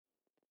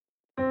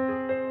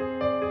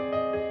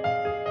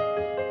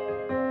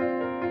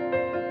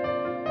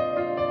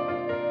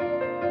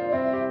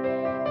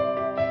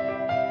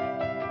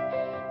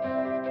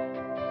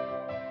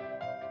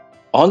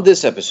On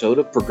this episode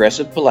of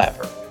Progressive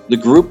Palaver, the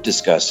group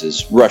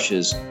discusses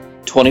Rush's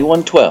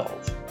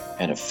 2112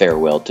 and A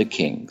Farewell to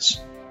Kings.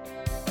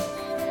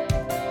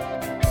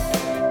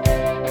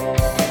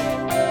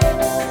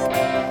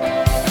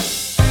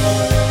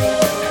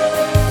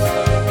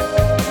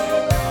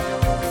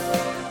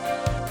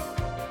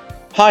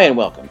 Hi and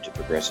welcome to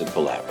Progressive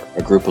Palaver,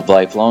 a group of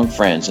lifelong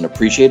friends and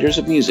appreciators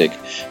of music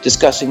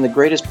discussing the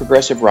greatest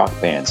progressive rock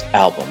bands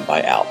album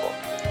by album.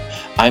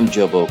 I'm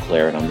Joe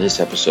Beauclair, and on this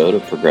episode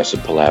of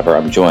Progressive Palaver,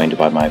 I'm joined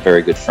by my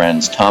very good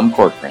friends Tom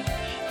Corcoran,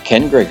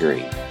 Ken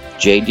Gregory,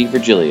 Jay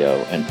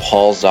DiVirgilio, and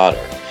Paul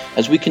Zotter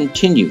as we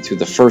continue through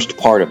the first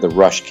part of the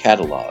Rush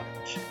catalog,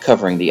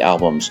 covering the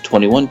albums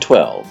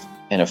 2112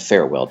 and A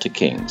Farewell to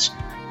Kings.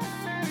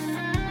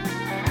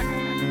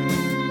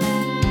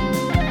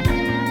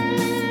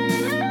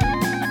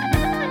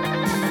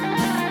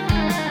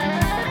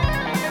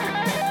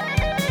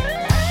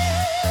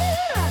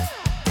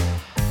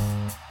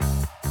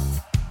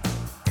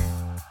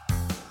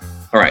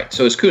 All right,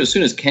 so as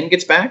soon as Ken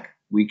gets back,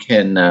 we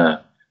can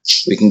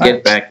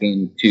get back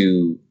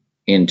into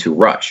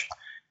Rush.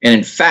 And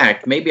in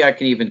fact, maybe I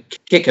can even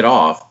kick it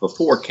off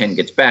before Ken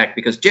gets back,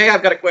 because Jay,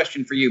 I've got a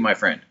question for you, my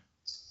friend.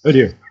 Oh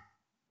dear.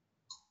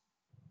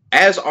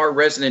 As our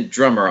resident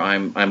drummer,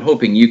 I'm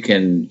hoping you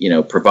can,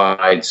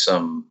 provide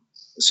some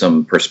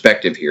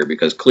perspective here,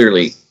 because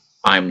clearly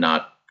I'm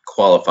not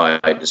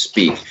qualified to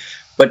speak.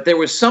 But there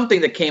was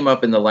something that came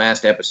up in the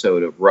last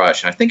episode of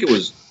Rush. I think it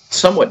was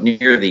somewhat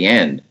near the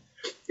end,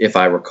 if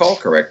I recall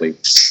correctly,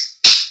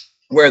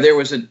 where there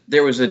was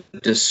a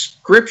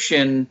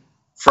description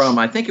from,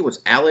 I think it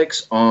was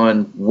Alex,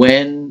 on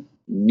when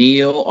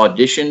Neil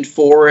auditioned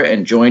for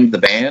and joined the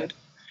band,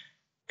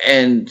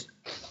 and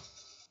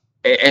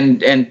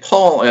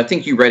Paul, I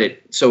think you read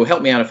it, so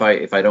help me out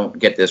if I don't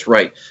get this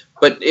right,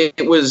 but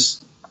there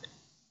was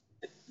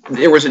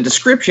a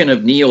description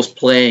of Neil's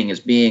playing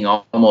as being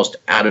almost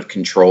out of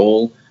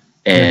control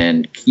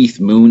and Keith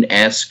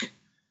Moon-esque.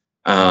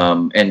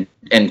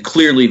 And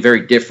clearly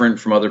very different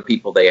from other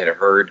people they had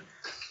heard.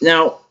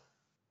 Now,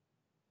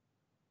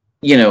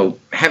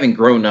 having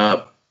grown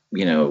up,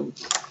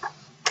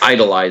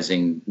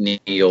 idolizing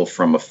Neil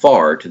from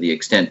afar to the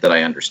extent that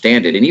I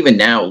understand it, and even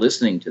now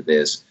listening to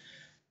this,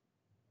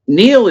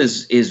 Neil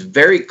is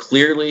very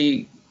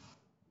clearly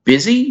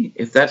busy,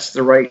 if that's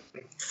the right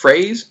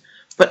phrase,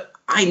 but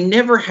I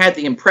never had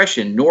the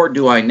impression, nor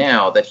do I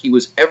now, that he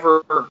was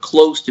ever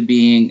close to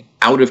being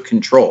out of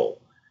control.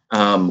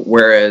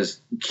 Whereas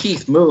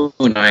Keith Moon,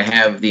 I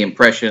have the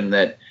impression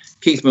that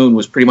Keith Moon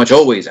was pretty much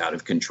always out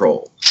of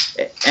control.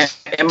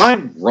 Am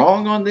I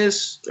wrong on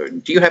this?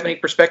 Do you have any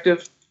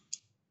perspective?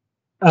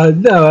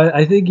 No,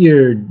 I think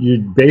you're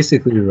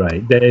basically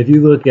right. That if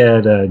you look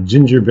at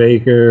Ginger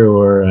Baker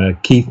or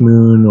Keith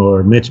Moon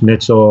or Mitch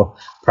Mitchell,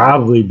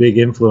 probably big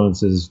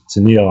influences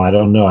to Neil. I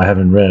don't know. I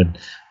haven't read,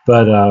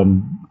 but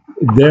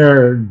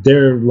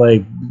they're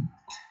like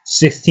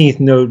 16th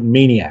note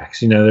maniacs.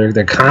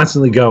 They're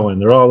constantly going.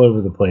 They're all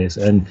over the place,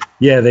 and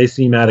they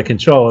seem out of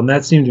control, and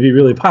that seemed to be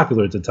really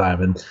popular at the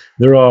time. And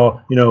they're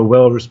all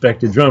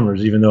well-respected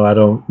drummers, even though I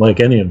don't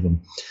like any of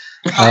them.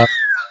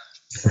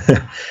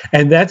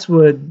 And that's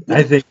what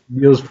I think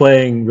Neil's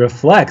playing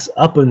reflects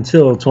up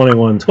until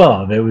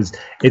 2112.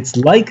 It's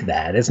like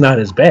that. It's not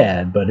as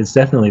bad, but it's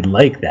definitely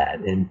like that.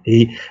 And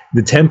the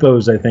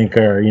tempos, I think,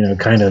 are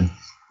kind of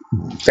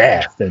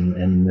fast,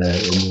 and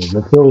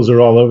the fills are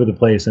all over the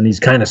place, and he's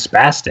kind of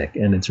spastic,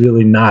 and it's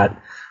really not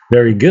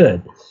very good.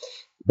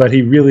 But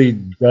he really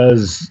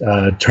does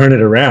turn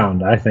it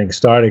around, I think,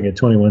 starting at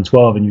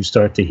 2112, and you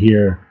start to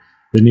hear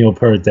the Neil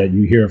Peart that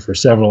you hear for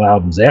several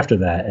albums after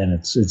that, and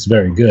it's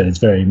very good. It's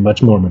very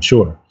much more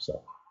mature. So,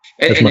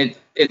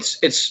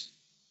 it's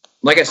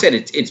like I said,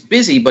 it's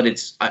busy, but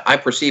I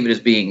perceive it as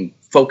being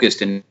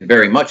focused and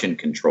very much in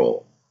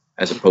control,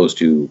 as opposed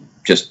to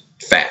just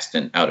fast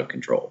and out of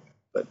control.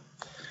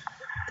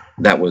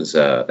 That was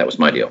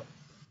my deal.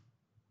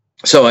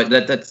 So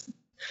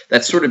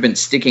that's sort of been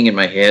sticking in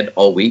my head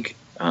all week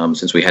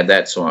since we had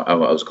that. So I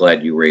was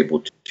glad you were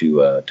able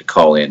to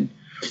call in.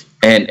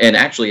 And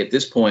actually, at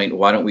this point,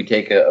 why don't we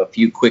take a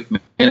few quick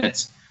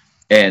minutes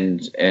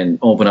and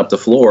open up the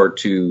floor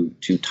to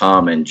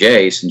Tom and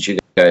Jay, since you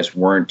guys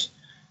weren't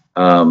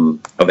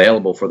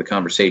available for the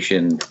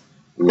conversation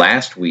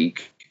last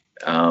week.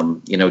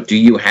 Do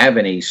you have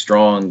any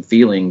strong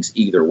feelings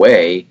either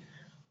way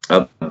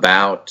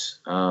about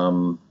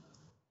the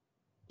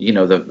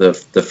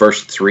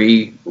first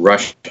three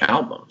Rush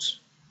albums?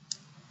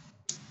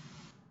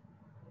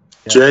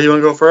 Jay, you want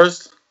to go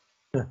first?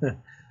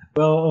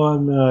 Well,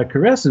 on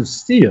Caress of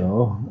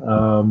Steel,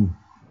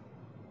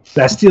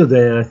 Bastille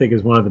Day, I think,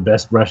 is one of the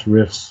best Rush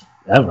riffs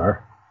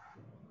ever.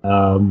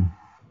 And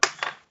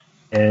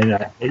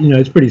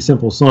it's a pretty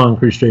simple song,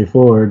 pretty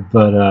straightforward,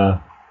 but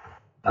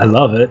I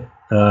love it.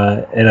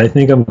 And I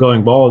think I'm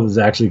Going Bald is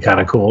actually kind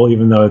of cool,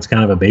 even though it's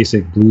kind of a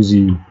basic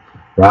bluesy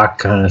rock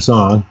kind of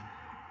song.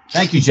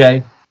 Thank you,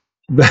 Jay.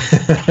 But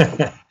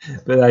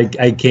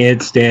I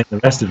can't stand the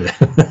rest of it.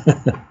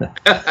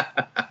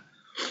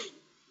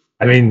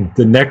 I mean,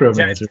 the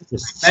Necromancer.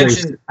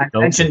 I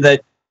mentioned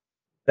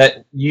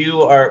that you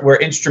were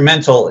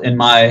instrumental in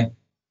my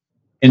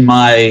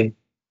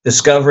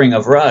discovering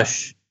of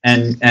Rush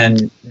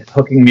and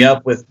hooking me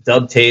up with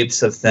dub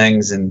tapes of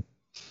things, and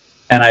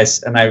I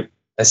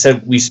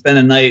said we spent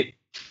a night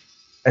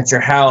at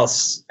your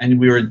house, and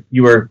we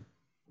were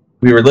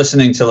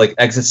listening to like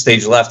Exit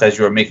Stage Left as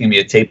you were making me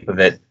a tape of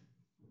it,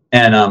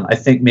 and I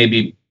think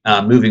maybe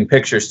Moving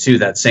Pictures too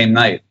that same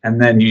night. And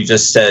then you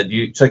just said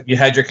you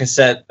had your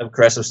cassette of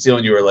Caress of Steel,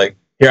 and you were like,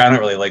 "Here, I don't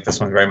really like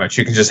this one very much.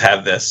 You can just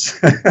have this."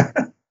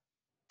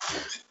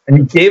 And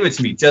you gave it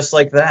to me just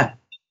like that.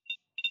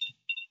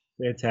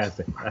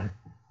 Fantastic. I'm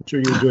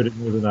sure you enjoyed it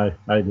more than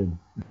I did.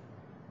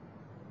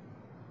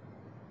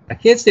 I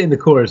can't stand the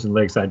chorus in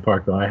Lakeside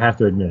Park, though, I have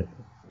to admit.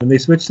 When they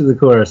switch to the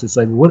chorus, it's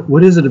like,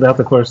 what is it about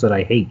the chorus that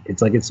I hate?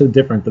 It's like it's so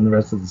different than the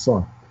rest of the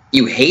song.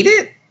 You hate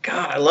it?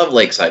 God, I love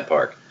Lakeside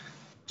Park.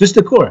 Just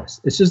the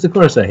chorus. It's just the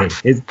chorus I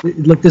hate.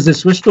 Look, does it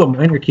switch to a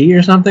minor key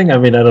or something? I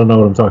mean, I don't know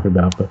what I'm talking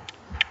about, but...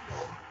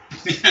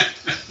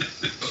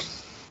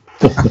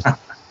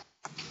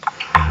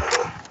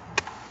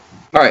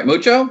 All right,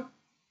 Mucho?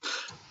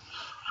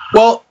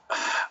 Well,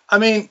 I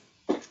mean,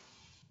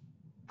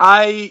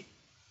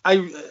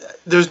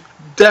 there's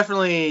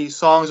definitely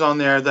songs on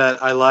there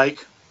that I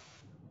like,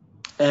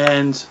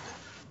 and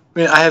I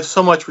mean, I have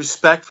so much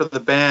respect for the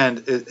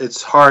band.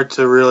 It's hard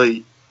to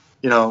really,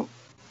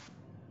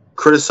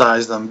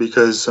 criticize them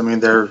because I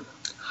mean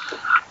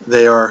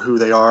they are who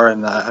they are,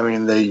 and I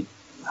mean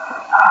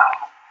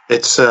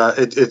it's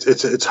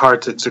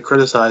hard to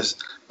criticize,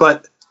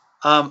 but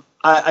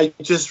I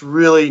just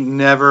really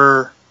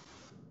never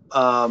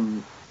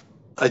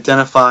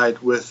identified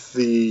with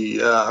the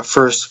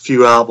first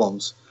few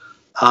albums.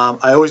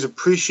 I always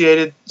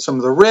appreciated some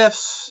of the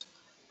riffs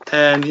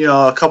and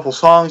a couple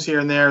songs here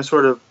and there.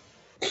 Sort of,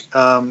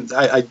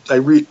 I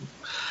read.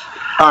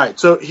 All right,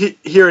 so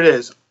here it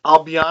is.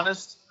 I'll be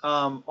honest.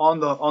 On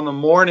the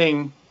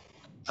morning,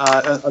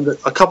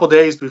 a couple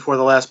days before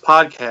the last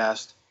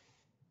podcast,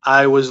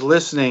 I was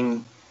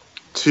listening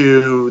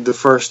to the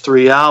first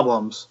three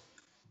albums,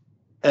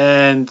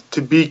 and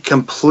to be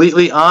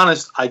completely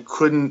honest, I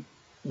couldn't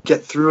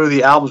get through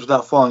the albums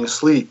without falling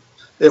asleep.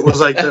 It was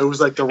like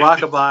the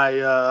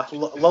rockabye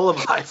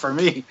lullaby for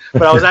me,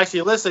 but I was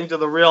actually listening to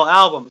the real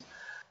albums.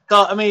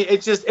 So I mean,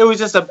 it was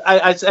just and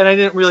I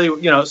didn't really,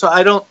 so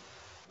I don't.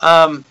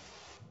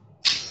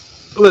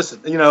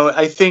 Listen,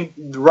 I think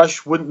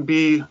Rush wouldn't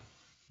be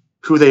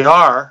who they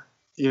are,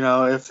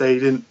 if they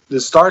didn't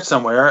just start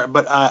somewhere.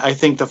 But I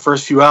think the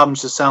first few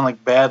albums just sound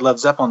like bad Led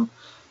Zeppelin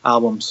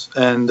albums,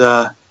 and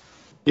I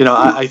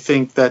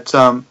think that.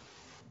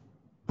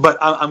 But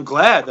I'm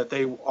glad that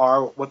they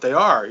are what they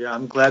are. Yeah,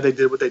 I'm glad they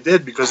did what they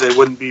did because they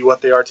wouldn't be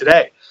what they are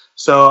today.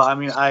 So I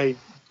mean, I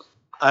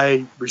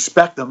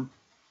respect them.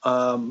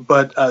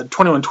 But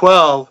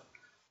 2112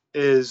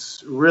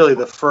 is really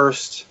the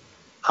first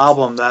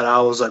album that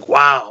I was like,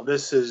 wow,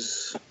 this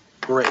is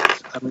great.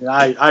 I mean,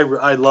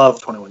 I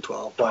love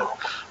 2112, but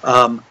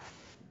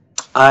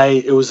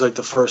it was like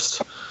the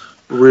first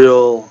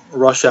real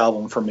Rush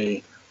album for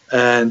me.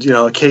 And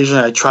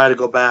occasionally I try to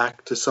go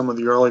back to some of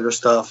the earlier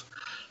stuff.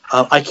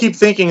 I keep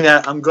thinking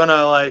that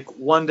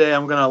one day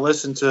I'm gonna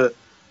listen to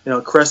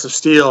Caress of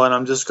Steel, and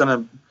I'm just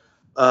gonna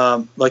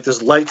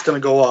this light's gonna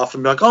go off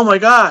and be like, oh my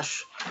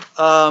gosh,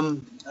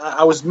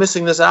 I was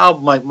missing this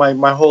album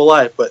my whole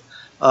life. But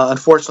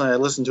unfortunately, I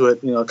listened to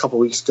it a couple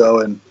weeks ago,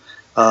 and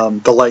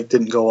the light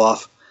didn't go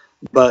off.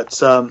 But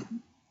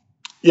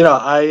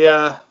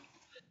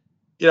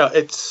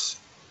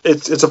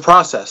it's a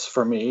process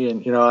for me,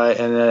 and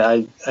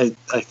I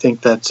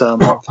think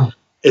that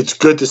it's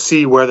good to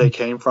see where they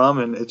came from,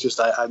 and it's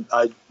just I'm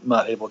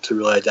not able to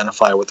really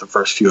identify with the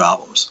first few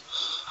albums.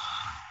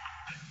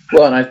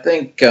 Well, and I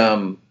think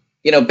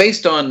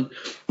based on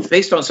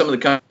some of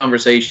the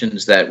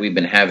conversations that we've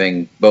been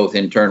having both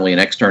internally and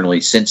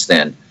externally since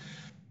then,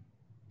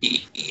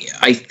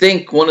 I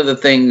think one of the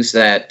things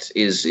that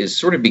is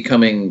sort of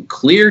becoming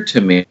clear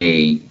to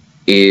me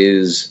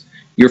is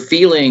your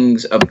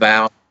feelings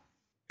about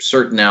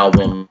certain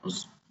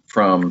albums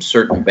from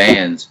certain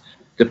bands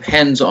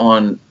depends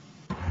on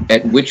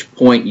at which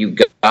point you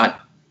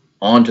got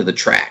onto the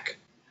track.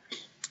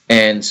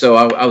 And so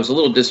I was a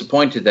little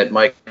disappointed that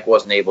Mike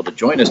wasn't able to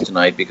join us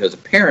tonight because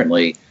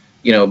apparently,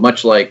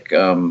 much like,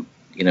 our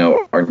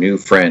new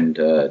friend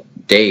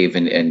Dave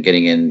and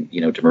getting in,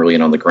 to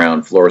Marillion on the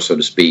ground floor, so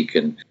to speak,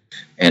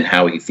 and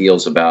how he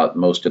feels about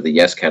most of the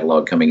Yes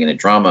catalog coming in at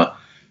Drama,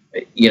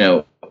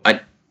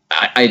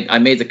 I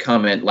made the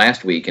comment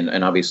last week,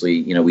 and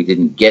obviously, we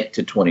didn't get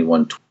to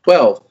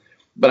 2112,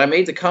 but I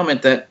made the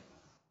comment that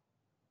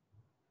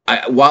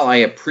while I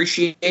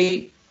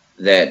appreciate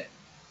that,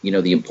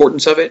 the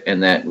importance of it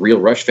and that real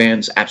Rush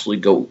fans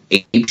absolutely go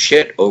ape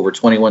shit over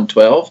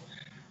 2112,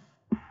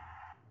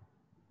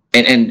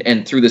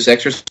 and through this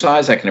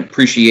exercise, I can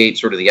appreciate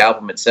sort of the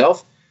album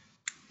itself.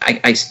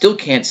 I still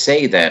can't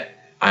say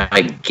that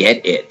I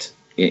get it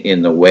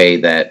in the way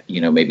that,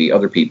 maybe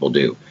other people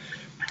do.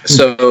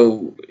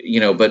 So,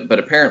 but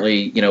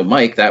apparently,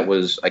 Mike,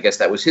 I guess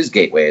that was his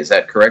gateway. Is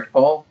that correct,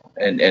 Paul?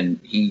 And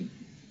he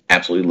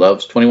absolutely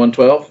loves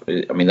 2112.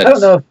 I mean, I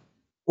don't know.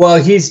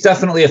 Well, he's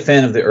definitely a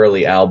fan of the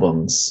early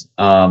albums.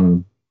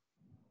 And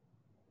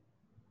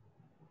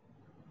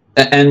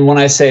when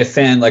I say a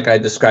fan, like I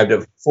described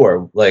it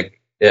before,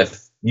 like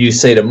if you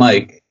say to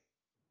Mike,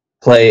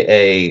 play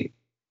a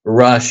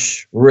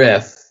Rush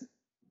riff,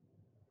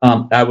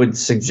 I would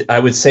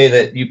say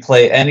that you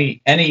play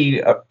any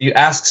you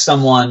ask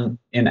someone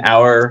in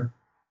our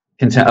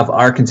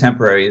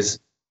contemporaries,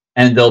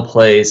 and they'll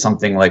play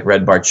something like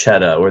Red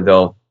Barchetta, or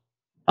they'll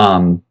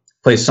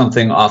play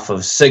something off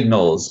of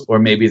Signals, or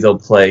maybe they'll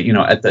play,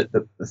 at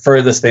the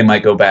furthest they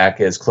might go back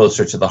is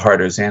Closer to the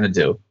Heart or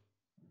Xanadu.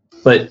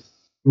 But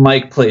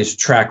Mike plays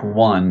track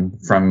 1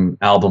 from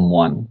album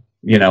 1,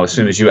 as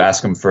soon as you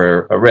ask him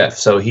for a riff.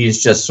 So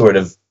he's just sort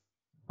of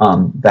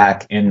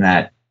back in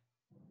that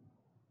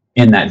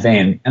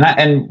vein.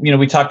 And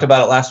we talked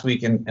about it last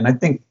week, and I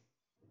think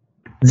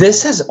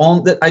this has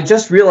I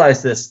just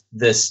realized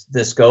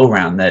this go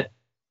round, that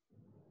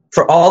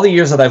for all the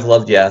years that I've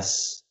loved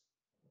Yes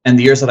and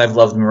the years that I've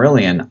loved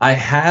Marillion, I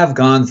have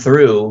gone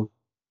through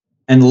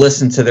and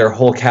listened to their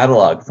whole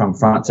catalog from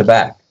front to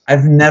back.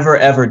 I've never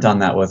ever done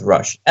that with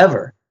Rush,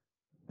 ever.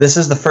 This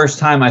is the first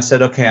time I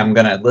said, okay, I'm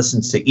going to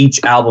listen to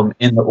each album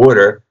in the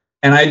order.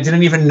 And I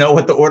didn't even know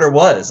what the order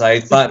was. I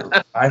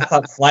thought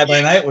Fly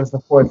By Night was the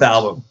 4th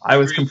album. I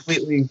was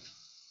completely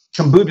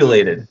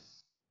combobulated.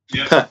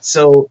 Yeah.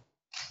 So,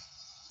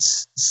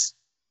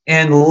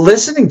 and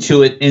listening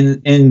to it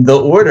in the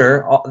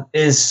order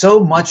is so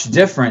much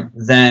different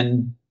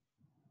than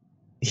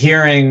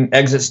hearing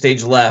Exit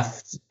Stage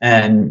Left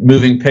and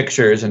Moving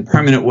Pictures and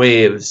Permanent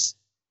Waves,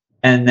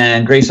 and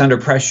then Grace Under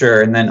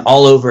Pressure, and then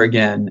All Over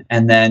Again,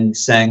 and then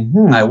saying,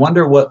 I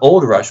wonder what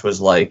old Rush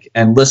was like,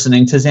 and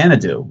listening to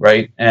Xanadu,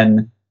 right?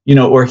 And,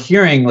 or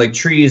hearing like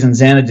Trees and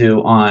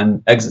Xanadu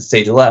on Exit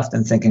Stage Left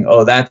and thinking,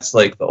 oh, that's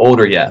like the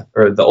older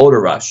or the older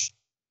Rush.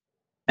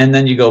 And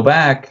then you go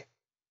back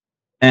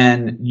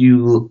and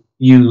you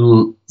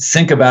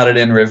think about it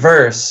in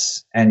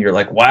reverse, and you're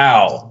like,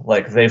 wow,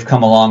 like they've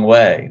come a long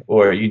way.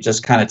 Or you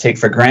just kind of take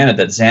for granted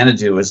that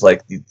Xanadu is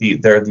like,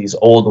 they're these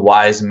old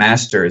wise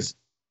masters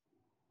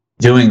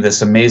doing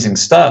this amazing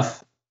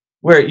stuff,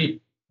 where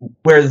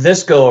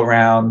this go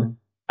around,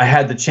 I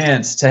had the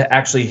chance to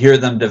actually hear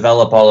them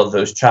develop all of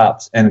those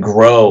chops and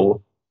grow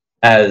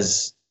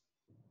as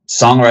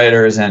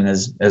songwriters and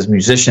as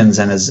musicians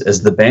and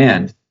as the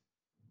band.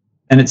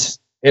 And it's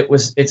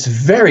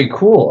very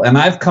cool. And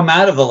I've come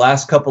out of the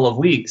last couple of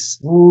weeks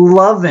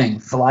loving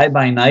Fly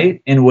By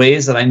Night in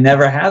ways that I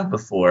never have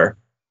before.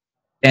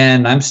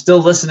 And I'm still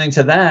listening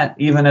to that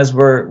even as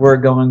we're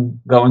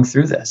going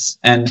through this.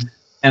 And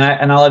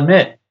I'll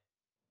admit,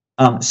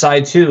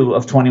 side 2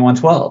 of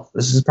 2112.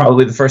 This is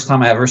probably the first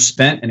time I ever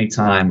spent any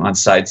time on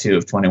side 2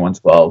 of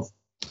 2112,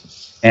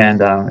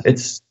 and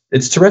it's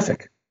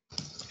terrific.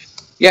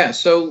 Yeah.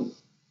 So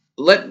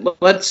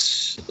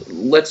let's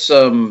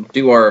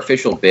do our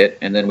official bit,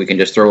 and then we can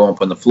just throw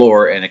up on the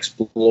floor and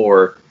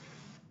explore.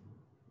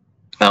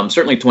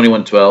 Certainly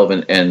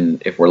 2112,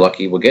 and if we're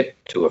lucky, we'll get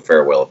to A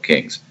Farewell of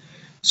Kings.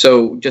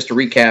 So just to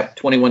recap,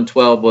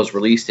 2112 was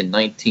released in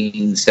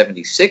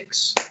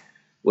 1976.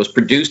 Was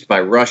produced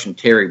by Rush and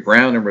Terry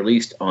Brown and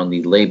released on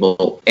the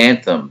label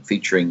Anthem,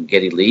 featuring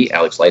Geddy Lee,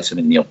 Alex Lifeson,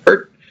 and Neil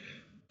Peart.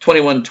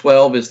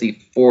 2112 is the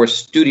 4th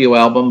studio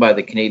album by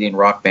the Canadian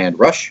rock band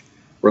Rush,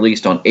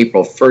 released on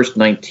April 1st,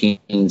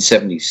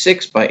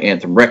 1976 by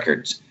Anthem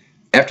Records.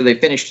 After they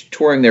finished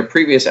touring their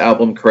previous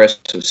album, Caress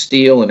of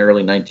Steel, in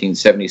early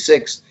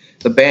 1976,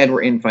 the band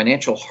were in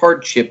financial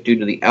hardship due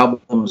to the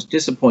album's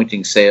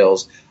disappointing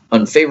sales,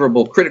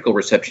 unfavorable critical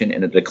reception,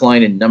 and a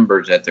decline in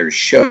numbers at their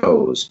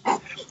shows.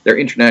 Their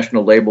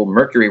international label,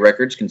 Mercury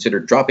Records,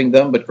 considered dropping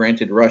them, but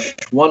granted Rush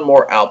one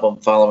more album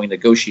following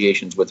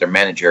negotiations with their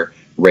manager,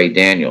 Ray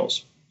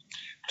Daniels.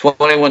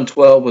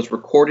 2112 was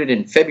recorded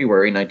in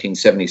February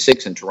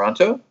 1976 in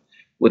Toronto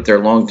with their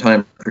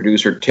longtime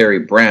producer, Terry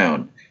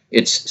Brown.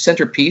 Its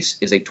centerpiece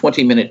is a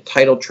 20-minute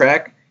title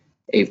track,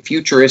 a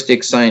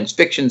futuristic science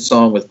fiction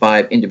song with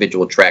 5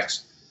 individual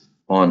tracks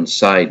on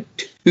side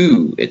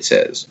 2, it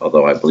says,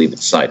 although I believe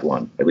it's side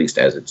 1, at least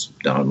as it's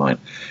done on mine.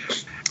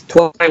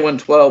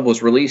 2112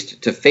 was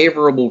released to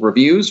favorable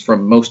reviews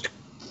from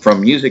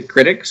music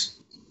critics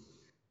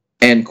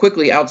and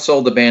quickly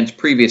outsold the band's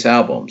previous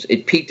albums.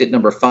 It peaked at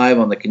number 5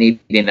 on the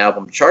Canadian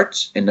album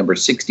charts and number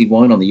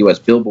 61 on the U.S.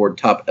 Billboard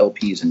Top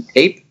LPs and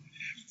Tape.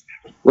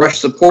 Rush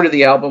supported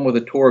the album with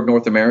a tour of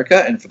North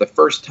America and for the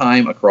first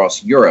time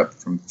across Europe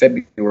from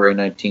February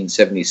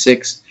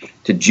 1976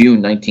 to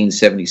June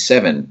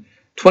 1977.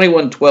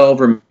 2112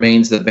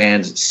 remains the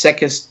band's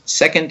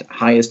second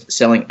highest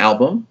selling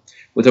album,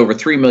 with over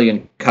 3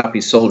 million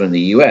copies sold in the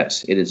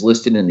U.S. It is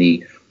listed in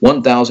the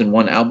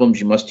 1001 Albums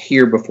You Must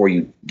Hear Before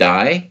You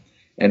Die,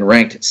 and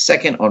ranked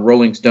 2nd on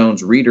Rolling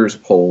Stone's Readers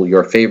Poll,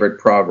 Your Favorite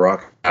Prog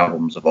Rock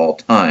Albums of All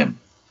Time.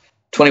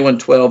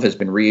 2112 has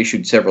been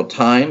reissued several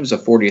times. A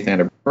 40th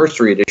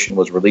anniversary edition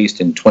was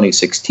released in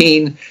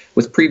 2016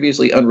 with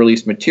previously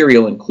unreleased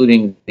material,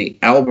 including the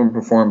album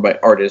performed by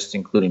artists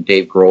including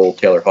Dave Grohl,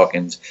 Taylor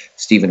Hawkins,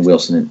 Steven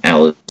Wilson, and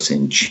Alice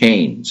in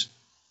Chains.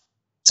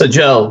 So,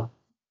 Joe,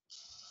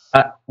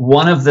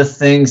 one of the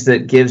things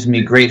that gives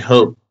me great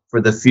hope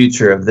for the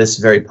future of this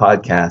very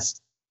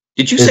podcast.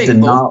 Did you say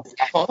hope,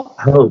 Paul?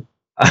 Hope.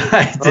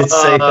 I did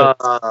say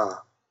hope.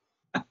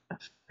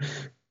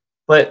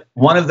 But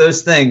one of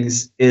those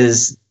things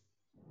is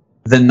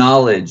the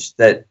knowledge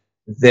that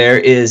there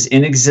is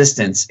in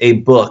existence a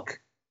book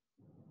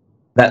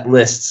that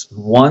lists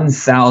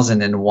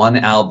 1,001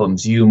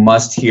 albums you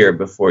must hear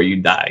before you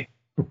die.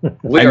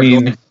 We're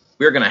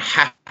going to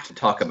have to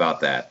talk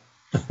about that.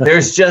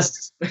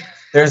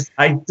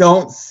 I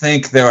don't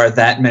think there are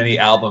that many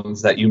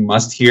albums that you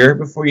must hear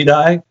before you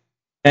die.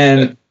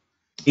 And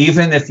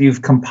even if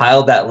you've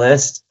compiled that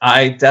list,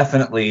 I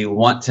definitely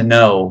want to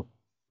know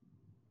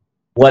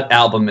what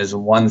album is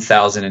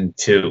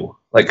 1002?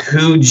 Like,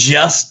 who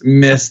just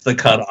missed the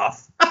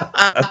cutoff?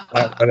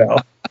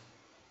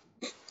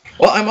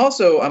 Well, I'm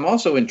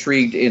also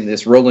intrigued in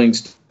this Rolling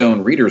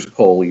Stone readers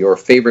poll, your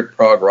favorite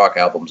prog rock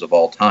albums of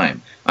all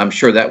time. I'm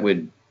sure that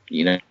would,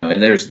 and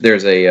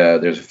there's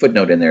a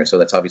footnote in there, so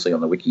that's obviously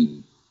on the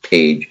wiki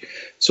page,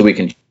 so we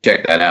can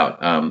check that out.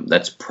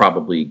 That's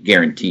probably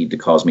guaranteed to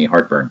cause me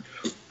heartburn.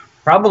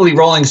 Probably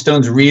Rolling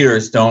Stone's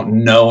readers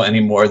don't know any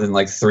more than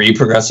like 3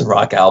 progressive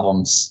rock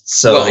albums.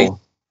 So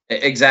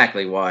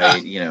exactly why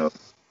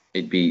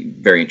it'd be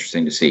very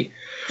interesting to see.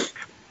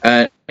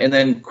 And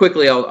then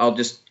quickly, I'll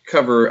just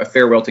cover A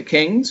Farewell to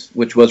Kings,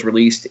 which was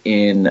released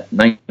in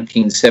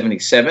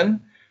 1977,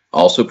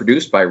 also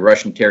produced by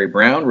Rush and Terry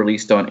Brown,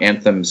 released on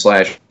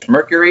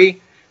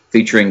Anthem/Mercury,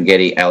 featuring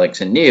Geddy,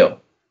 Alex, and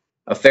Neil.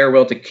 A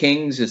Farewell to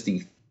Kings is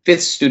the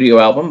 5th studio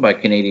album by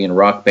Canadian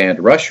rock band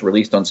Rush,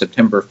 released on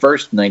September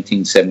 1st,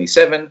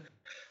 1977,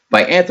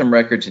 by Anthem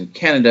Records in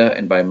Canada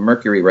and by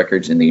Mercury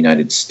Records in the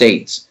United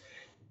States.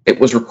 It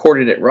was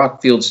recorded at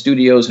Rockfield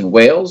Studios in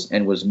Wales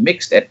and was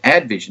mixed at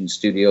Advision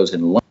Studios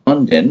in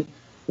London,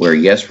 where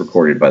Yes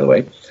recorded, by the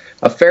way.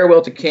 A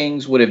Farewell to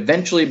Kings would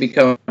eventually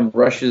become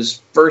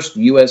Rush's first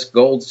U.S.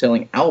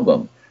 gold-selling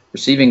album,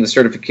 receiving the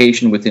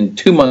certification within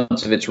 2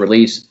 months of its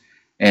release,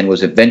 and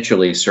was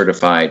eventually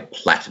certified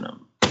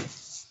platinum.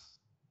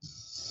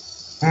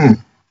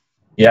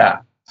 Yeah.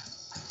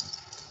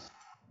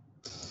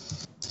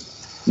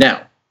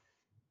 Now,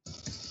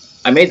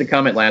 I made the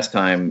comment last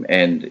time,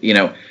 and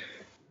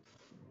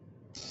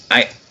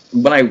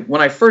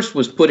when I first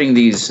was putting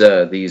these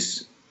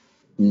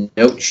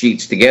note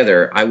sheets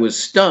together, I was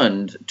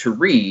stunned to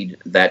read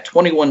that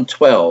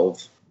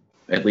 2112,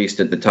 at least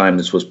at the time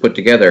this was put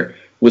together,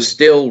 was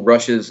still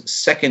Rush's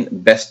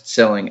second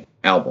best-selling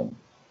album.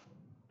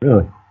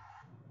 Really?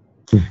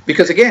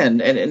 Because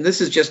again, and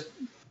this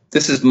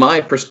is my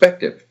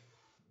perspective.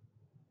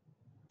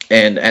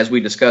 And as we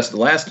discussed the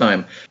last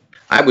time,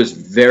 I was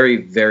very,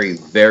 very,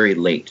 very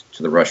late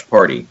to the Rush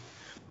party.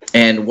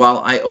 And while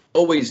I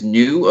always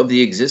knew of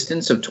the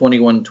existence of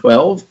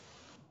 2112,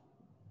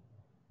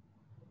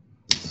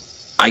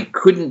 I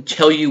couldn't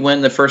tell you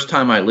when the first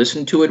time I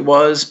listened to it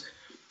was.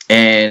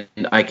 And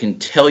I can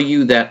tell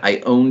you that I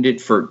owned it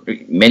for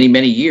many,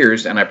 many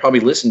years, and I probably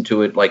listened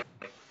to it like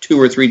 2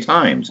 or 3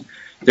 times.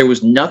 There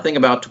was nothing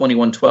about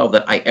 2112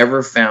 that I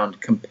ever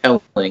found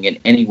compelling in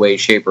any way,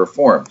 shape, or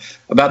form.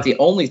 About the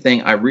only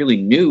thing I really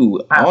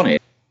knew on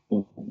it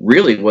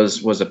really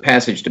was a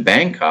passage to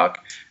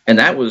Bangkok, and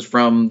that was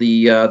from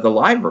the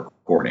live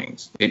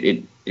recordings.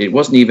 It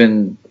wasn't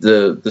even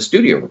the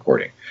studio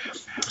recording.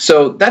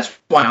 So that's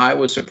why I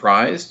was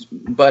surprised.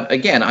 But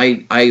again,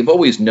 I've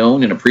always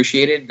known and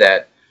appreciated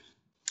that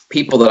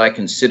people that I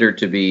consider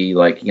to be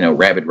like,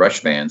 rabid Rush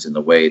fans in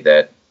the way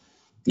that,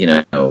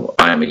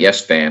 I'm a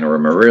Yes fan or a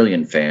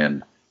Marillion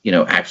fan,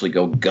 actually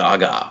go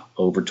gaga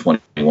over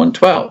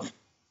 2112.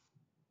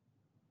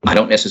 I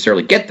don't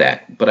necessarily get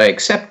that, but I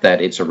accept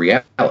that it's a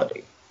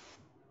reality.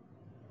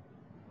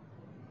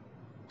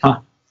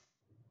 Huh.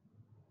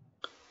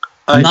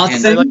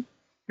 Nothing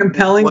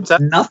compelling? What's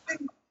that?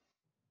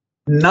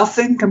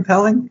 Nothing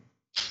compelling?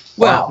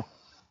 Well,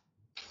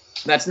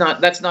 that's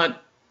not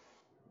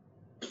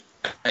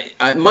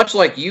I, much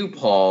like you,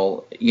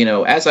 Paul,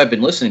 as I've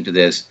been listening to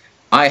this,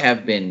 I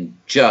have been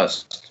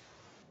just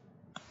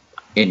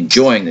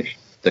enjoying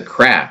the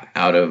crap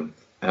out of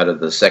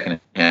the second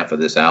half of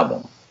this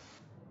album.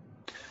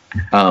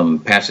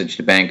 Passage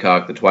to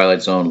Bangkok, The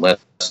Twilight Zone,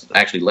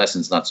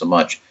 Lessons not so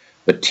much,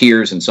 but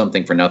Tears and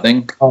Something for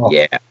Nothing. Oh.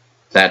 Yeah,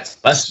 that's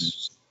some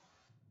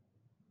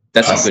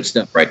good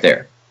stuff right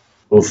there.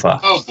 Oofa.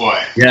 Oh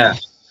boy. Yeah.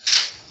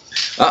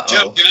 Uh-oh.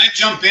 Joe, can I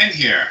jump in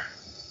here?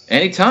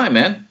 Anytime,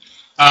 man.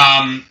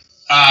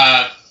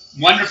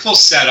 Wonderful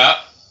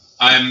setup.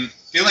 I'm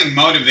feeling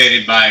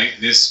motivated by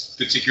this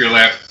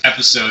particular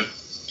episode.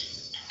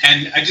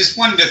 And I just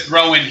wanted to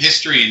throw in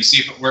history and see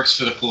if it works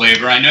for the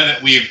Palaver. I know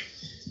that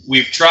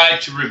we've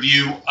tried to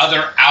review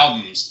other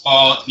albums.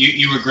 Paul,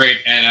 you were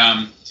great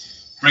at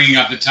bringing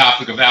up the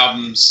topic of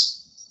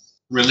albums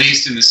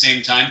released in the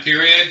same time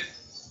period,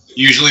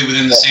 usually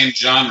within the same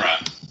genre.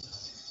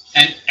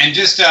 And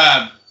just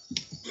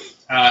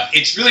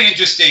it's really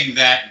interesting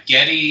that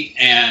Geddy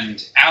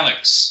and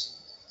Alex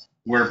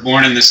were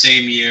born in the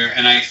same year,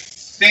 and I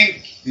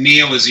think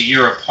Neil is a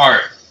year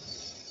apart.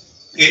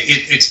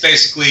 It's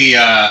basically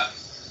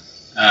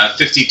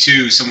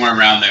 52, somewhere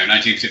around there,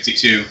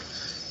 1952.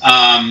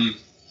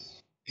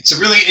 It's a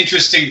really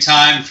interesting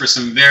time for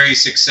some very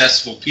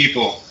successful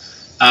people.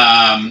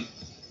 I'm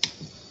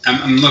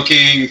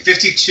looking,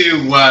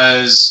 52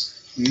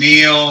 was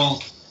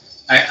Neil,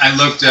 I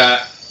looked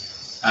at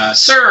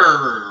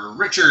Sir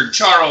Richard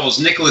Charles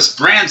Nicholas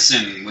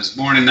Branson was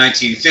born in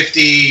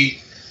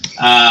 1950.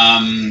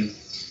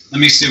 Let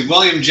me see,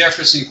 William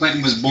Jefferson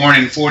Clinton was born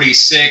in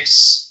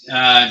 46.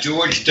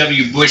 George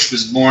W. Bush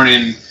was born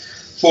in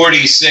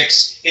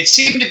 46. It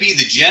seemed to be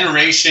the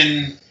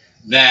generation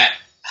that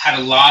had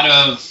a lot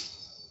of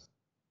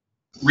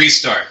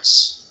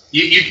restarts.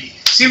 You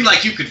seemed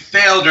like you could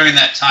fail during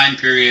that time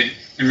period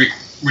and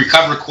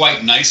recover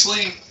quite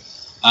nicely.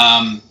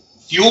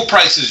 Fuel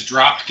prices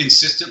dropped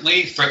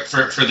consistently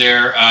for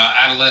their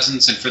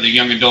adolescence and for their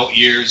young adult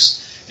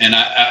years, and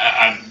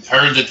I've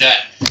heard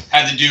that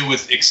had to do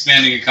with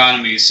expanding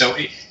economies. So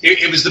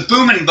it was the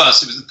boom and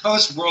bust. It was the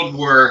post-World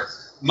War.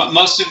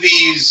 Most of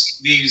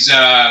these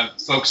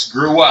folks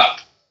grew up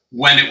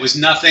when it was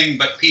nothing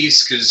but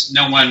peace, because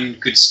no one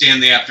could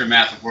stand the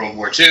aftermath of World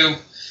War II,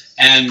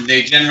 and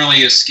they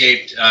generally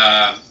escaped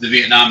the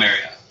Vietnam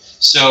area.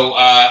 So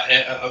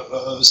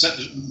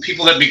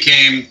people that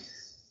became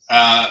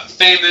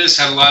famous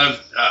had a lot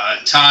of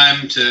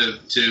time to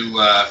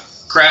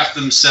craft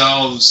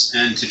themselves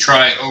and to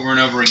try over and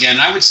over again.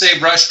 I would say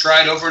Rush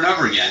tried over and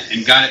over again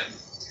and got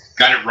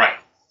it right.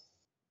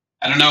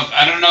 I don't know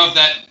if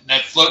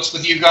that floats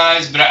with you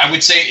guys, but I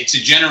would say it's a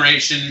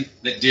generation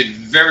that did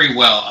very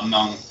well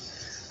among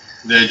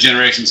the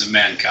generations of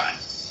mankind.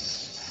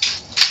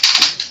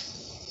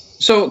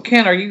 So,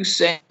 Ken, are you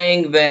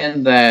saying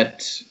then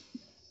that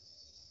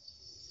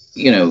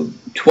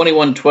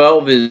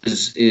 2112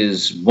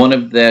 is one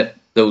of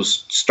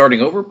those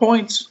starting over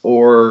points,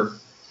 or?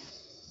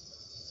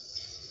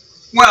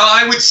 Well,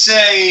 I would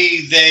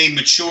say they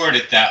matured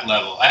at that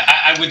level.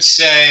 I would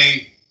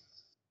say,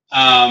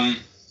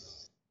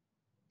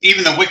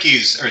 even the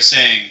wikis are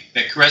saying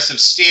that Caress of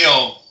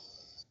Steel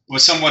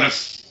was somewhat of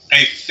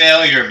a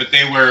failure, but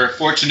they were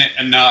fortunate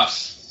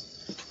enough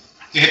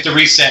to hit the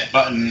reset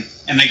button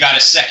and they got a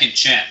second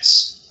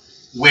chance.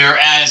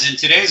 Whereas in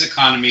today's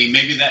economy,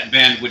 maybe that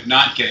band would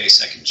not get a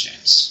second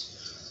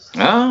chance.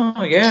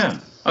 Oh, yeah.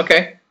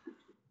 Okay.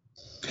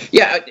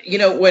 Yeah,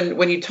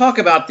 when you talk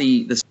about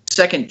the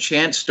second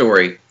chance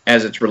story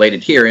as it's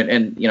related here,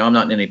 and I'm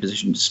not in any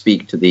position to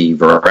speak to the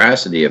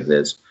veracity of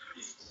this,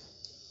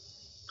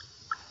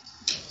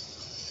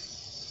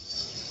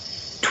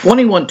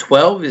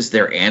 2112 is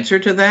their answer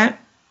to that?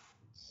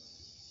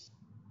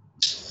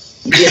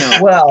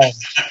 Well,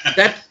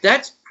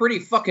 that's pretty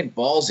fucking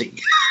ballsy.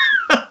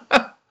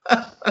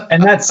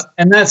 and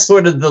that's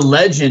sort of the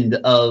legend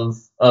of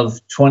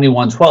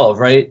 2112,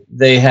 right?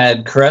 They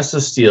had Caress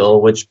of Steel,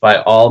 which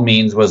by all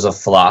means was a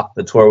flop.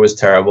 The tour was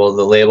terrible.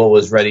 The label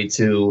was ready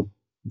to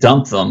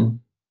dump them.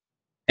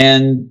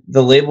 And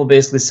the label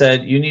basically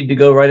said, you need to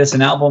go write us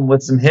an album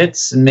with some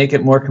hits and make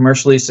it more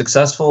commercially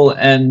successful.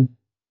 And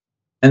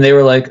they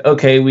were like,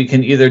 okay, we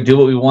can either do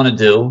what we want to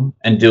do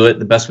and do it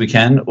the best we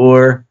can,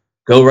 or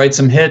go write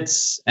some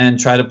hits and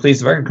try to please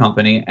the record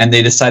company. And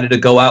they decided to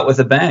go out with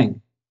a bang.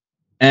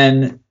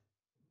 And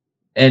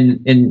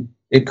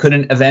it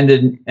couldn't have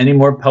ended any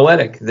more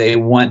poetic. They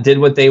did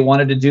what they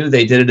wanted to do.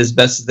 They did it as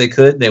best as they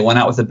could. They went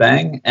out with a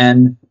bang,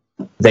 and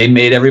they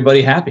made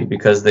everybody happy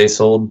because they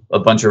sold a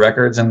bunch of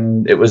records,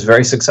 and it was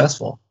very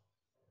successful.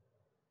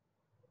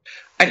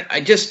 I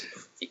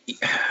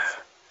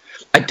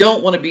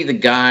don't want to be the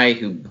guy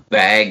who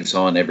bags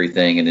on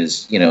everything and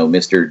is,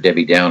 Mr.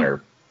 Debbie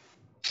Downer.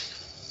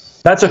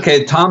 That's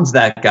okay. Tom's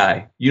that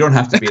guy. You don't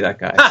have to be that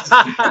guy.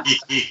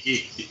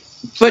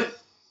 But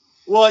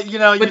well, you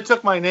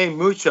took my name,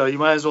 Mucho. You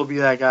might as well be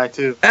that guy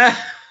too.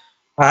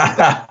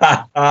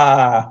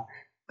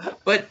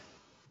 But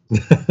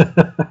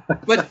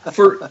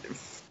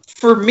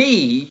for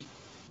me,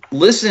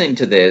 listening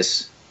to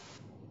this,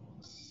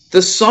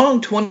 the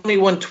song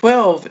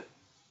 2112,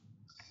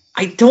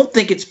 I don't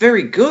think it's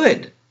very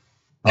good.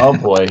 Oh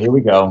boy, here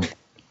we go.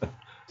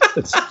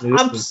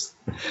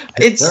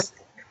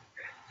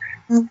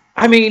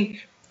 I mean,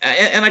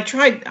 and I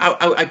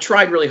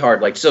tried really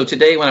hard. Like, so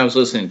today when I was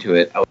listening to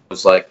it, I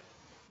was like,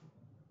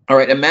 all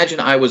right, imagine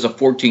I was a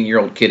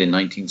 14-year-old kid in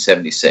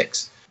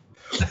 1976.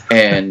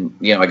 And,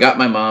 I got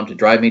my mom to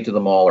drive me to the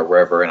mall or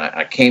wherever, and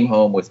I came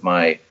home with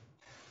my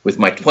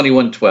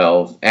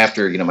 2112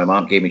 after, my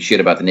mom gave me shit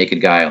about the naked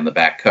guy on the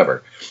back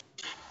cover.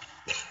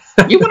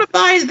 You want to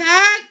buy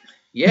that?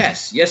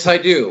 Yes, I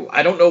do.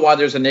 I don't know why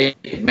there's a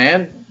naked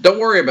man. Don't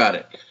worry about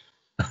it.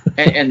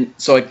 And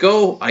so I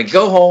go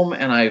home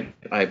and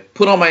I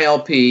put on my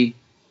LP,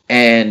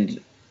 and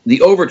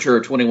the overture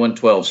of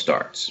 2112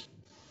 starts.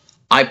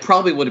 I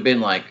probably would have been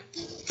like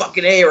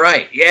fucking A,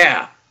 right,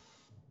 yeah.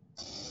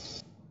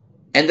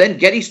 And then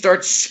Geddy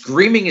starts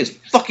screaming his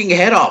fucking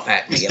head off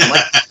at me. And I'm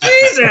like,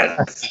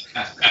 Jesus!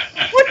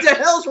 What the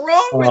hell's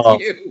wrong with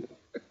you?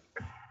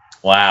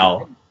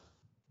 Wow.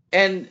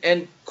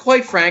 And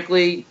quite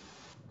frankly,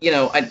 you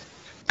know,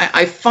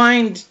 I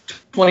find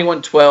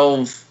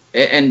 2112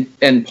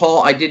 and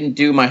Paul, I didn't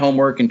do my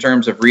homework in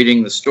terms of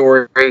reading the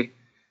story.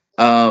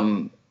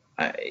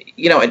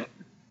 You know,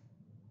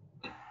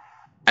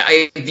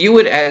 I view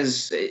it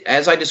as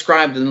I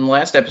described in the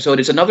last episode.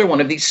 It's another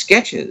one of these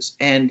sketches,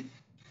 and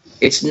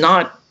it's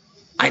not.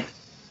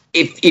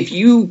 If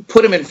you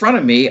put them in front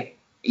of me,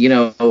 you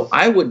know,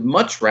 I would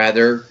much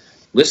rather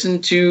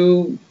listen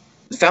to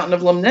Fountain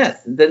of Lamneth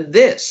than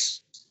this.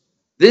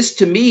 This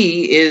to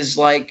me is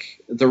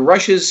like the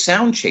Rush's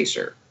Sound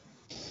Chaser.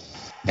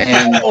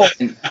 And oh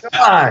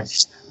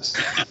gosh,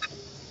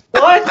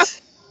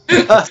 what?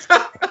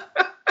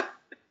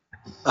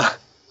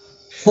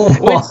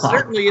 Well, it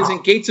certainly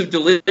isn't Gates of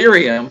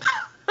Delirium.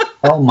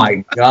 Oh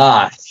my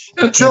gosh,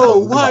 Joe!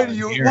 Why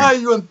are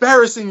you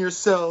embarrassing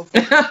yourself?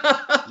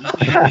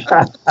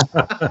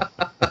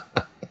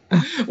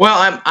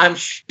 Well, I'm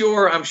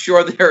sure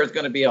there is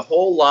going to be a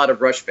whole lot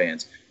of Rush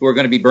fans who are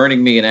going to be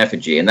burning me in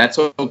effigy, and that's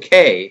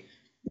okay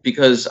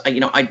because I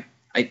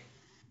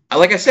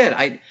like I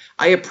said,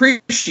 I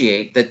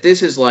appreciate that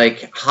this is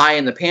like high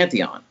in the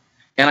pantheon,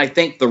 and I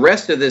think the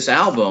rest of this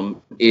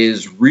album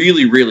is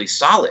really, really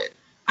solid.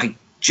 I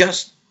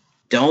just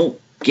don't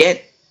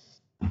get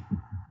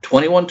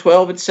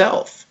 2112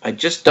 itself. I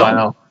just don't.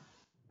 Wow.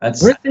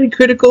 Weren't they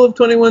critical of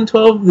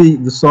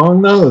 2112, the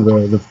song though,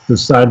 the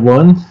side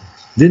one?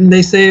 Didn't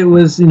they say it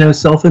was, you know,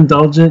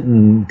 self-indulgent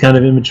and kind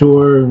of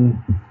immature? And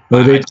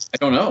I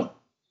don't know.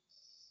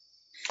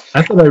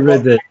 I thought I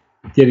read that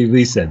Geddy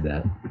Lee said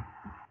that.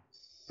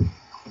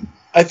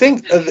 I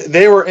think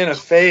they were in a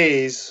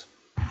phase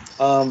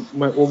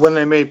when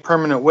they made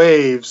Permanent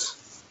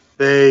Waves.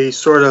 They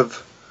sort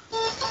of,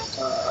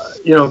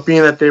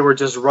 being that they were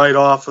just right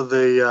off of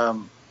the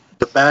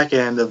back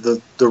end of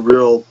the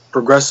real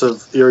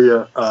progressive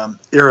era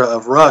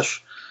of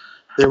Rush,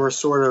 they were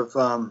sort of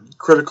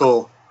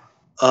critical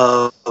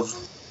of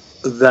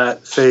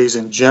that phase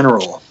in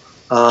general.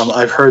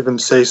 I've heard them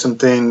say some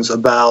things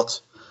about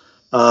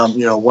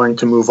wanting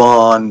to move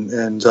on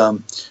and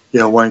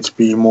wanting to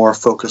be more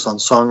focused on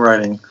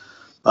songwriting.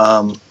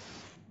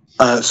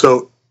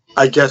 So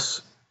I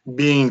guess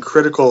being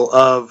critical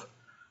of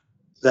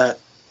that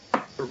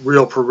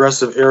real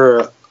progressive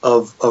era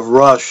of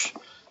Rush,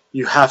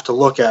 you have to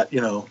look at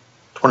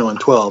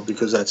 2112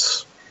 because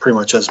that's pretty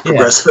much as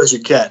progressive as you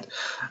get.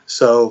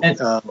 So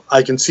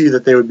I can see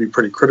that they would be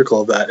pretty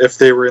critical of that if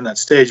they were in that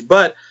stage.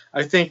 But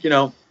I think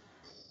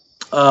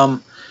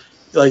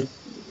like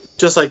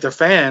just like their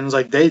fans,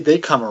 like they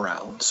come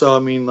around. So I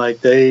mean,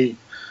 like they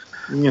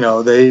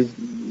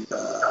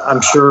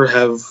I'm sure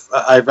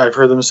I've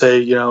heard them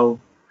say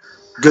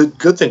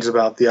good things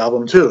about the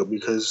album too,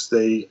 because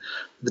they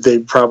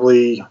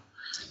probably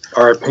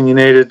are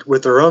opinionated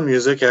with their own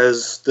music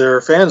as their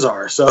fans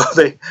are. So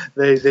they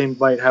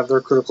might have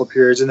their critical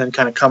periods and then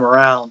kind of come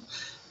around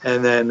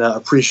and then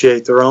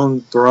appreciate their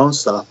own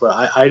stuff.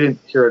 But I didn't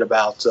hear it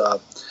about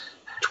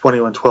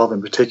 2112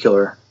 in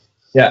particular.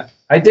 Yeah,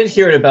 I did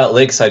hear it about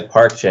Lakeside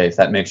Park, Jay, if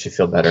that makes you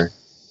feel better.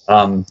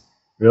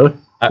 Really?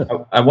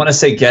 I want to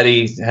say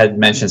Geddy had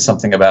mentioned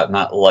something about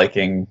not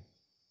liking.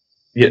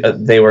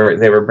 They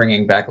were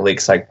bringing back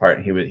Lakeside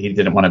Park. He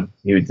didn't want to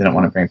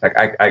bring it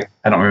back.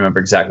 I don't remember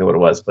exactly what it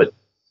was, but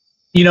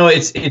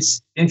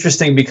it's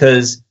interesting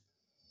because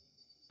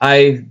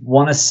I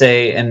want to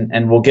say,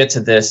 and we'll get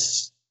to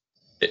this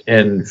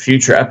in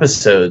future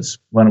episodes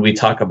when we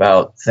talk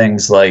about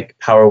things like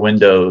Power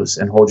Windows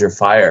and Hold Your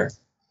Fire,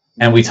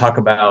 and we talk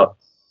about,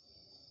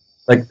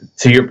 like,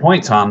 to your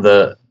point, Tom,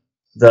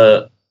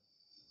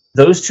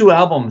 those two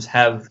albums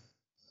have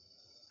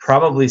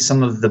probably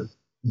some of the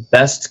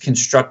best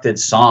constructed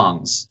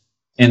songs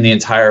in the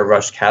entire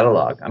Rush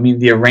catalog. I mean,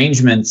 the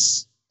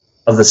arrangements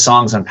of the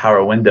songs on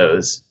Power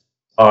Windows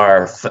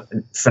are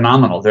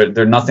phenomenal.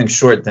 They're nothing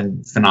short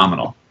than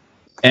phenomenal.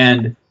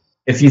 And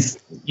if you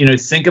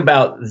think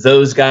about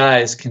those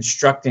guys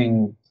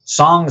constructing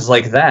songs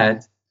like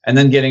that and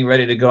then getting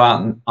ready to go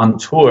out on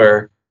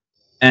tour,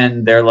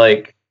 and they're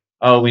like,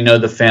 oh, we know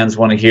the fans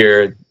want to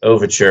hear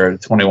Overture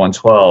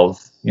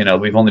 2112.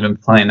 We've only been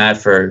playing that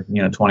for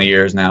 20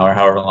 years now, or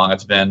however long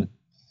it's been.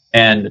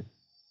 And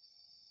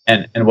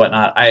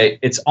whatnot.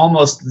 It's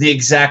almost the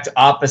exact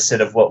opposite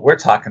of what we're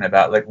talking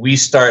about. Like, we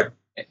start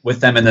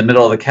with them in the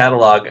middle of the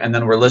catalog, and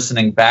then we're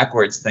listening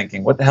backwards,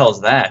 thinking, "What the hell is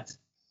that?"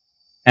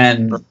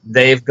 And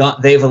they've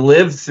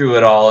lived through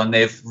it all, and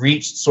they've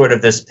reached sort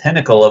of this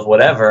pinnacle of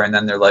whatever, and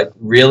then they're like,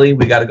 "Really,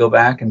 we got to go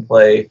back and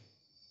play,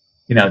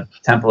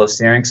 Temple of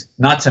Syrinx?"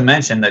 Not to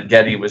mention that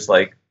Geddy was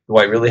like, "Do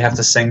I really have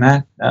to sing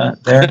that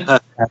there?"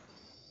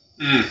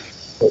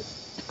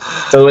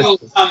 So,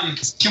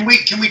 can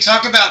we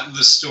talk about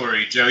the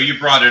story, Joe? You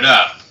brought it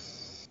up,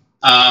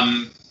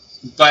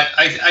 but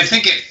I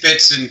think it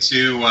fits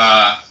into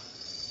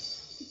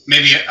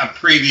maybe a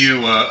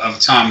preview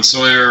of Tom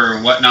Sawyer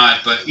or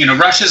whatnot, but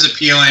Rush is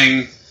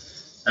appealing.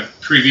 A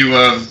preview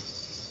of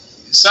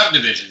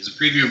Subdivisions, a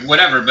preview of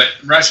whatever, but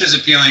Rush is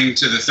appealing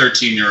to the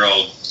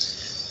 13-year-old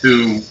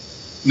who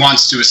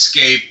wants to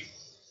escape,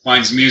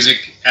 finds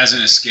music as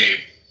an escape.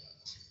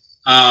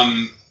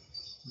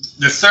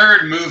 The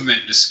third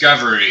movement,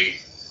 Discovery,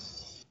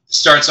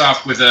 starts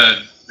off with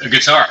a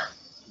guitar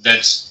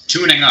that's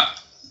tuning up.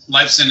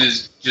 Lifeson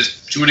is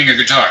just tuning a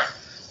guitar,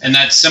 and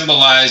that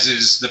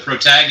symbolizes the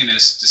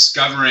protagonist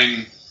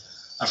discovering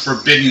a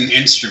forbidden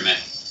instrument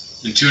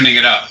and tuning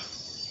it up.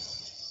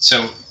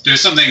 So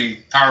there's something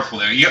powerful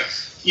there. You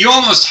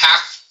almost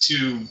have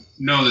to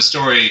know the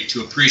story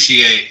to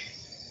appreciate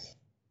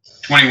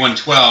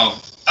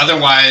 2112.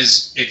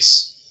 Otherwise,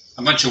 it's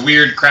a bunch of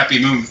weird, crappy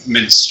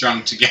movements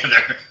strung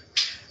together.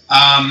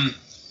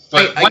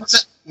 But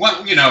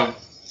once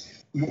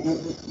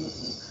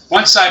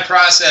I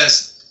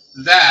process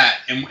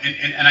that,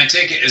 and I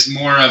take it as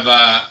more of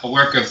a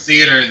work of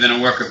theater than a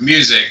work of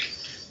music,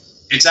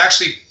 it's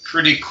actually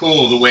pretty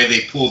cool the way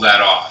they pull that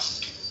off,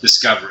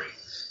 Discovery.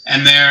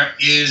 And there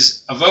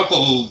is a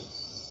vocal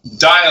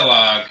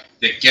dialogue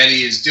that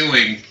Geddy is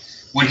doing.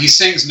 When he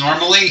sings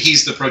normally,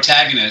 he's the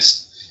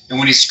protagonist. And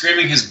when he's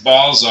screaming his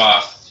balls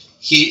off,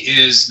 he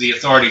is the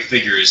authority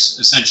figures,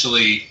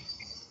 essentially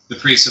the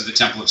priest of the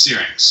Temple of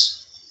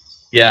Syrinx.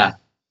 Yeah.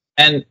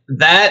 And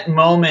that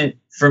moment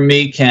for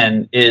me,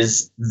 Ken,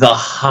 is the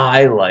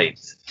highlight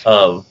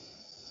of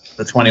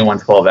the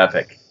 2112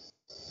 epic.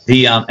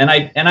 And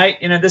I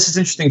this is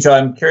interesting, Joe.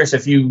 I'm curious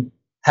if you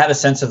had a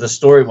sense of the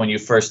story when you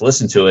first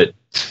listened to it.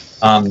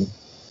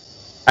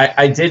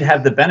 I did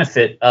have the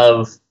benefit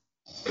of,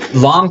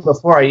 long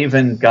before I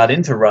even got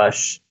into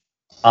Rush,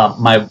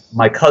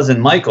 my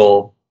cousin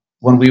Michael,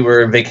 when we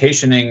were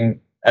vacationing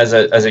as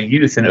a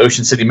youth in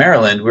Ocean City,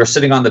 Maryland, we were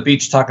sitting on the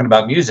beach talking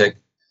about music,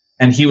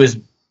 and he was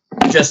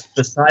just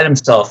beside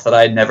himself that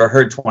I had never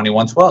heard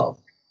 2112.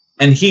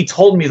 And he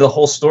told me the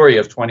whole story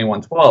of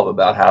 2112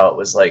 about how it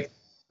was like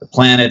the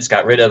planets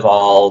got rid of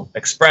all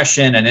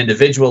expression and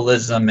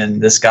individualism,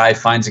 and this guy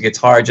finds a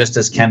guitar just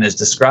as Ken has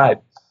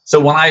described.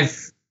 So when I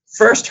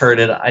first heard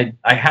it, I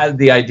had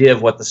the idea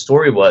of what the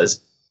story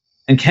was.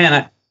 And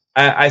Ken,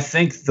 I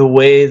think the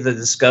way the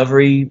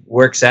Discovery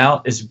works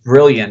out is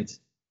brilliant.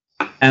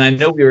 And I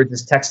know we were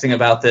just texting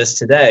about this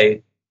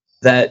today,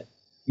 that,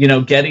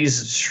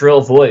 Geddy's shrill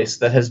voice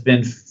that has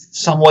been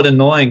somewhat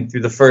annoying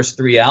through the first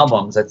 3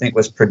 albums, I think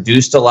was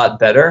produced a lot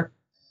better.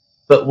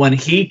 But when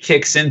he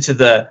kicks into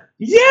the,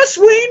 yes,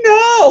 we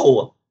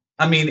know,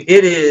 I mean,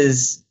 it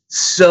is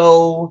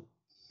so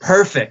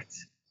perfect.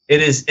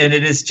 It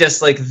is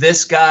just like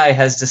this guy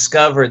has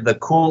discovered the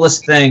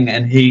coolest thing,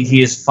 and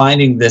he is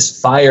finding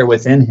this fire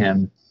within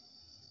him.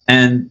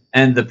 And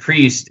the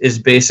priest is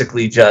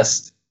basically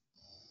just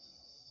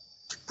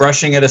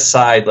brushing it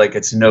aside like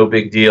it's no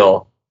big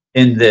deal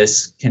in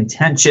this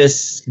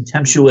contemptuous,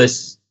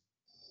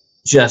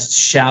 just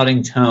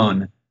shouting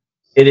tone.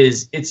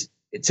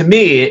 To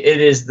me,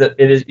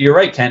 you're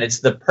right, Ken.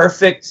 It's the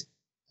perfect,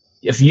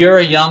 if you're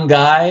a young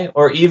guy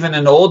or even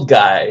an old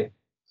guy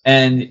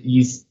and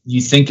you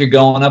think you're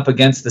going up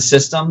against the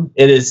system,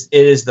 it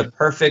is the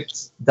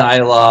perfect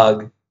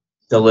dialogue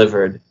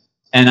delivered.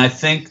 And I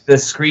think the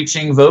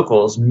screeching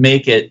vocals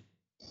take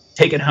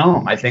it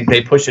home. I think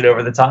they push it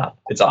over the top.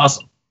 It's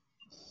awesome.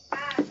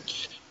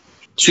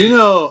 Do you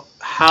know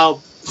how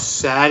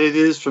sad it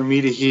is for me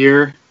to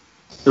hear,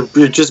 or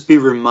just be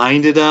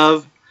reminded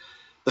of,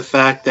 the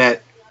fact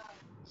that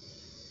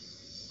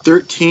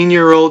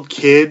 13-year-old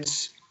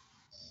kids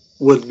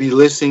would be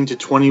listening to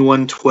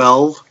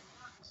 2112,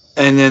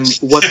 and then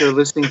what they're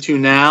listening to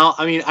now?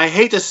 I mean, I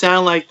hate to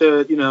sound like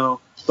the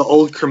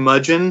old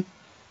curmudgeon,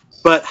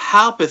 but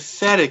how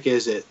pathetic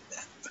is it?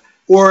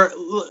 Or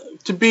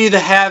to be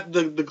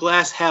the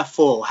glass half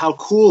full, how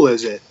cool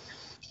is it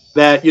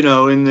that,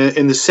 in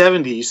the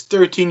 70s,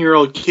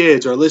 13-year-old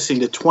kids are listening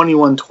to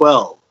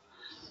 2112?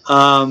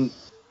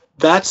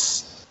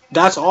 That's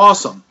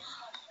awesome.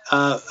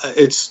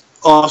 It's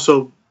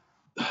also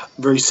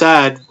very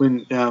sad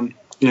when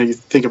you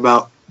think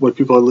about what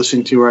people are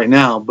listening to right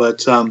now.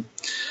 But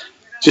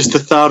just the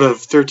thought of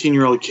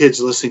 13-year-old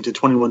kids listening to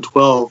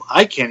 2112,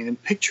 I can't even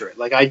picture it.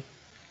 Like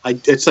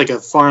it's like a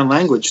foreign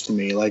language to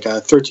me. Like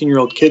a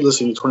 13-year-old kid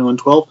listening to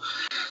 2112.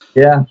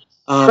 Yeah.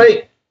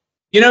 But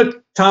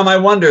Tom, I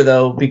wonder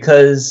though,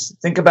 because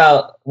think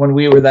about when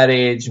we were that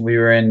age, we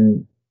were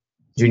in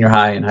junior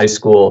high and high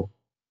school.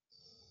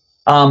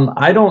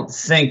 I don't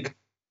think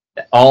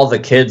all the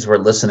kids were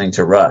listening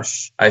to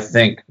Rush. I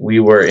think we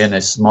were in a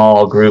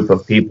small group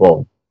of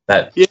people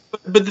that. Yeah,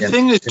 but the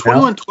thing is,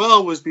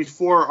 2112 was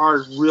before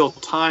our real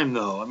time,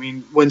 though. I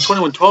mean, when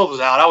 2112 was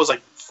out, I was like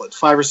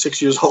 5 or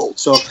 6 years old.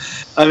 So,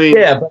 I mean,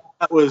 but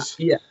that was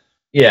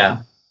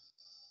yeah.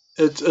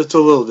 It's a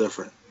little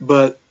different,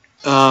 but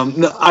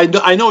no,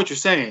 I know what you're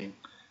saying,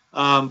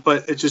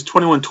 but it's just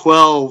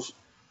 2112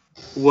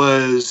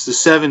 was the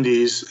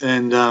 70s,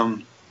 and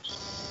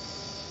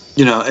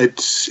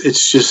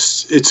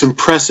it's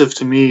impressive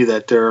to me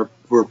that there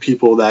were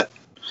people that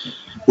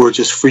were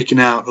just freaking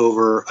out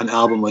over an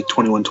album like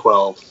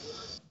 2112,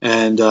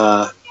 and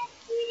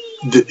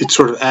it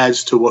sort of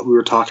adds to what we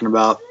were talking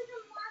about.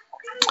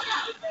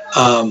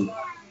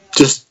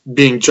 Just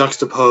being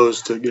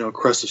juxtaposed to,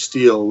 Crest of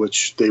Steel,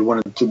 which they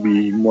wanted to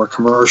be more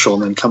commercial,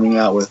 and then coming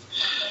out with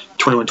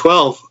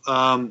 2112,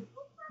 and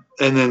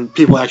then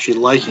people actually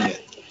liking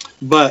it.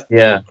 But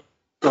yeah,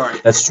 sorry,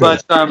 that's true.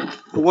 But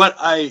what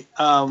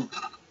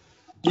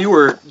you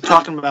were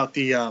talking about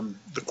the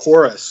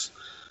chorus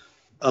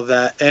of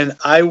that, and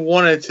I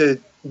wanted to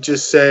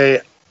just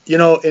say,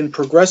 in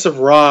progressive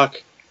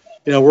rock,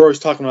 we're always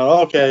talking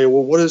about, okay,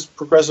 well, what is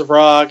progressive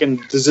rock, and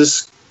is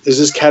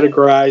this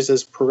categorized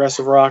as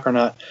progressive rock or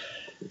not?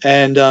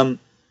 And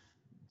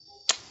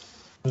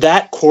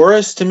that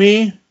chorus to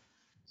me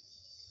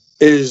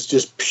is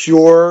just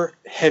pure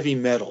heavy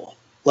metal.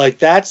 Like,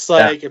 that's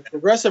like, if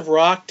progressive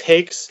rock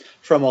takes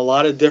from a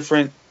lot of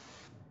different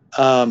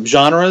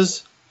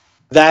genres,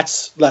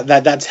 that's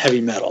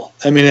heavy metal.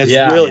 I mean, it's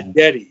really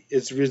Geddy.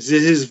 It's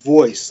his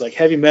voice. Like,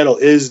 heavy metal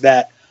is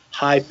that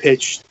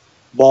high-pitched,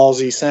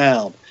 ballsy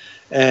sound,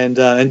 and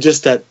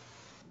just that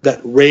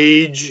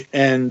rage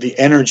and the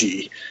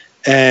energy.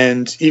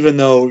 And even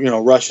though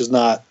Rush is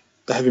not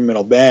the heavy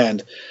metal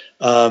band,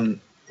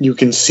 you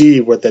can see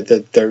what that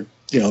they're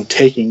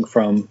taking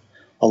from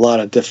a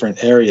lot of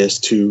different areas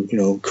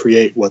to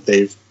create what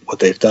they've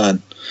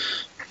done.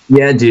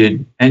 Yeah,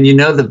 dude. And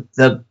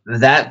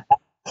that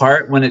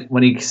part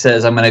when he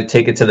says, I'm going to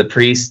take it to the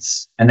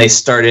priests, and they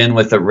start in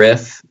with a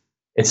riff,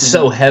 it's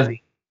so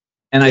heavy.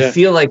 And I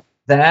feel like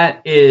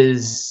that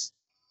is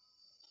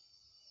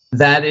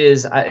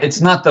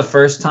it's not the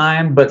first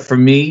time, but for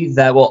me,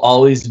 that will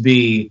always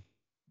be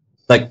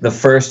like the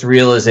first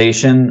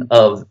realization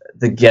of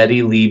the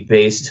Geddy lead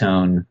bass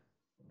tone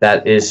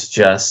that is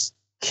just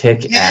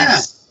kick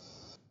ass.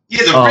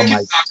 Yeah, the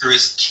Riggin Docker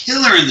is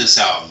killer in this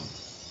album.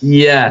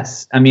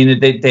 Yes. I mean,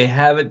 they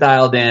have it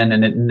dialed in,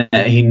 and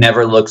he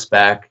never looks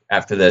back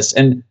after this.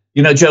 And,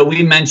 Joe,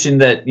 we mentioned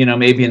that,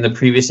 maybe in the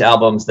previous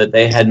albums that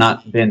they had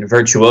not been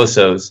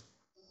virtuosos.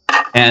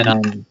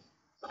 And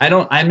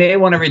I may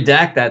want to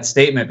redact that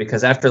statement,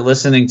 because after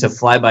listening to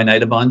Fly By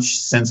Night a bunch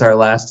since our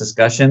last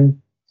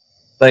discussion,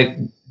 like,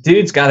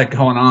 dude's got it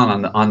going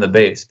on the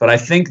bass. But I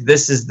think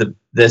this is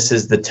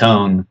the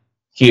tone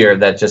here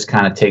that just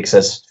kind of takes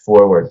us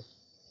forward.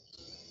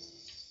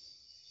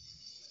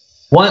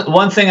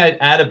 One thing I'd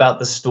add about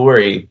the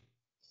story,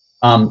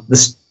 the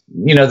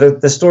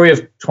story of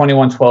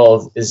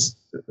 2112 is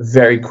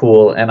very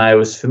cool, and I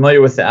was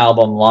familiar with the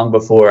album long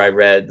before I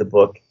read the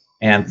book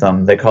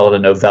Anthem. They call it a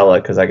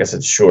novella because I guess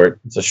it's short.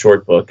 It's a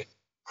short book.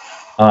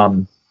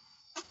 And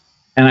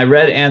I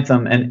read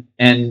Anthem,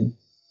 and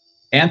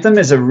Anthem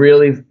is a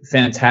really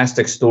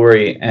fantastic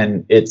story,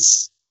 and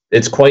it's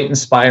quite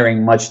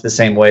inspiring, much the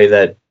same way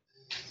that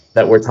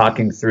we're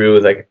talking through,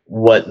 like,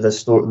 what the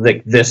story,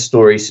 like, this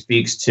story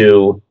speaks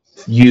to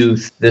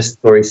youth. This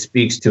story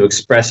speaks to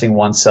expressing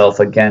oneself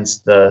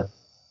against the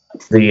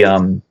they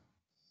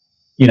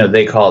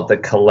call it the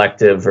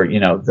collective, or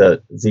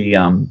the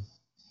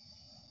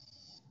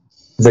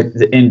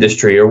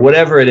industry, or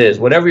whatever it is,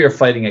 whatever you're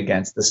fighting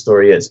against, the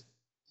story is.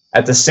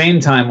 At the same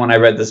time, when I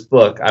read this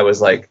book, I was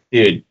like,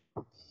 dude,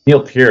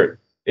 Neil Peart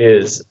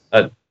is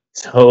a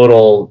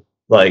total,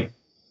 like,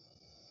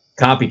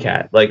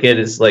 copycat. Like, it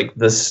is like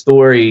the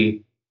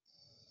story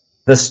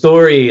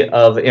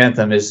of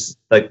Anthem is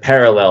like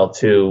parallel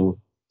to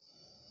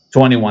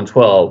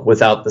 2112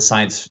 without the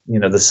science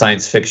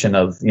fiction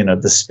of,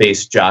 the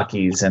space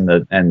jockeys and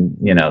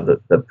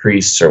the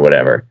priests or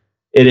whatever.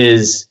 It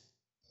is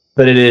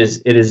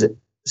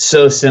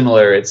so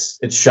similar. It's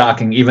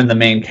shocking. Even the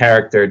main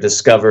character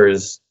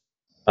discovers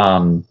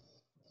a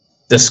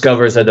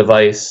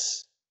device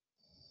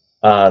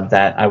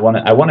that I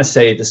want to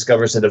say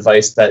discovers a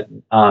device that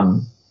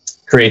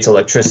creates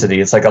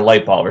electricity. It's like a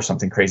light bulb or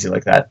something crazy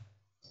like that.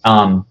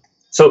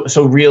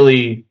 So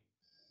really,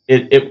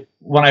 it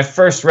when I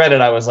first read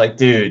it, I was like,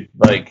 dude,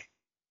 like,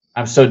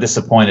 I'm so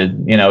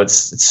disappointed.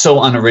 It's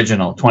so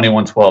unoriginal.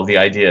 2112, the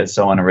idea is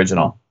so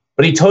unoriginal.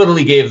 But he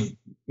totally gave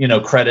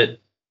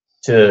credit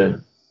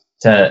to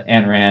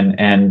Ayn Rand,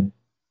 and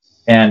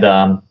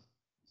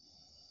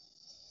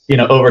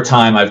over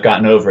time I've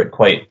gotten over it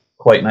quite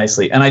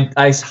nicely. And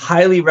I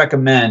highly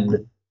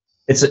recommend.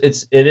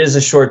 It is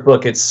a short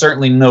book. It's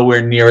certainly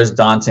nowhere near as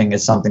daunting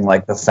as something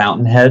like The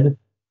Fountainhead.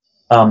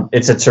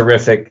 It's a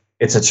terrific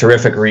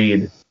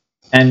read.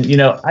 And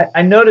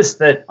I noticed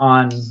that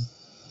on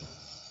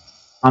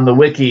the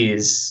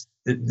wikis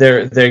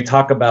they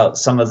talk about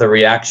some of the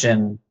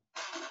reaction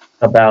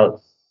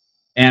about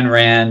Ayn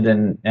Rand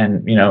and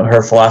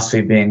her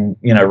philosophy being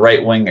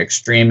right-wing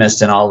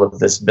extremist and all of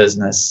this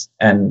business.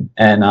 And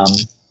I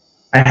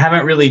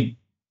haven't really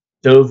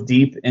dove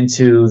deep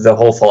into the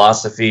whole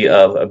philosophy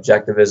of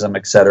objectivism,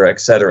 et cetera,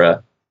 et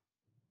cetera.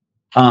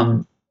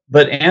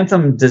 But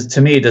Anthem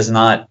does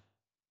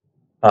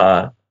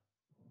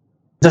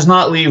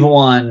not leave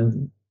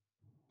one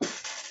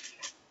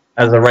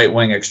as a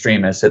right-wing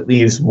extremist. It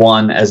leaves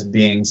one as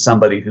being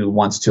somebody who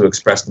wants to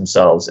express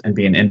themselves and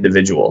be an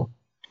individual.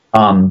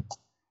 And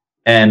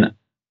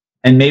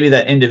maybe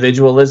that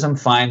individualism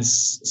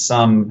finds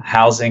some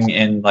housing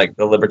in like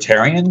the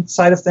libertarian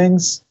side of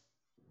things.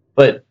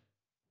 But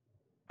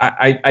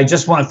I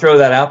just want to throw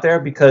that out there,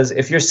 because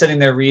if you're sitting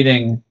there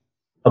reading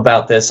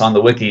about this on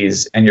the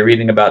wikis and you're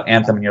reading about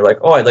Anthem and you're like,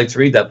 oh, I'd like to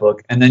read that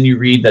book, and then you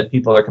read that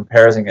people are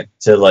comparing it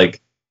to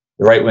like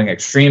the right-wing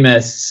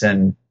extremists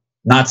and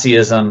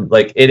Nazism,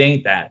 like it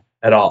ain't that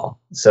at all.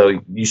 So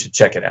you should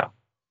check it out.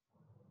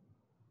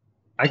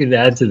 I could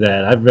add to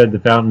that. I've read The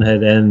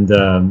Fountainhead and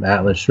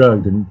Atlas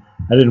Shrugged, and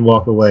I didn't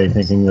walk away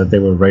thinking that they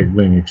were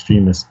right-wing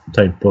extremist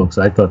type books.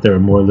 I thought they were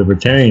more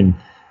libertarian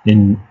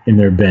in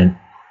their bent.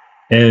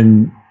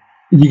 And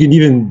you can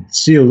even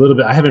see a little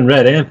bit, I haven't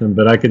read Anthem,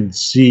 but I could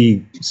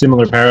see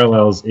similar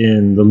parallels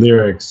in the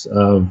lyrics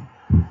of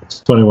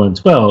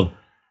 2112.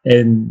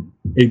 And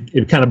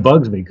it kind of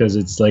bugs me, because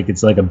it's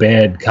like a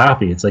bad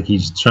copy. It's like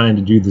he's trying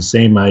to do the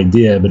same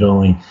idea, but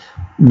only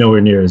nowhere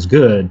near as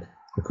good.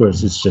 Of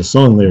course, it's just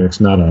song lyrics,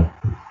 not a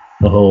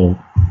whole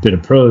bit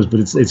of prose. But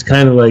it's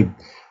kind of like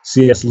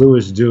C.S.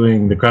 Lewis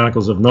doing the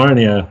Chronicles of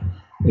Narnia.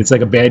 It's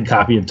like a bad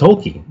copy of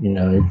Tolkien. You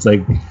know, it's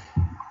like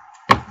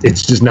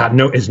it's just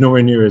it's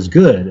nowhere near as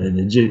good,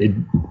 and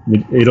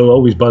it'll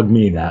always bug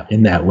me that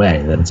in that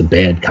way, that it's a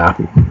bad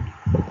copy.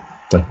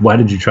 Like, why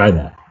did you try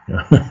that?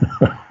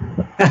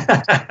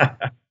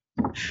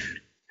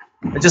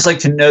 I'd just like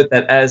to note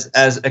that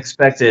as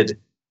expected,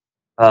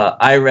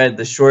 I read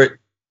the short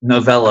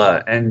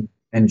novella and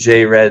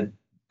Jay read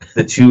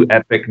the two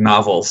epic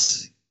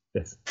novels.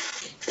 Yes.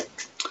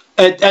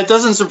 That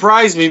doesn't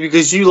surprise me,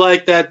 because you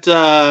like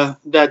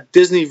that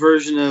Disney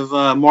version of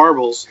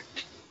Marbles,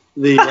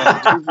 the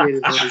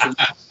abbreviated version.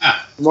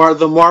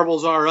 The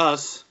Marbles Are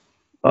Us.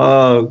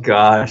 Oh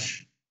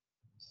gosh,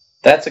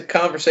 That's a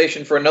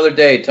conversation for another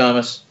day,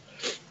 Thomas.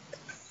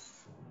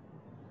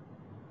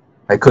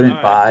 I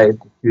couldn't buy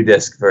the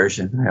 2-disc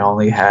version. I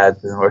only had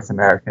the North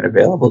American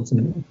available to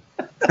me.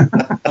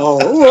 Okay, all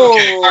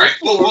right.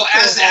 Well,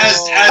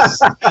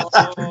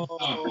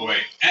 oh boy,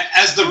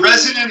 as the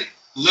resident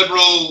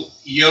liberal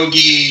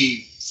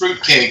yogi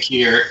fruitcake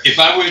here, if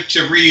I were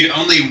to read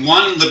only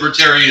one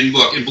libertarian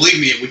book, and believe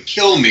me, it would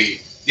kill me.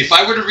 If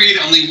I were to read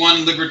only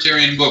one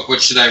libertarian book,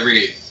 what should I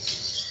read?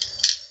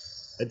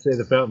 I'd say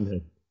The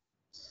Fountainhead.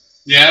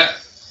 Yeah?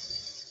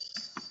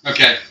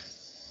 Okay.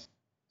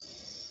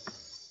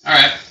 All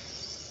right.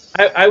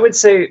 I would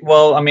say,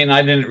 well, I mean,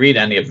 I didn't read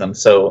any of them,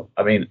 so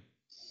I mean,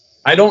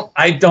 I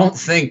don't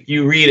think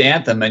you read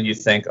Anthem and you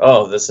think,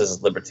 oh, this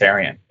is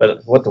libertarian.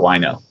 But what do I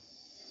know?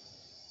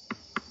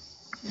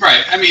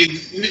 Right. I mean,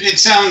 it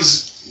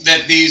sounds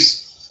that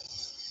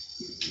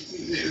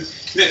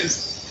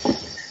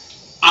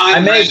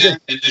I'm read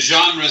and the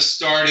genre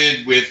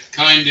started with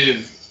kind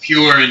of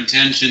pure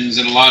intentions,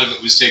 and a lot of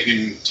it was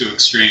taken to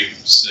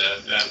extremes.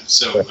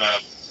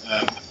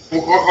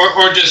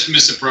 Or just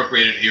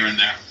misappropriated here and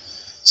there.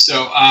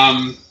 So,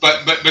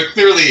 but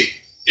clearly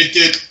it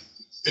did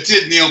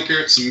Neil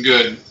Peart some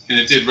good, and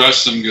it did Rush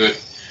some good.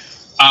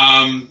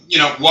 You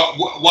know,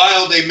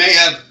 while they may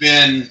have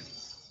been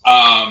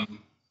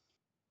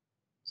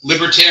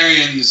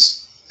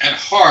libertarians at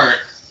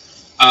heart,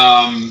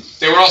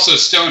 they were also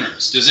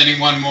stoners. Does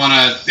anyone want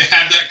to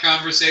have that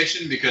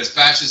conversation? Because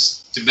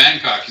Passage to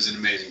Bangkok is an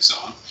amazing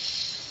song.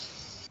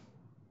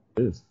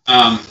 It is.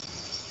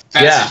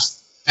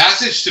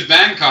 Passage to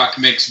Bangkok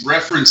makes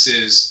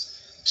references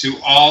to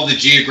all the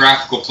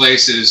geographical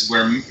places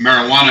where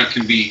marijuana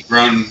can be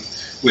grown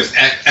with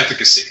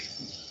efficacy.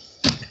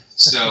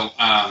 So,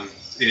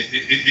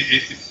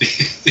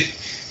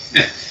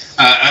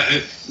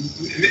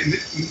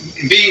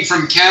 being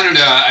from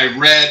Canada, I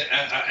read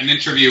an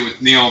interview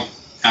with Neil,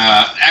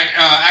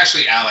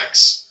 actually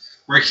Alex,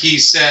 where he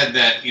said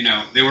that, you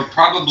know, they were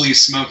probably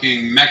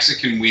smoking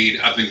Mexican weed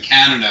up in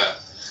Canada,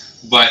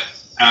 but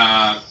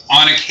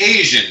on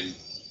occasion,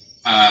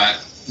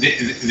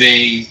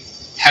 they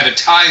had a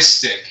Thai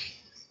stick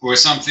or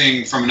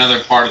something from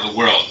another part of the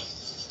world.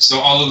 So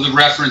all of the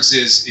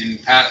references in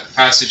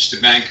Passage to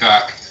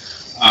Bangkok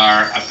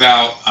are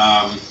about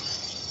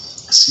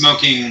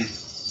smoking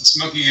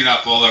it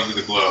up all over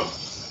the globe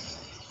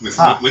with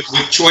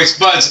choice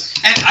buds.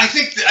 And I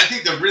think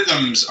the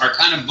rhythms are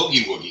kind of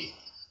boogie woogie.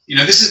 You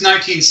know, this is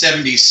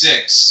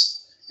 1976.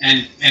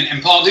 And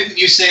Paul, didn't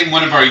you say in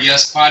one of our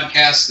Yes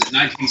podcasts that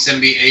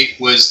 1978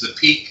 was the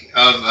peak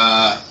of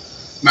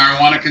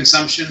marijuana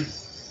consumption?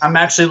 I'm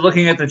actually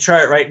looking at the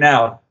chart right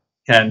now,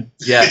 Ken.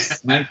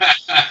 Yes.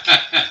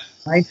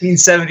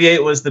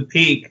 1978 was the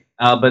peak,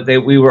 but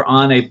we were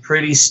on a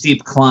pretty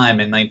steep climb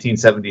in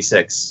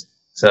 1976.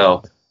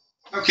 So.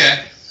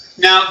 Okay.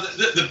 Now,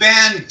 the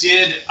band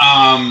did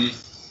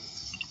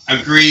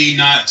agree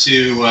not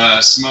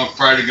to smoke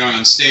prior to going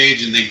on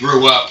stage, and they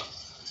grew up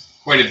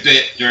quite a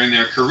bit during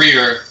their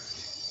career.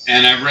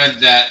 And I read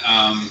that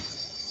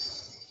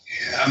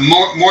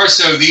more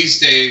so these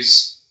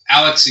days,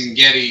 Alex and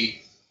Getty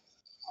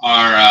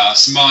are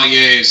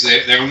sommeliers.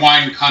 They're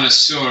wine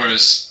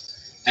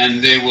connoisseurs, and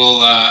they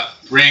will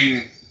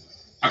bring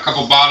a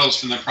couple bottles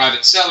from their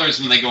private cellars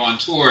when they go on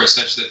tour,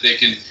 such that they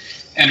can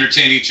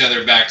entertain each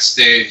other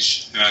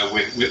backstage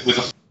with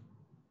a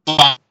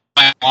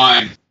fine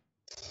wine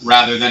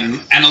rather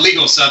than an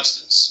illegal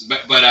substance.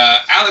 But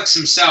Alex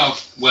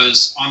himself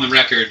was on the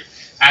record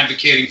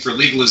advocating for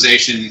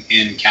legalization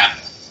in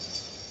Canada.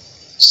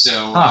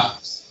 So,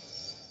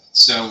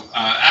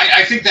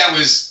 I think that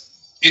was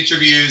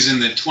interviews in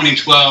the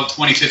 2012,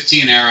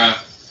 2015 era.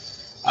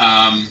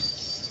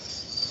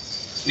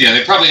 Yeah,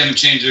 they probably haven't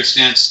changed their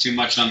stance too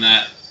much on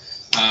that.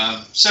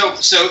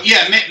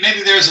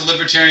 Maybe there's a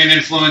libertarian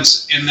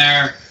influence in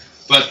there,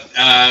 but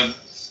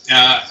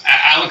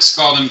Alex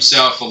called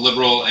himself a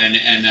liberal, and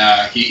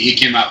he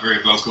came out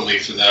very vocally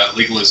for the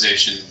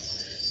legalization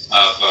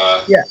of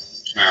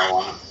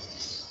marijuana.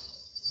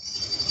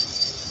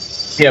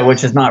 Yeah,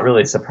 which is not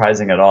really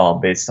surprising at all,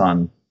 based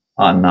on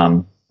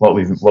what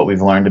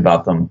we've learned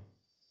about them.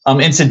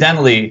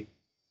 Incidentally,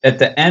 at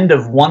the end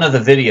of one of the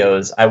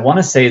videos, I want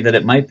to say that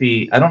it might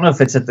be, I don't know if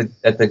it's on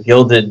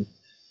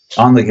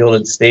the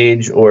Gilded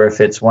stage or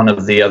if it's one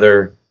of the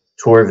other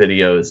tour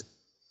videos.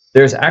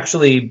 There's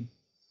actually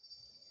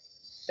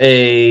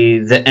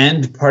the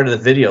end part of the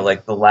video,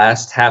 like the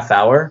last half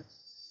hour,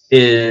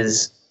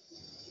 is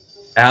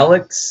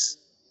Alex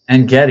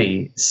and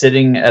Geddy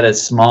sitting at a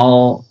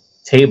small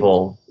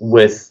table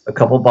with a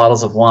couple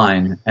bottles of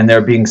wine, and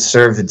they're being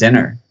served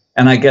dinner.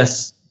 And I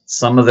guess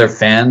some of their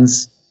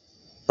fans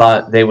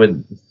thought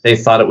they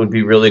thought it would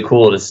be really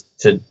cool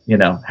to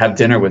have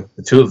dinner with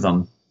the two of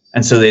them,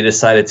 and so they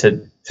decided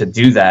to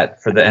do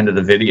that for the end of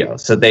the video.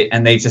 So they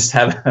just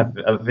have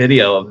a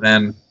video of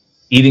them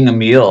eating a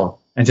meal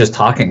and just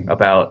talking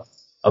about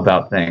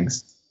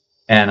things.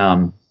 And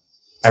I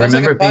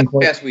remember like a being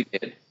podcast we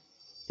did.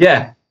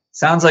 Yeah,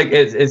 sounds like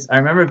it's. I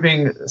remember it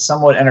being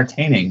somewhat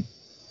entertaining.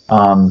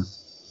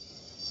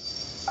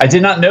 I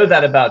did not know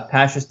that about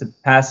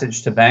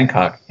Passage to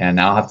Bangkok, and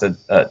now I'll have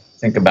to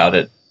think about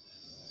it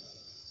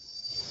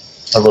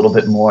a little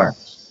bit more.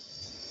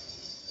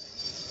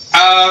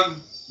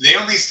 They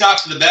only stop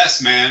for the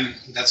best, man.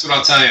 That's what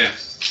I'll tell you.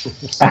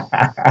 So,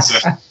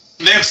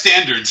 they have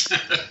standards.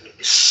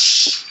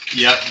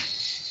 Yep.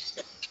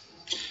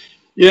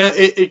 Yeah,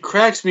 it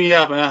cracks me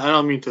up, and I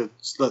don't mean to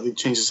slightly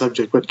change the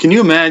subject, but can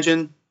you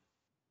imagine?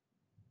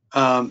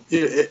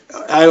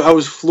 I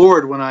was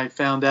floored when I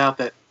found out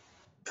that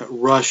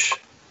Rush,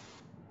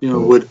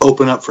 would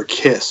open up for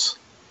Kiss,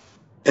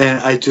 and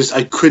I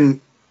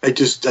couldn't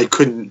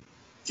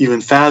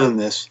even fathom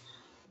this.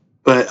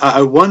 But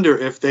I wonder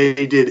if they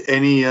did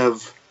any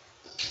of,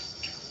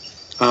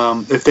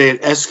 if they had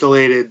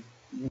escalated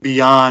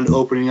beyond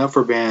opening up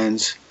for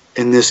bands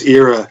in this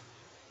era,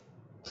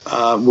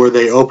 where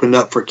they opened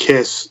up for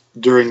Kiss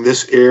during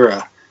this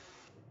era.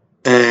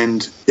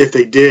 And if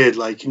they did,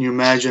 like, can you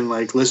imagine,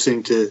 like,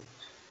 listening to,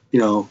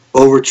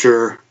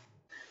 Overture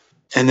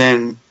and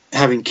then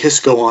having Kiss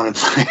go on and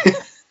play?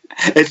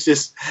 It's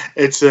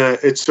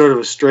sort of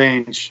a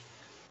strange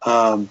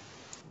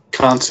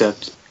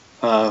concept.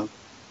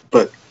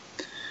 But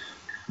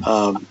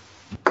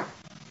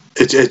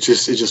it's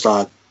just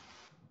odd.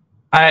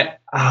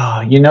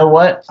 You know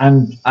what?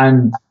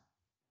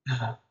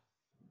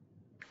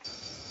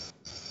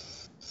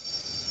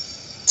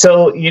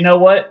 So you know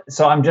what?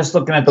 So I'm just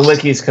looking at the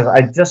wikis because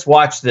I just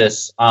watched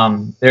this.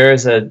 There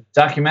is a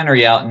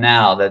documentary out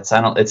now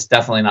it's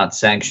definitely not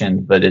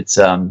sanctioned, but it's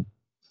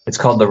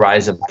called The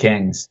Rise of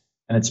Kings,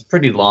 and it's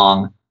pretty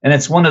long, and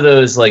it's one of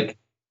those, like,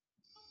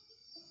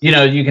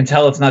 you can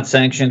tell it's not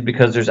sanctioned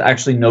because there's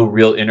actually no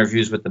real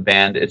interviews with the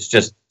band. It's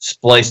just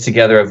spliced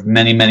together of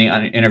many, many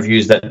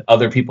interviews that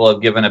other people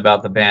have given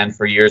about the band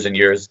for years and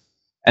years.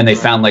 And they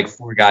found like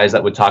 4 guys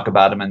that would talk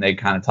about them, and they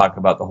kind of talk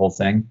about the whole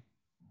thing.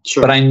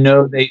 Sure. But I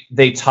know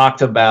they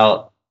talked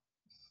about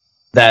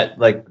that,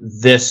 like,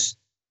 this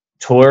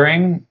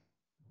touring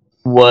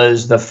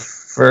was the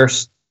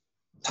first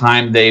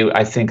time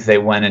I think they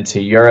went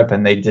into Europe,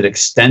 and they did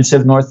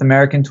extensive North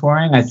American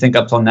touring. I think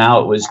up till now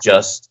it was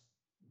just,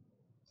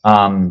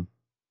 I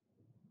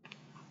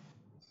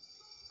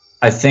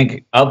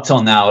think up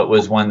till now it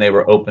was when they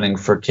were opening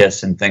for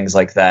Kiss and things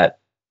like that.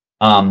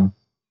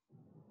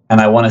 And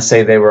I want to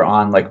say they were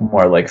on like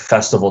more like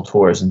festival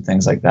tours and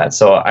things like that.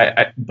 So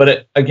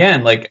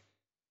again, like,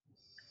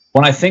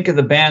 when I think of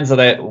the bands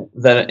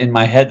that in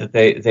my head that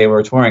they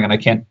were touring, and I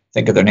can't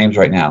think of their names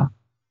right now,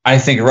 I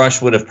think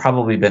Rush would have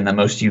probably been the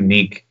most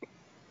unique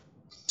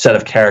set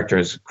of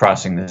characters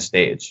crossing the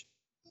stage.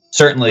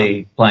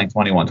 Certainly playing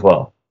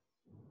 2112.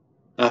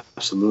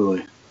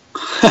 Absolutely.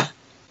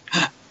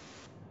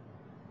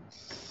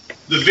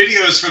 The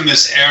videos from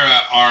this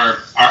era are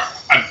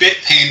a bit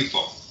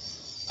painful.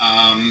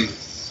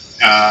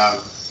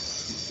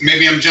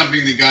 Maybe I'm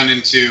jumping the gun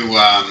into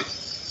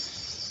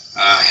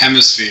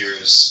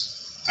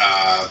Hemispheres,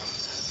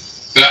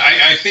 but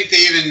I think they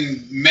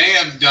even may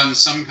have done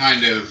some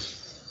kind of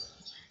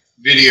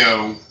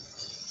video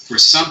for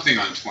something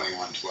on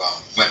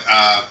 2112. But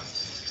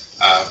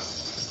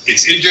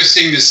it's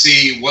interesting to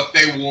see what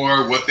they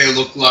wore, what they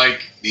looked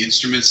like, the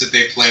instruments that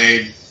they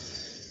played.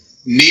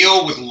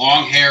 Neil with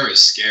long hair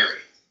is scary.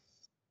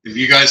 Have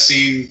you guys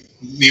seen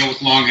Neil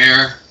with long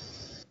hair?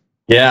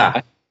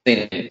 Yeah.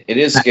 seen it. It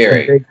is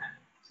scary.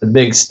 The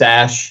big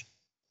stash.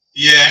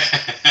 Yeah.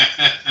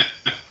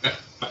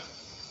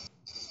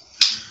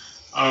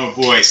 Oh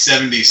boy,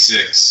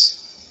 76.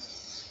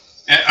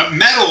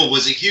 Metal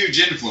was a huge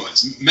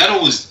influence.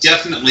 Metal was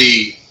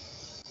definitely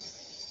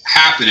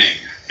happening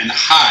and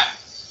hot.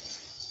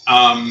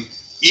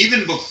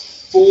 Even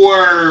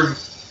before,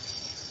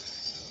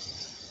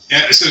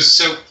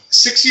 so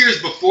 6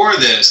 years before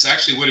this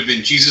actually would have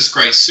been Jesus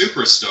Christ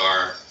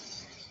Superstar.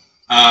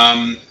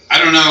 I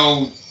don't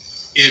know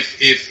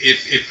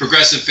if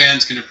progressive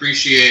fans can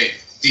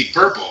appreciate Deep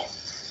Purple,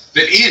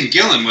 but Ian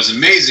Gillan was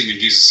amazing in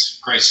Jesus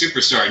Christ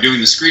Superstar doing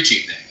the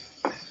screechy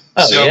thing.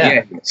 Oh,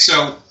 yeah.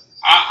 So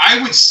I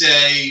would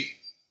say,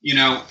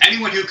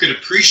 anyone who could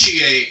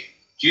appreciate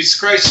Jesus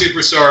Christ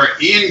Superstar,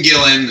 Ian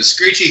Gillan, the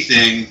screechy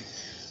thing,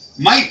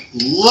 might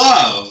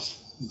love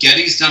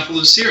Getty's Temple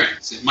of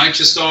Syrinx. It might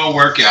just all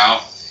work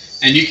out,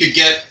 and you could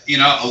get,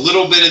 a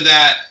little bit of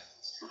that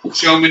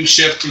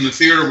showmanship from the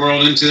theater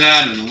world into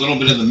that, and a little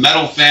bit of the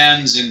metal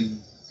fans,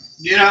 and,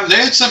 they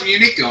had something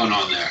unique going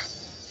on there.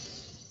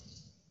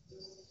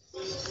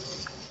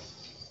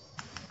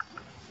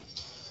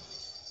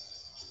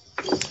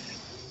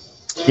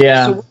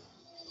 Yeah. So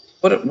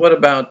what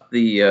about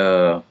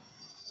the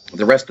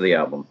rest of the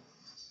album?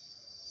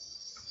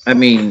 I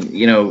mean,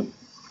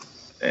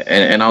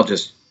 and I'll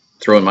just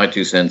throw in my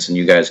 2 cents, and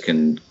you guys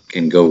can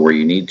go where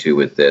you need to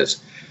with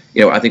this.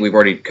 I think we've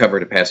already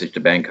covered A Passage to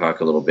Bangkok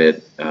a little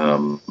bit.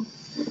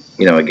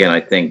 Again, I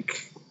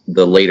think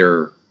the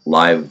later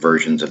live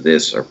versions of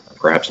this are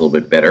perhaps a little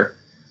bit better,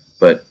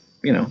 but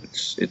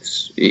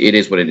it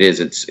is what it is.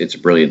 It's a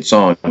brilliant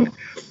song.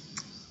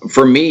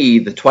 For me,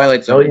 the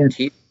Twilight Zone.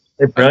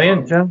 They're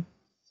brilliant, Joe.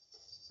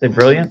 They're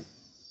brilliant.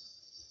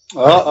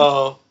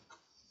 Uh-oh.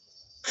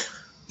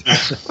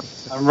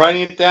 I'm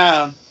writing it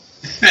down.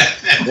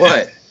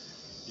 What?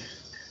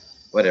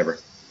 Whatever.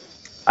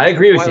 I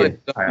agree with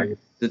you.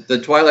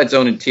 The Twilight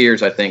Zone and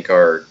Tears, I think,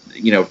 are,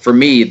 for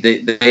me,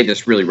 they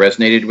just really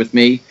resonated with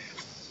me.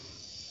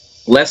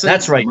 Lessons.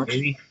 That's right,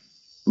 baby.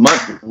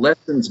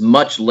 Lessons,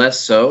 much less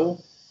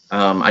so.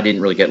 I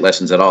didn't really get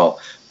lessons at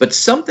all. But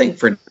Something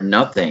for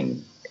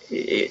Nothing,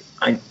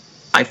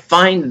 I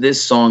find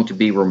this song to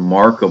be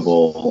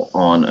remarkable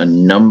on a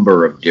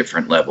number of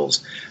different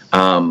levels.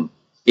 It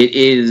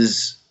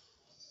is,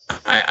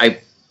 I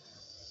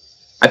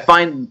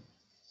find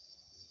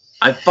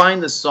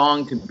the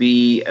song to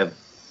be a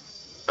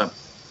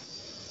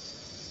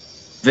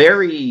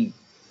very,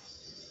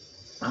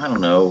 I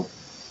don't know,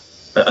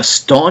 a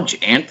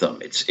staunch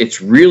anthem.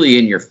 It's really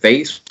in your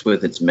face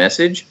with its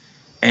message.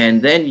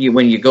 And then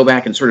when you go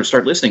back and sort of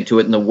start listening to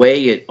it, and the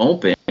way it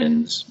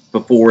opens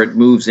before it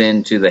moves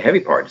into the heavy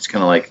part, it's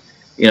kind of like,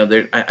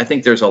 I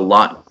think there's a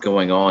lot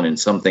going on in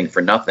Something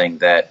for Nothing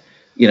that,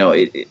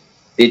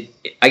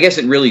 I guess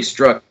it really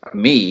struck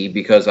me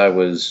because I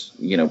was,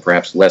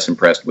 perhaps less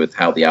impressed with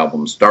how the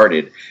album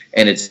started.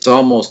 And it's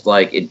almost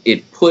like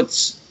it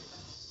puts,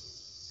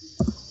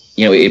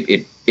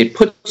 it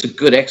puts a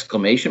good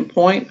exclamation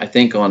point, I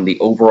think, on the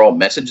overall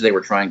message they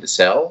were trying to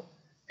sell.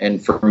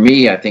 And for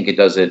me, I think it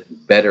does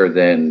it better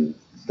than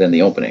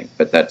the opening,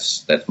 but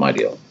that's my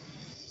deal.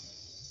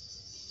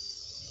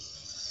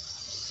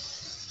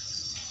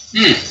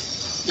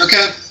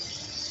 Okay.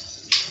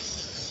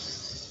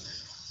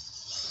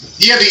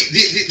 Yeah,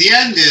 the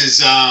end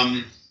is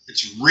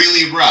it's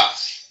really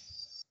rough.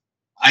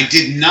 I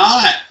did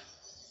not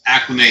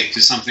acclimate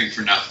to Something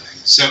for Nothing.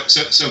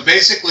 So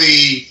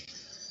basically,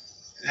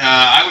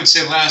 I would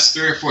say the last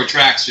 3 or 4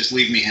 tracks just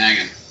leave me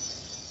hanging.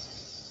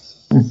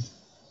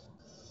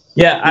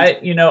 Yeah,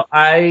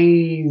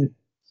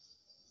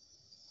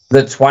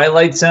 the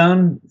Twilight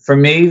Zone, for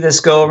me, this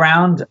go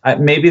around,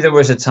 maybe there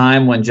was a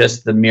time when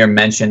just the mere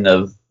mention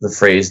of the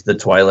phrase the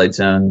Twilight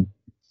Zone,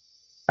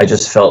 I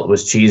just felt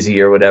was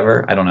cheesy or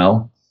whatever. I don't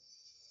know.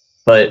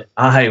 But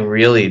I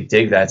really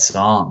dig that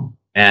song.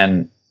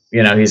 And,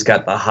 he's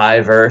got the high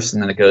verse,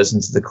 and then it goes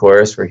into the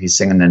chorus where he's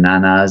singing the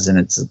nanas, and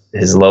it's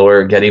his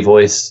lower Getty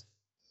voice.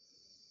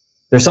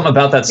 There's something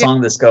about that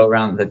song this go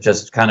around that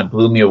just kind of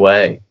blew me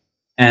away.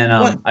 And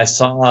I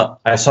saw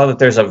that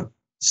there's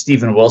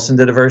Stephen Wilson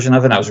did a version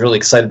of it, and I was really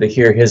excited to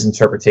hear his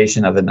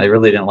interpretation of it, and I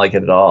really didn't like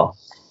it at all.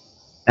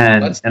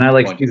 And I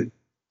like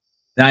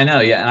I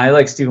know, yeah, and I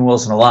like Stephen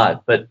Wilson a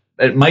lot, but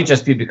it might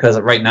just be because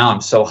right now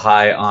I'm so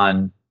high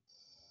on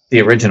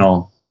the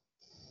original.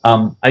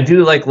 I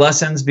do like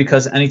Lessons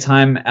because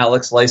anytime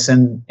Alex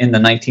Lifeson in the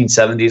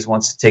 1970s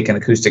wants to take an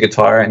acoustic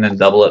guitar and then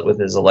double it with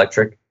his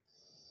electric,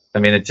 I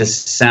mean, it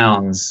just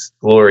sounds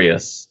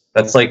glorious.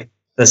 That's like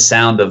the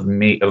sound of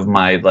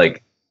my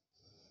like,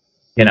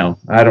 I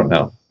don't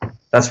know.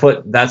 That's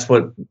what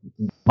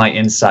my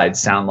insides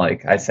sound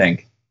like, I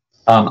think.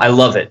 I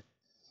love it.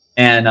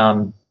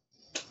 And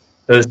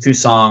those 2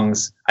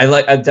 songs, I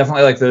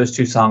definitely like those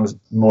 2 songs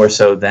more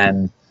so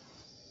than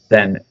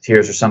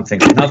Tears or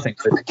Something for Nothing.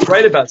 But it's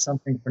right about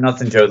Something for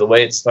Nothing, Joe, the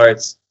way it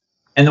starts.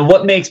 And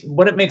what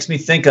it makes me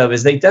think of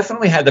is they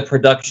definitely had the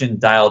production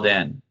dialed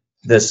in.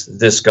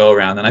 this go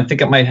around, and I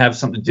think it might have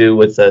something to do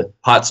with the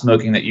pot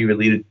smoking that you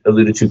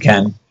alluded to,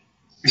 Ken.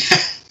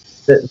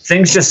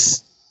 Things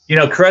just,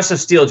 Caress of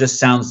Steel just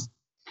sounds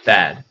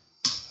bad,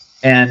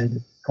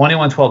 and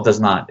 2112 does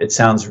not. It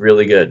sounds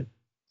really good,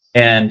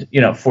 and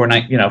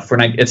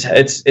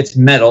it's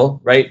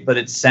metal, right? But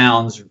it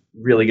sounds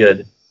really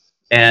good,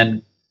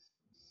 and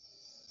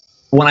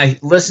when I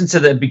listen to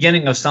the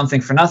beginning of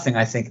Something for Nothing,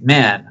 I think,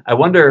 man, I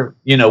wonder,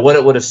 what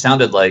it would have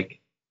sounded like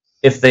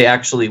if they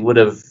actually would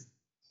have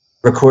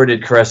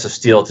recorded Caress of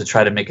Steel to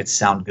try to make it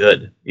sound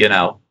good,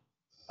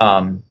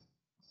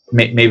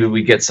 maybe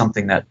we get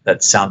something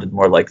that sounded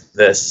more like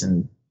this.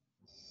 And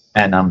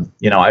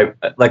I,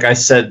 like I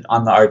said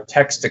on our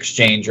text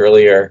exchange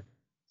earlier,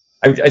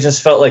 I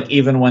just felt like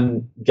even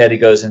when Geddy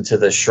goes into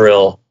the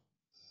shrill,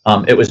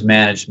 it was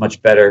managed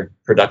much better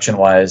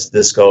production-wise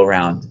this go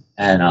around.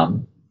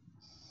 And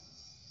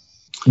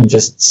it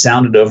just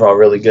sounded overall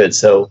really good.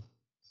 So,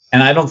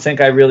 and I don't think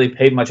I really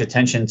paid much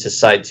attention to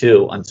side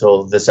 2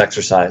 until this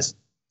exercise.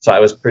 So I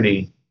was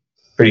pretty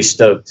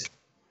stoked.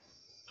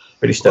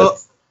 Well,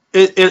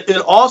 it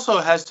also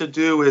has to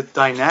do with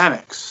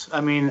dynamics.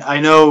 I mean, I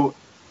know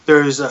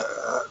there's a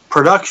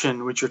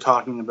production which you're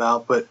talking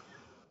about, but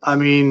I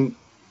mean,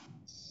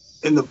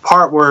 in the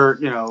part where,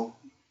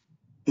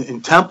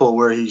 in Temple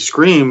where he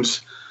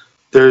screams,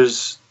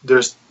 there's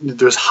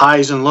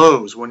highs and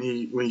lows when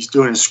he's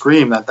doing a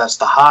scream. That's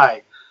the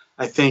high.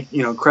 I think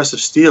Caress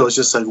of Steel is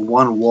just like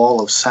one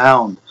wall of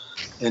sound,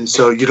 and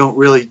so you don't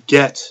really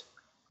get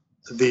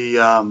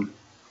the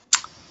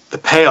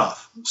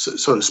payoff,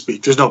 so to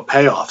speak. There's no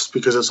payoffs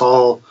because it's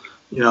all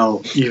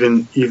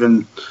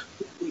even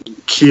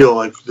keel,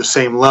 like the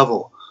same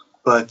level.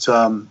 But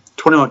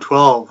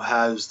 2112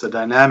 has the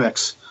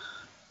dynamics,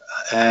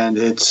 and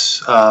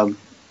it's a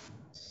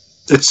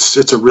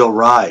real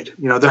ride.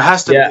 There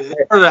has to in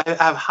order to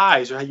have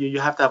highs, you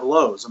have to have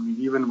lows. I mean,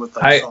 even with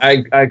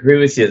I agree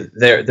with you.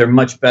 They're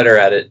much better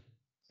at it,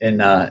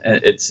 and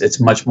it's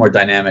much more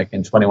dynamic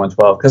in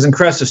 2112. Because in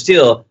Caress of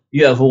Steel,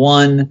 you have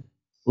one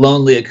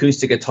lonely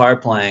acoustic guitar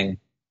playing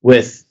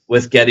with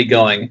Geddy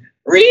going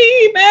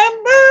 "Remembering."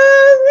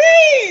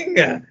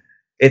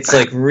 It's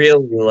like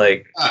really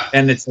like,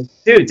 and it's like,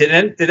 dude,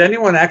 did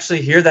anyone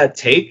actually hear that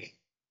take?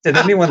 Did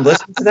anyone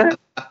listen to that?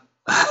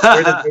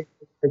 Or did they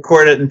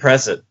record it and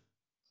press it?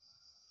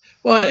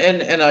 Well,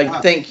 and I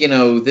think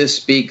this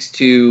speaks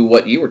to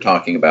what you were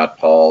talking about,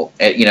 Paul.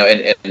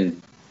 And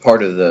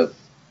part of the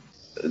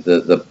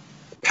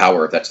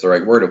power, if that's the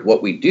right word, of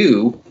what we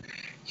do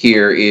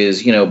here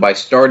is by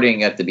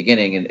starting at the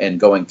beginning and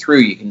going through,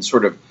 you can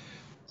sort of,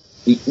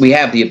 we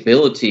have the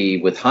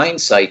ability with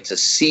hindsight to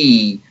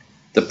see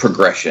the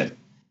progression,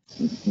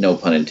 no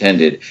pun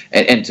intended,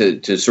 and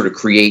to sort of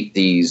create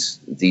these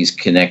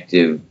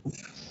connective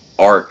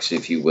arcs,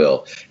 if you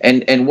will.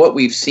 And what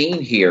we've seen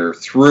here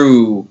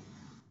through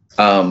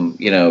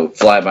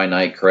Fly By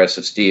Night, Caress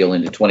of Steel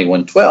into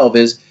 2112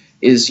 is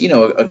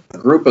a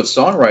group of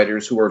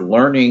songwriters who are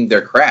learning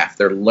their craft.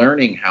 They're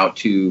learning how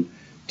to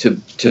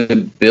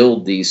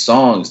build these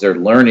songs. They're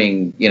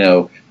learning,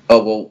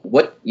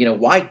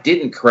 why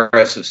didn't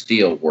Caress of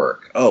Steel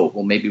work? Oh,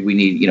 well, maybe we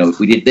need, if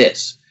we did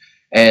this.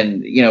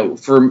 And,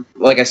 for,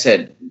 like I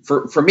said,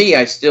 for me,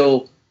 I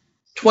still,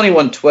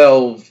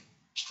 2112,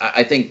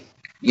 I think,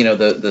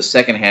 the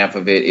second half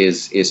of it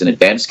is an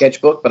advanced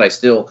sketchbook, but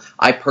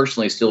I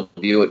personally still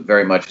view it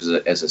very much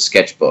as a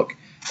sketchbook.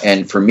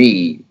 And for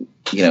me,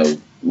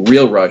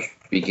 Real Rush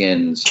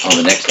begins on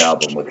the next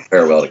album with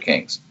Farewell to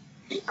Kings.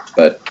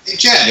 But, hey,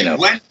 Chad, go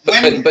ahead.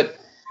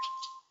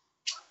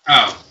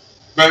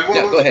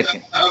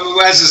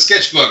 As a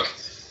sketchbook,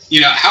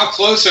 how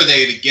close are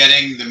they to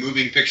getting the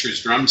Moving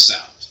Pictures drum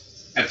sound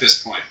at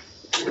this point?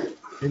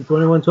 In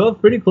 2112,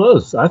 pretty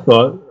close, I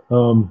thought.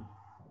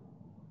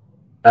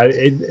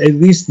 At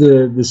least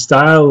the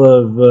style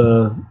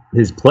of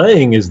his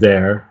playing is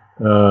there,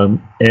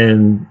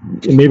 and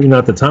maybe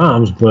not the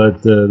toms,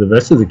 but the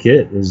rest of the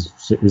kit is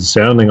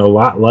sounding a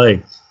lot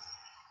like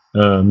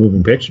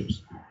Moving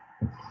Pictures.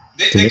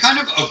 They kind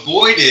of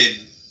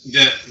avoided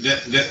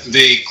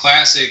the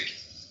classic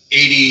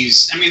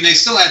 80s. I mean, they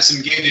still had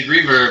some gated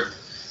reverb,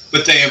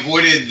 but they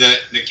avoided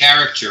the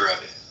caricature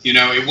of it.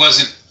 It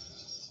wasn't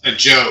a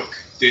joke.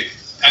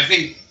 I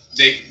think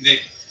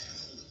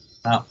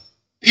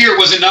Peter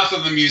was enough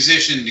of a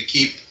musician to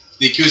keep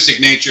the acoustic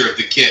nature of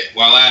the kit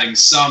while adding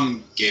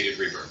some gated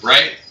reverb,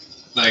 right?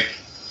 Like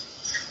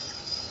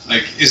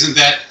isn't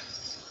that,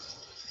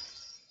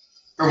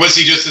 or was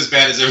he just as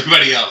bad as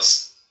everybody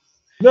else?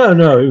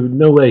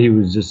 No way he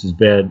was just as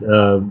bad.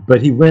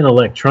 But he went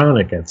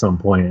electronic at some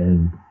point,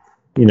 and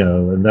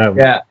and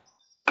that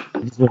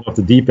he went off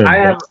the deep end.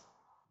 I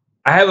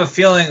have a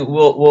feeling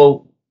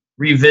we'll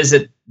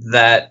revisit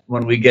that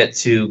when we get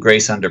to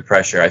Grace Under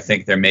Pressure. I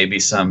think there may be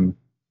some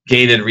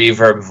gated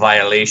reverb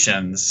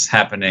violations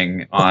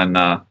happening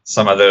on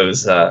some of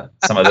those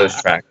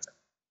tracks.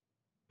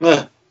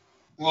 Well,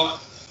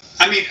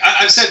 I mean,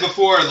 I've said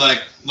before,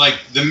 like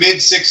the mid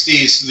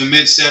 '60s to the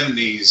mid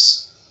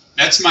 '70s.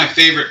 That's my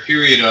favorite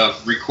period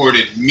of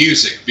recorded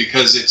music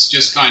because it's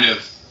just kind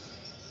of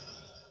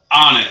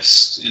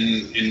honest,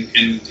 and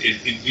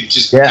it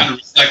just kind of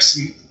reflects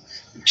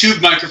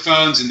tube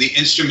microphones and the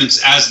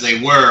instruments as they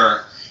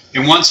were.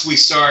 And once we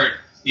start,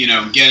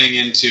 getting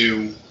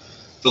into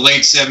the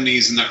late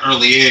 70s and the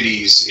early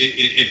 80s,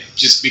 it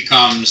just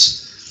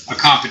becomes a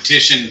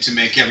competition to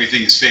make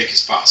everything as fake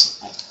as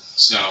possible.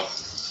 So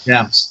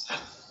yeah.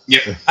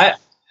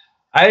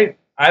 I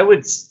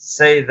would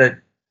say that,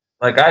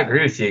 like, I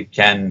agree with you,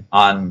 Ken,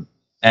 and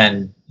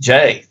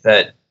Jay,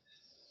 that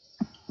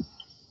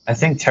I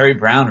think Terry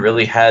Brown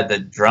really had the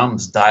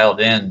drums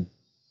dialed in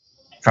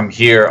from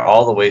here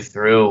all the way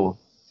through.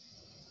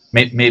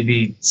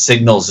 Maybe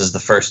Signals is the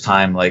first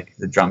time, like,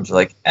 the drums are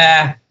like,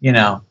 But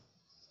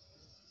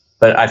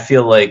I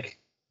feel like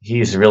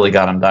he's really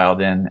got them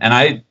dialed in. And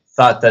I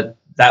thought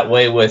that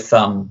way with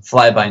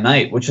Fly By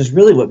Night, which is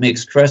really what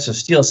makes Caress of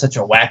Steel such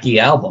a wacky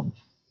album.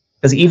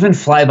 Because even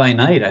Fly By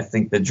Night, I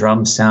think the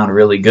drums sound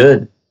really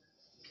good.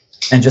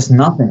 And just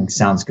nothing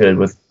sounds good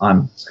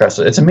on Caress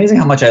of. It's amazing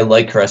how much I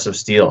like Caress of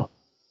Steel.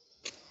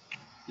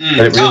 But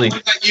it really. Tom,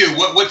 what about you?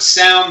 What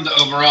sound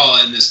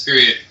overall in this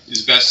period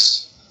is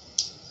best?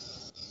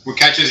 What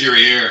catches your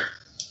ear?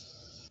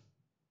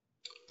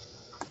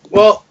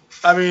 Well,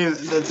 I mean,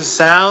 the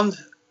sound.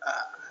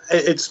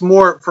 It's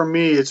more for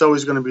me. It's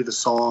always going to be the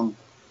song,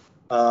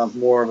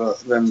 more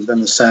of than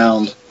the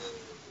sound.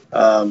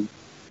 I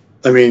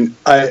mean,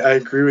 I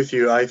agree with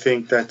you. I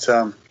think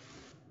that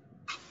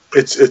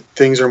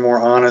things are more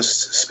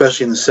honest,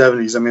 especially in the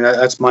 70s. I mean,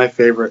 that's my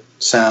favorite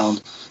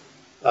sound.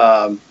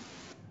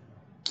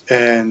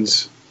 And,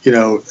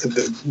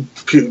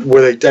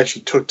 where they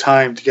actually took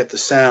time to get the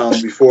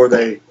sound before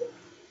they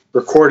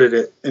recorded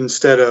it,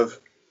 instead of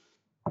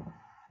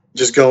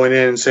just going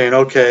in and saying,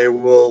 okay,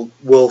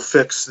 we'll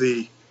fix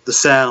the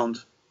sound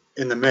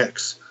in the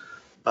mix.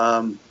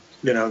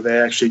 They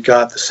actually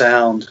got the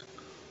sound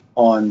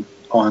on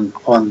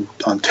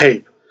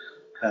tape,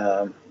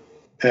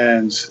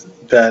 and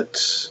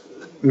that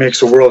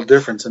makes a world of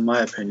difference, in my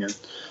opinion.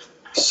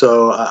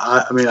 So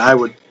I mean,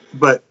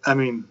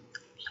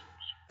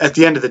 at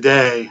the end of the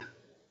day,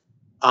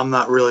 I'm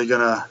not really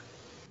gonna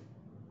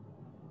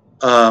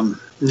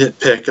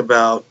nitpick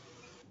about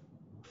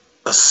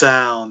a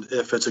sound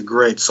if it's a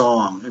great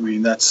song. I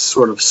mean, that's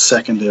sort of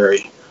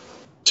secondary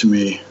to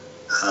me.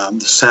 The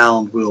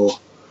sound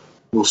will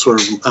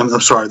sort of. I'm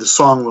sorry. The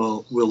song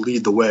will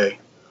lead the way.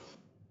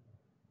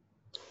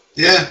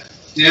 Yeah.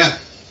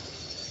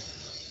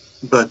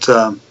 But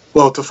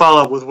to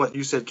follow up with what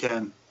you said,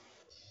 Ken,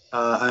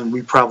 and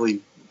we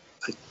probably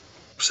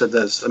said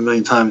that a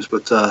million times,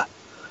 but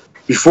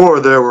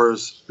before there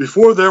was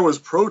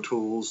Pro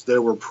Tools,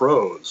 there were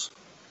pros.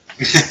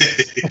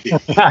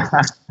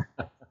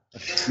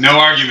 No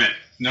argument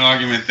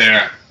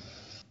there.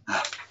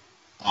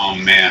 Oh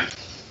man.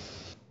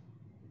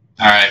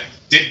 All right.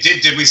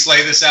 Did we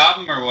slay this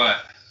album or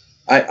what?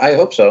 I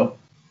hope so.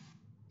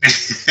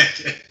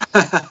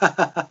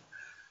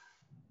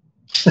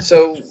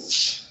 So,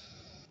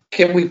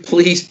 can we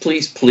please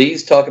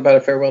talk about A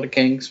Farewell to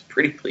Kings?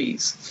 Pretty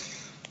please.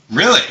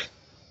 Really?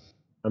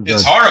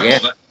 It's horrible. Yeah.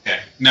 But, okay.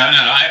 No.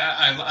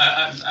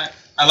 I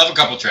love a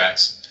couple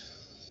tracks.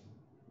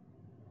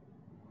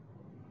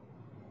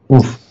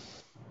 Oof.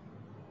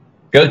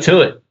 Go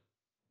to it.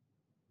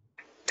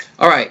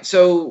 All right.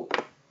 So,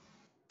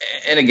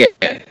 and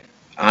again,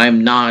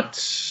 I'm not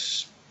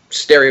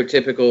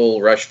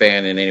stereotypical Rush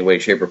fan in any way,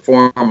 shape, or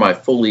form. I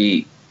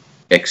fully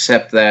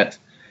accept that.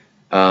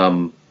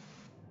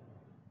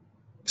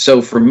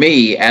 So for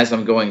me, as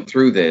I'm going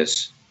through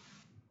this,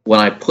 when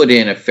I put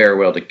in A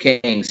Farewell to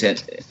Kings,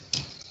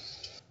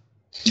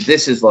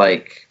 this is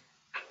like,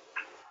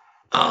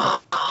 now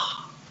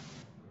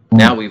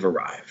we've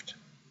arrived.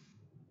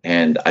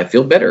 And I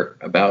feel better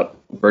about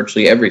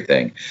virtually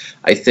everything.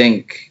 I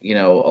think,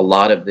 a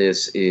lot of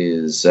this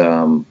is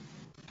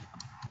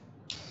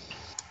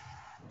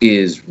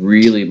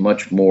really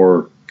much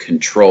more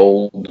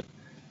controlled.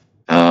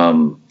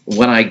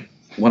 When I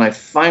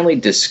finally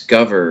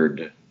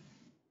discovered,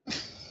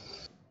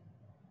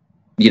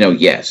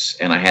 Yes,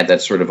 and I had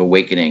that sort of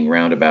awakening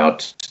around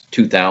about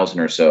 2000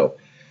 or so.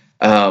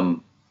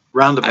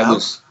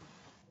 Roundabout.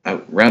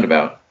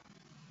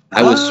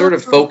 I was sort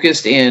of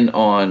focused in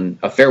on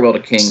A Farewell to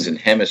Kings and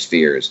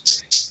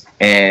Hemispheres,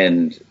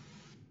 and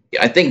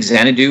I think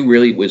Xanadu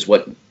really was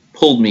what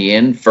pulled me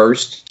in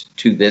first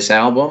to this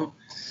album,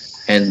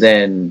 and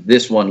then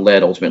this one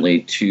led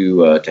ultimately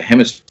to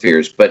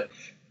Hemispheres. But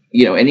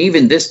and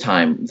even this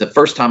time, the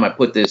first time I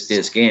put this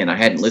disc in, I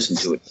hadn't listened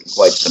to it in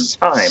quite some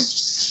time.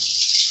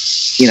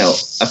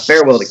 A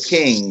Farewell to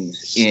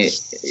Kings,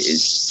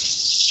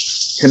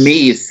 to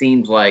me, it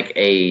seems like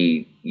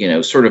a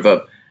sort of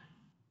a.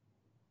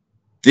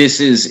 This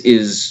is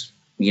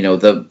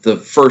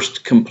the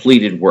first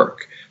completed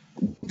work.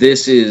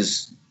 This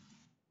is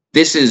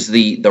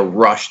the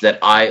Rush that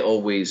I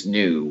always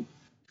knew,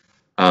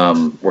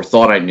 or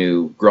thought I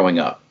knew growing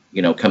up.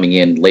 Coming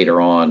in later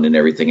on and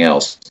everything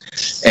else,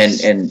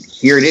 and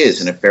here it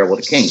is in A Farewell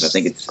to Kings. I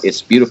think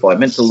it's beautiful. I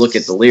meant to look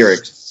at the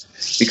lyrics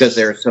because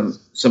there are some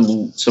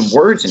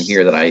words in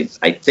here that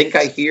I think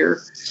I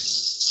hear,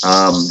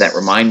 that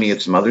remind me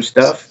of some other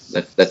stuff.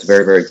 That's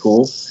very, very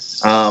cool.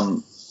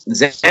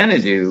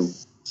 Xanadu,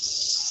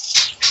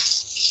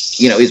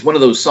 is one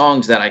of those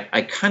songs that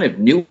I kind of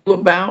knew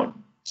about,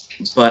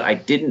 but I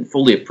didn't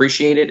fully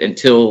appreciate it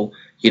until,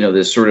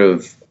 this sort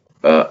of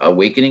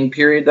awakening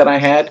period that I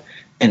had.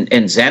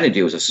 And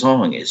Xanadu as a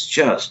song is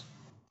just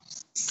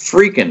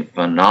freaking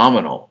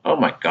phenomenal. Oh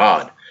my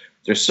God.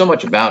 There's so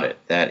much about it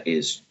that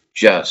is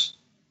just,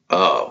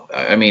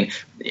 I mean,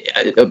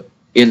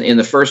 in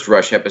the first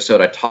Rush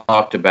episode, I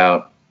talked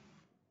about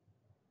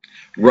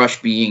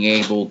Rush being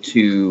able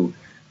to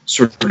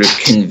sort of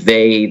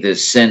convey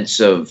this sense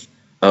of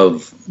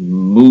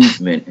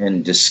movement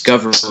and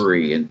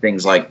discovery and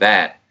things like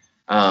that.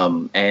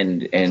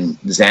 And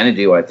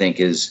Xanadu, I think,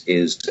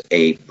 is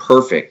a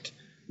perfect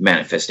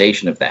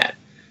manifestation of that.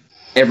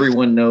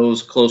 Everyone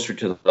knows Closer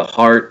to the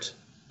Heart.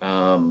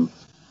 I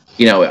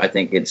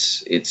think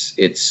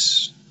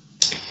it's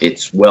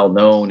well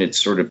known.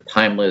 It's sort of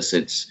timeless.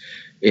 It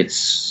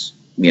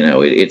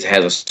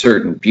has a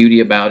certain beauty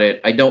about it.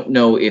 I don't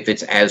know if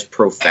it's as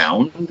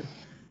profound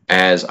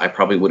as I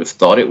probably would have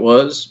thought it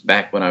was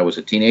back when I was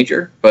a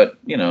teenager, but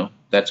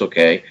that's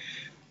okay.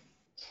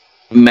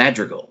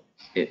 Madrigal.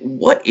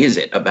 What is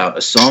it about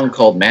a song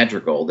called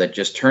Madrigal that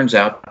just turns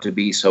out to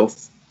be so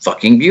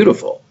fucking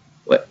beautiful?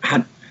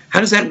 How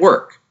does that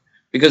work?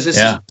 Because this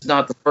is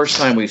not the first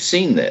time we've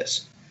seen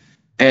this.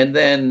 And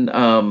then,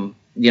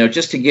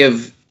 just to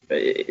give,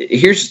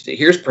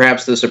 here's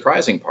perhaps the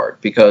surprising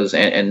part, because,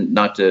 and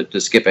not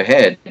to skip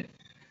ahead,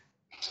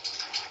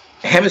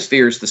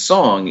 Hemispheres, the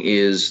song,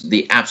 is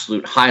the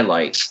absolute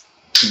highlight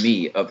to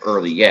me of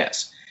early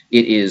Yes.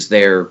 It is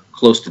their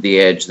Close to the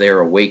Edge,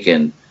 their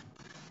Awaken.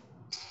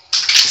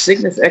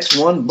 Cygnus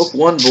X1, Book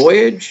 1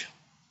 Voyage,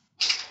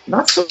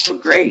 not so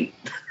great.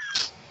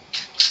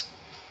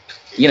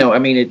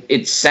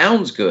 It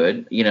sounds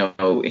good,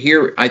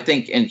 here, I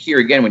think, and here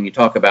again, when you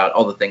talk about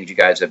all the things you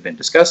guys have been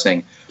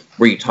discussing,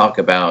 where you talk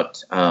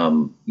about,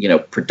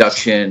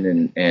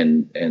 production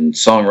and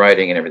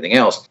songwriting and everything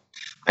else,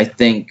 I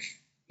think,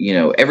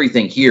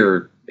 everything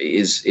here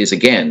is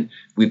again,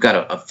 we've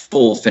got a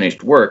full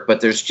finished work,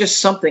 but there's just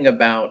something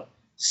about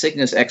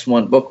Cygnus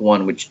X1, Book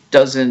 1, which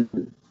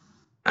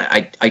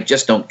I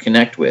just don't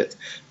connect with,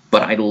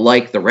 but I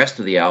like the rest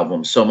of the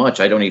album so much,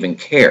 I don't even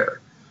care.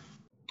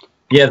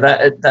 Yeah,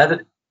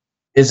 that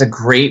is a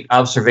great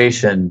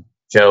observation,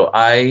 Joe.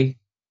 I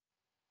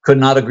could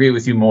not agree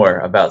with you more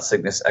about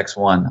Cygnus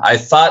X1. I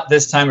thought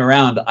this time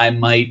around I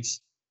might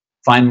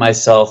find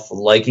myself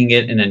liking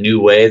it in a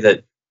new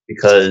way,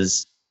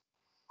 because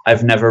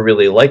I've never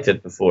really liked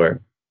it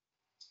before.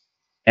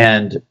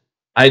 And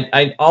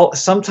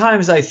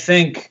sometimes I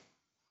think,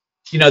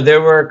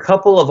 there were a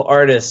couple of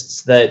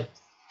artists that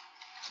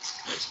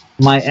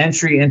my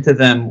entry into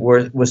them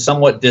was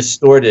somewhat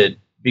distorted,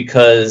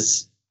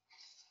 because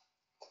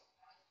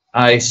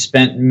I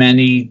spent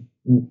many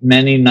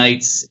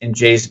nights in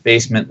Jay's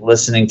basement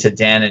listening to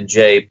Dan and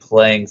Jay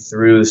playing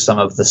through some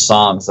of the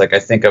songs. Like I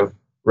think of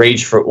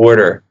Rage for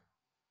Order.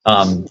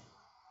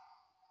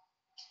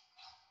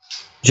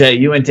 Jay,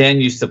 you and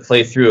Dan used to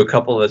play through a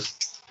couple of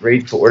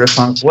Rage for Order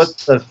songs.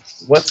 What's the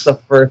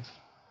first,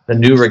 the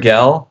New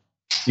Rigel?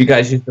 You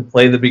guys used to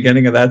play the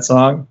beginning of that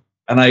song,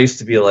 and I used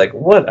to be like,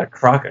 "What a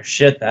crock of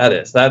shit that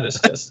is! That is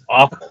just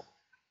awful."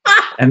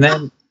 And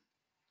then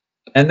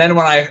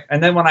when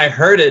I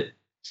heard it,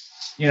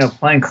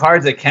 playing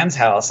cards at Ken's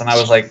house, and I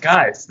was like,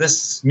 "Guys,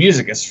 this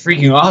music is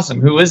freaking awesome.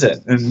 Who is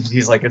it?" And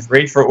he's like, "It's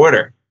Rage for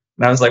Order."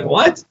 And I was like,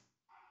 "What?"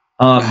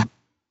 And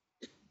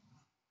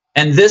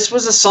this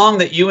was a song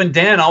that you and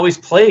Dan always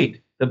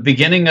played, the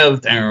beginning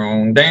of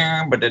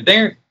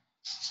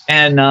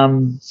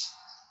and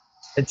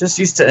it just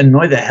used to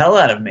annoy the hell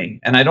out of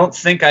me. And I don't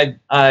think I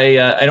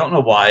don't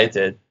know why it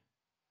did,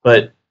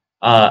 but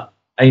I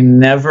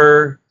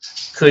never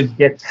could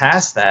get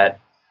past that.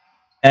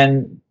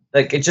 And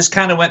like, it just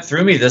kind of went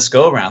through me this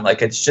go around.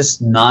 Like, it's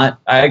just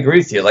not, I agree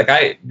with you. Like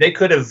they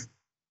could have,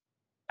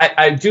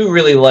 I do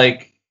really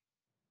like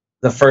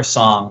the first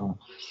song,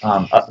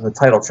 the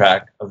title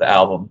track of the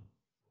album.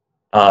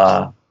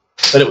 But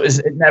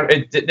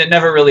it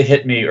never really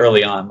hit me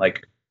early on.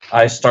 Like,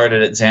 I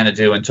started at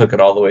Xanadu and took it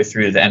all the way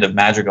through to the end of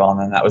Madrigal, and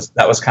then that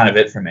was kind of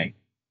it for me.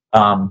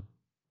 I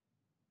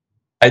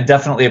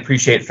definitely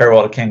appreciate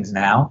Farewell to Kings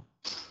now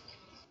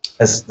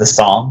as the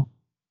song.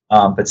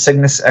 But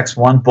Cygnus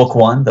X1, Book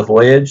 1, The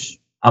Voyage,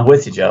 I'm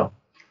with you, Joe.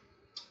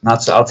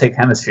 I'll take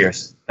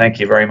Hemispheres. Thank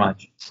you very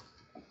much.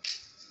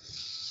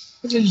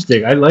 It's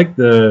interesting. I like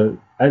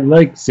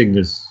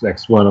Cygnus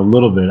X1 a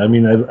little bit. I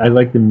mean, I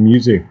like the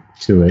music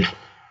to it,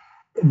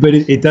 but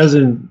it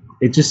doesn't.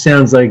 It just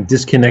sounds like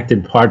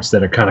disconnected parts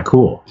that are kind of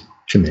cool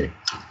to me.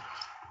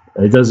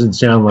 It doesn't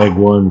sound like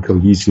one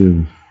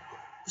cohesive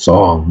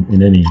song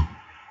in any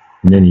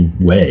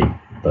way.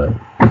 But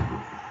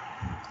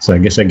so I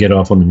guess I get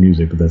off on the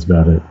music, but that's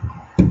about it.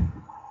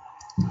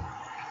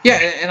 Yeah,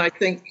 and I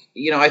think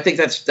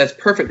that's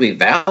perfectly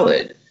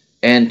valid.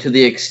 And to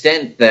the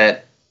extent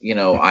that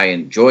I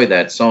enjoy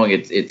that song,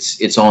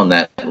 it's on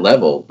that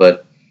level.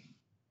 But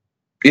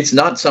it's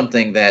not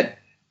something that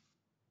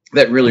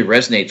really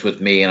resonates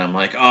with me, and I'm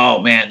like,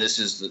 oh man, this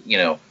is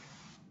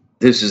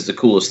the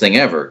coolest thing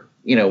ever.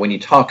 When you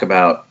talk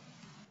about,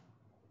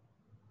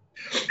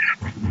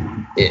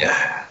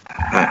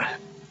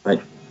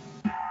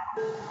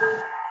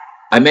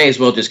 I may as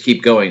well just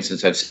keep going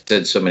since I've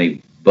said so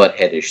many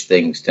buttheadish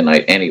things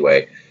tonight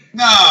anyway.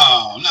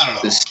 No, not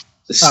at all.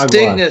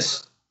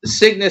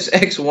 Cygnus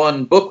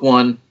X1 Book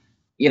 1,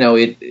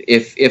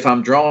 if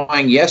I'm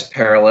drawing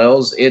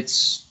parallels,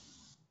 it's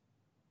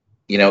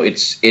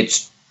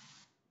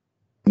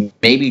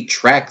maybe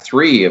track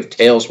 3 of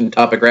Tales from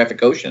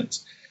Topographic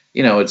Oceans.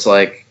 It's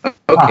like,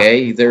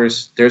 okay,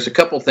 there's a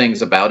couple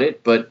things about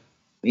it, but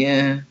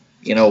yeah,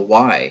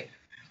 why?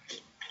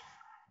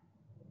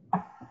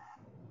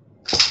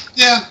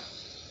 Yeah.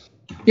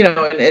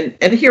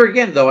 And here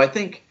again, though, I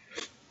think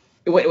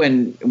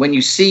when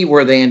you see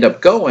where they end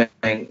up going,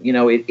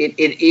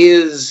 it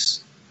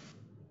is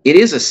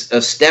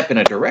a step in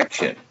a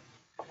direction.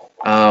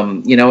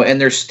 And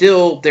they're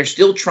still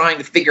trying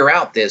to figure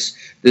out this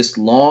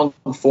long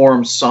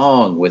form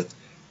song with,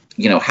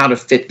 how to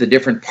fit the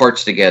different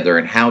parts together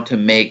and how to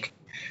make,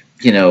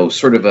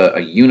 sort of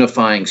a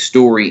unifying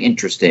story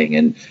interesting.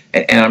 And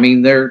I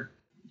mean,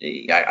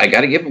 I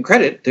got to give them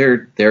credit.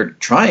 They're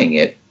trying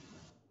it.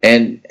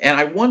 And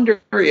I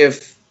wonder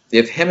if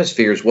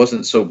Hemispheres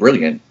wasn't so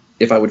brilliant,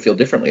 if I would feel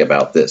differently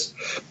about this.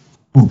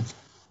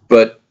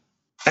 But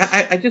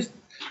I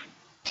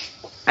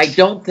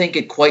don't think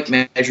it quite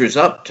measures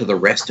up to the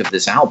rest of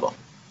this album.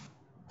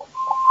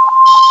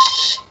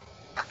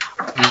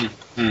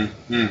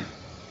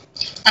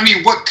 I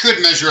mean, what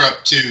could measure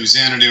up to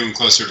Xanadu and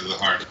Closer to the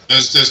Heart?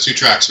 Those two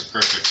tracks are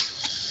perfect.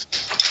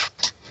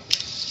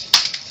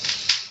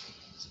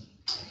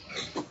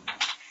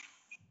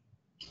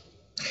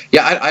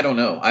 Yeah, I don't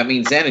know. I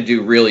mean,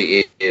 Xanadu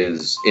really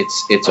is.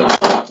 It's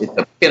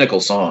a pinnacle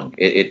song.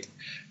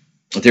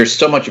 There's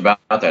so much about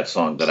that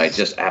song that I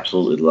just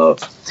absolutely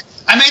love.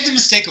 I made the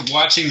mistake of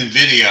watching the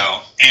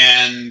video,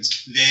 and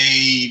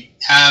they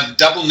have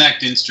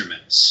double-necked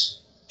instruments.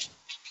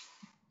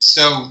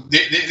 So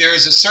there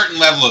is a certain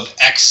level of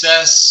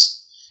excess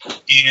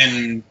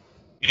in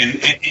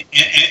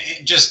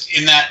just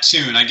in that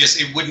tune. I guess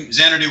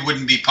Xanadu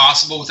wouldn't be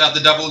possible without the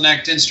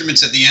double-necked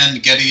instruments. At the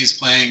end, Geddy is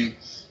playing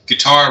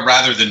guitar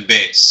rather than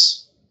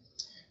bass,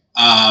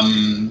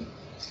 and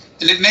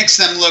it makes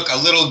them look a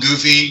little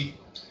goofy.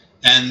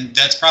 And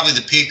that's probably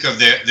the peak of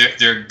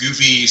their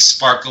goofy,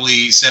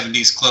 sparkly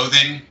 70s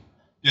clothing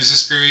is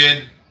this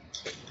period.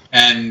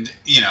 And,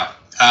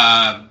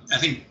 I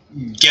think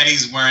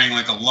Geddy's wearing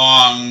like a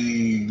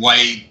long,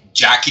 white,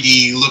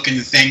 jackety looking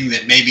thing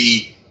that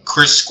maybe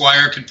Chris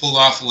Squire could pull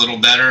off a little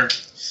better.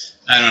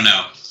 I don't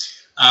know.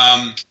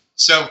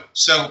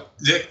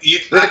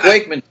 Rick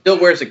Wakeman still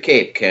wears a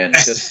cape, Ken.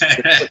 Just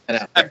put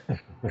that out there.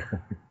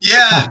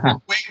 Yeah,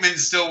 Wakeman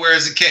still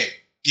wears a cape.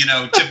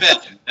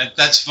 Tibetan.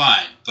 That's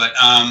fine. But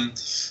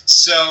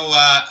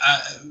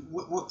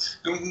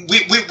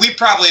we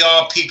probably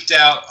all peaked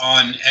out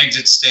on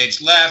Exit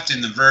Stage Left,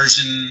 and the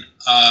version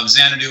of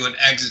Xanadu and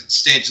Exit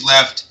Stage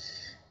Left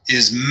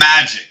is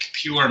magic,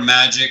 pure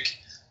magic.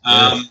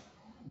 Yeah.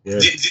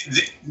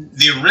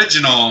 The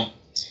original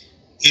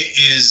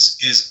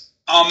is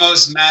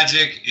almost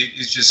magic. It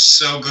is just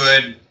so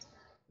good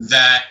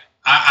that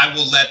I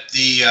will let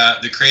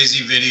the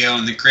crazy video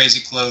and the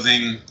crazy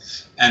clothing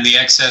and the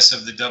excess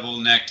of the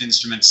double-necked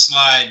instrument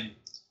slide,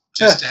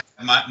 just to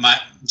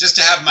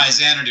have my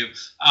Xanadu.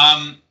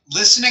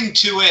 Listening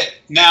to it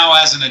now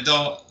as an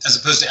adult, as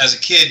opposed to as a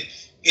kid,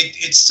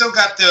 it's still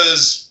got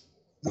those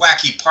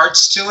wacky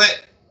parts to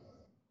it.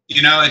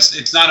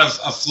 It's not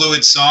a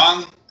fluid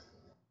song,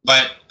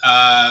 but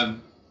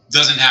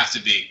doesn't have to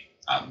be.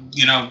 I'll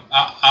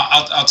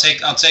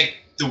take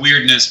the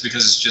weirdness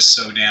because it's just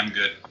so damn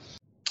good.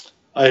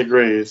 I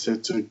agree. It's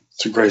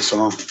a great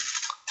song.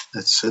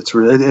 It's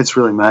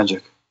really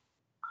magic.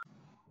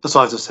 That's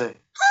all I have to say.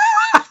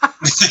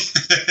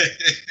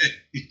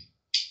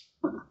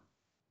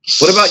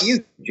 What about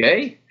you,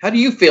 Jay? How do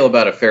you feel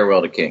about A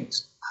Farewell to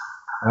Kings?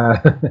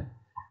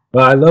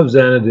 Well, I love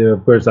Xanadu.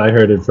 Of course, I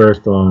heard it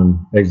first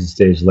on Exit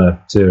Stage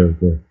Left too.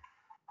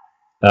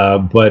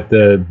 But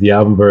the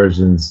album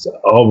version's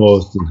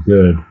almost as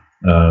good.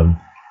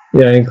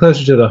 And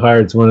Closer to the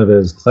Heart's one of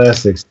those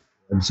classics.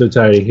 I'm so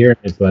tired of hearing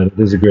it, but it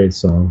is a great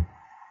song.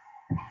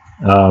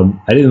 I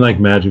didn't like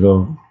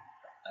Magical.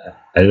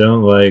 I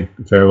don't like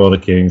Farewell to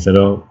Kings.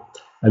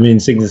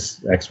 Cygnus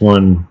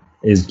X1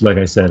 is, like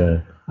I said,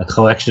 a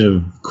collection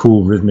of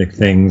cool rhythmic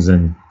things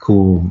and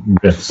cool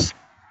riffs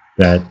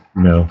that,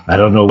 I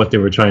don't know what they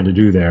were trying to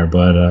do there,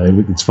 but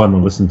it's fun to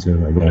listen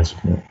to, I guess.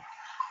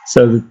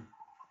 So.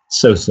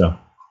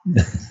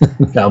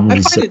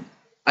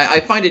 I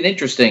find it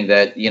interesting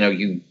that,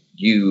 you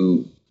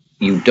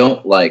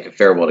don't like A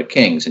Farewell to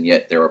Kings, and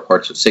yet there are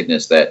parts of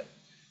Cygnus that,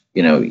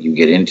 you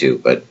get into,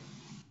 but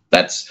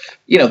that's,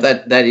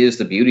 that is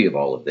the beauty of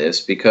all of this,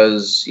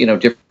 because,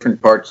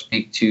 different parts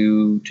speak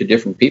to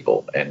different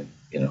people. And,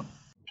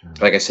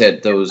 like I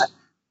said, the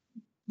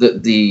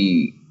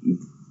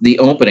the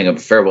opening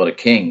of Farewell to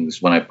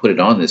Kings, when I put it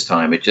on this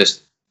time, it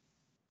just,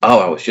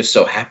 I was just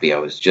so happy.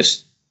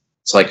 It's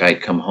like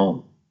I'd come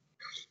home.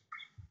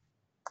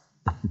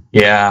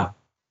 Yeah.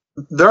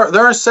 There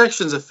are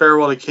sections of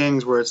Farewell to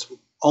Kings where it's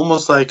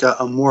almost like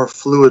a more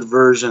fluid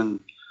version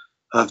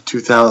of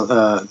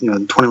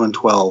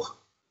 2112.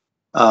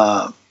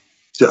 I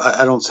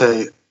don't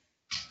say,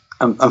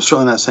 I'm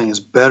certainly not saying it's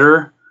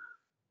better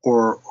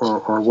or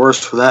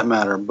worse for that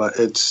matter, but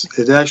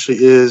it actually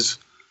is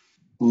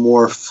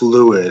more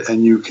fluid,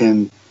 and you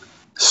can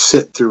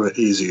sit through it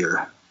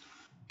easier.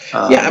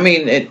 Yeah, I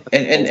mean,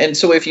 and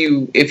so if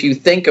you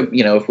think of,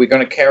 if we're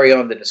going to carry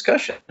on the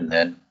discussion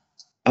then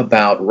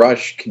about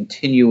Rush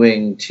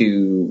continuing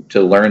to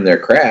learn their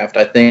craft,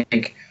 I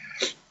think,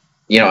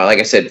 like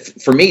I said,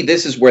 for me,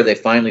 this is where they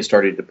finally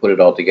started to put it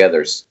all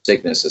together,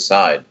 sickness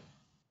aside.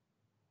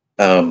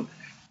 Because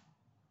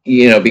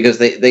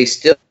they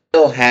still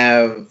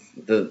have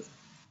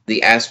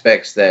the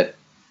aspects that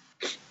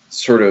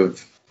sort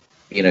of,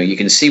 you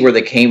can see where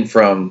they came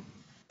from,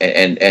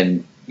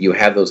 and you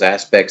have those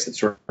aspects that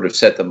sort of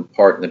set them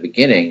apart in the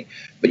beginning,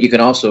 but you can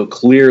also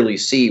clearly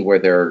see where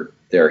they're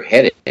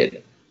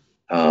headed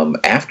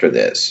after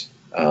this.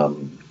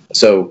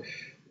 So,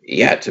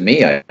 yeah, to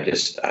me, I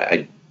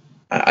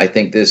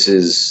think this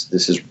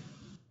is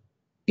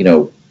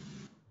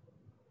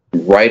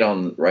right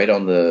on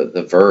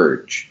the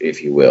verge,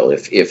 if you will,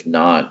 if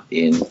not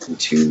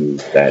into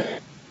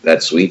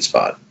that sweet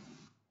spot.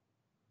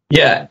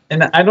 Yeah,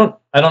 and I don't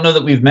know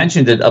that we've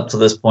mentioned it up to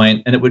this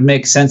point, and it would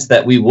make sense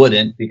that we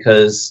wouldn't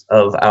because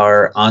of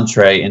our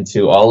entree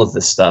into all of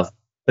this stuff.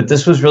 But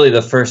this was really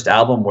the first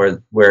album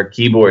where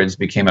keyboards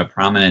became a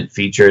prominent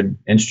featured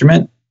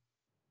instrument,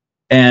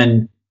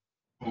 and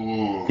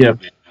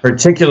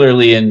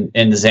particularly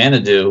in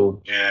Xanadu,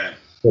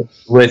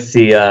 with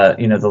the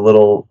the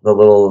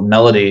little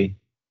melody,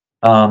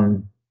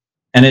 and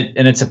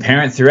it's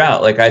apparent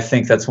throughout. Like, I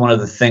think that's one of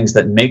the things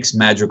that makes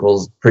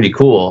Madrigal's pretty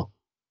cool,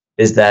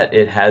 is that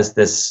it has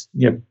this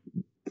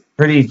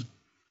pretty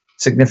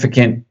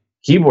significant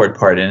keyboard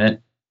part in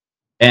it.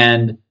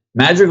 And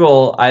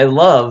Madrigal I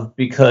love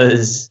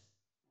because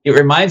it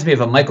reminds me of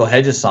a Michael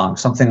Hedges song,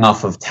 something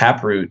off of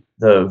Taproot,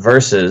 the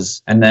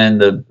verses, and then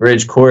the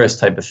bridge chorus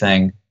type of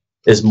thing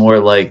is more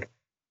like,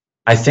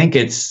 I think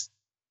it's,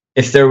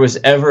 if there was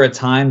ever a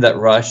time that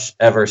Rush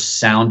ever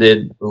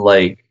sounded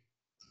like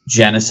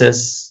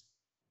Genesis,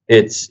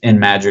 it's in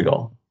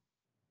Madrigal.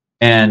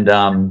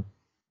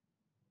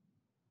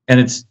 And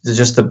it's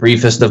just the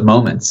briefest of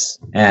moments,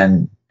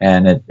 and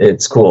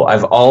it's cool.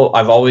 I've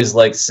always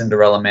liked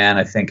Cinderella Man.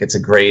 I think it's a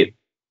great.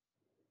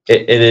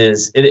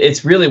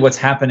 It's really what's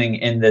happening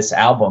in this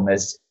album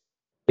is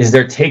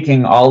they're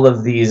taking all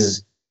of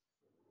these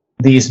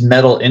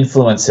metal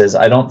influences.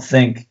 I don't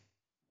think,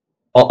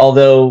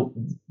 although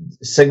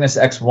Cygnus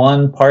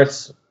X1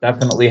 parts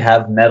definitely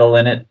have metal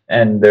in it,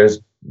 and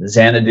there's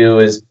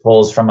Xanadu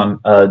pulls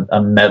from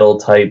a metal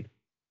type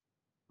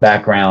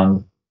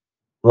background.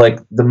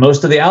 Like, the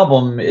most of the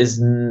album is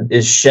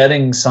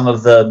shedding some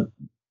of the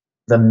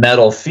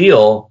metal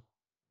feel,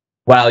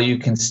 while you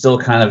can still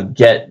kind of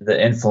get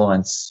the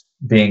influence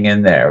being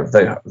in there.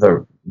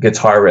 The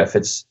guitar riff,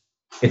 it's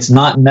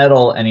not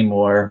metal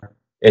anymore.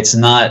 It's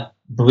not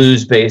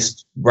blues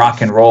based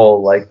rock and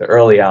roll like the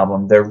early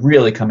album. They're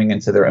really coming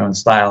into their own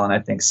style, and I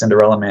think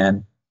Cinderella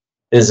Man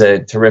is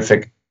a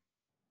terrific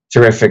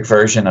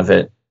version of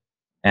it.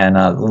 And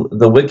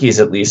the wikis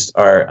at least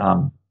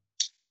are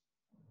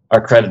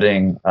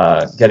crediting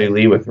Geddy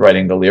Lee with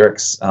writing the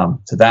lyrics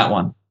to that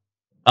one.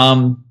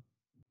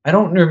 I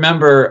don't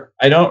remember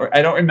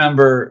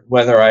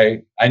whether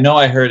I know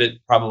I heard it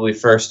probably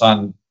first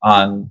on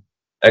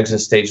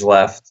Exit Stage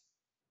Left,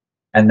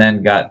 and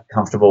then got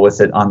comfortable with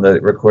it on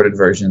the recorded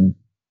version.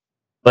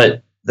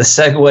 But the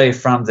segue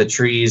from the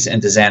trees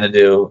into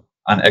Xanadu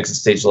on Exit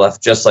Stage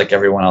Left, just like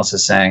everyone else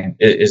is saying,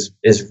 is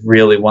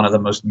really one of the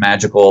most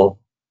magical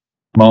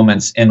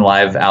moments in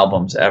live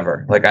albums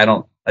ever. Like, I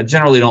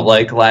generally don't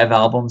like live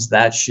albums.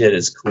 That shit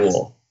is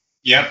cool.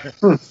 Yep.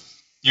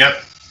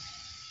 Yep.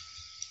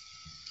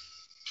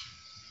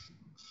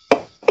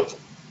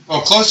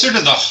 Well, Closer to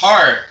the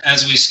Heart,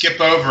 as we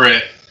skip over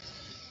it,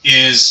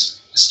 is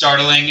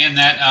startling in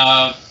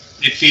that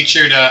it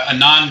featured a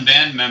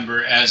non-band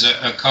member as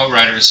a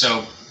co-writer.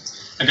 So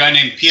a guy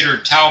named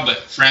Peter Talbot,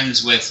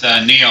 friends with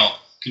Neil,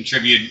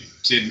 contributed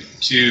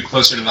to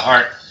Closer to the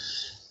Heart.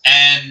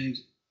 And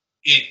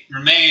it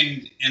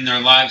remained in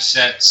their live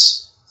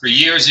sets for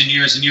years and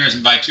years and years.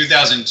 And by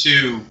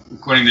 2002,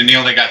 according to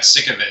Neil, they got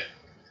sick of it.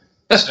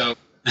 So,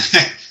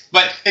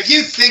 but if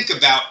you think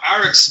about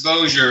our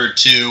exposure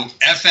to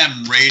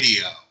FM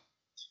radio,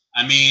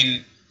 I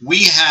mean,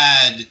 we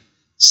had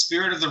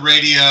Spirit of the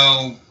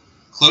Radio,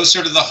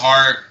 Closer to the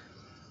Heart.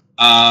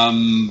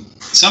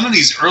 Some of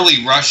these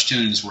early Rush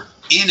tunes were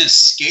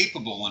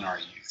inescapable in our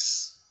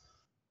youth.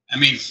 I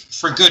mean,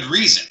 for good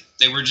reason.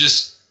 They were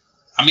just,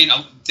 I mean,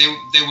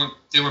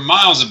 they were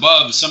miles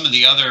above some of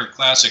the other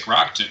classic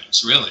rock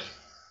tunes, really.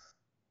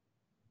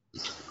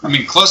 I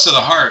mean, Closer to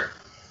the Heart.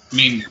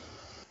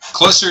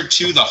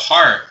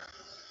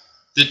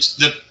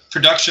 the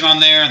production on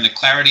there and the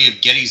clarity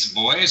of Geddy's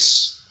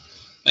voice,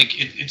 like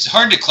it's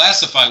hard to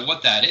classify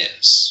what that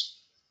is.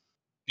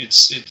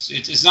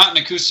 It's not an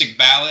acoustic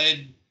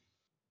ballad.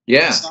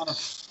 Yeah.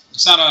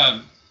 It's not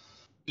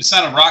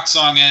a rock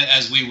song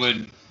as we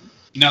would.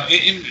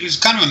 It was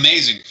kind of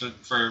amazing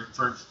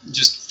for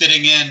just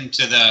fitting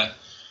into the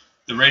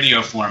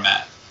radio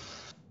format.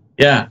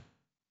 Yeah,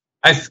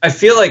 I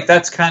feel like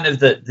that's kind of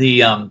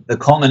the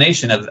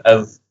culmination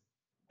of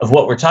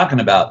what we're talking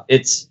about.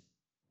 It's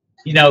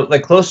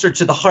like Closer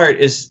to the Heart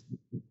is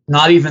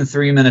not even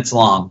 3 minutes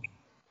long,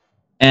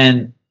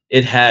 and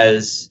it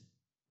has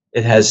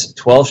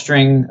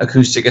 12-string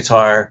acoustic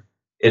guitar.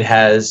 It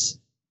has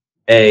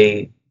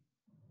a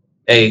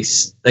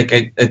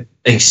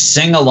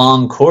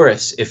sing-along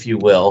chorus, if you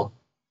will,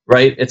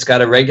 right? It's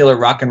got a regular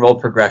rock and roll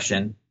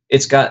progression.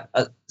 It's got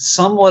a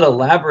somewhat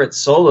elaborate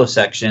solo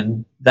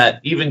section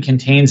that even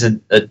contains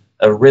a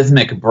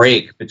rhythmic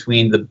break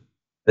between the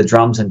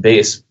drums and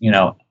bass,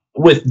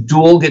 with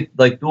dual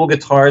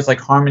guitars, like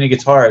harmony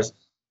guitars.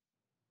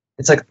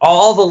 It's like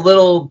all the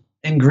little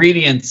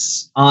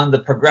ingredients on the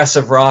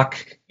progressive rock,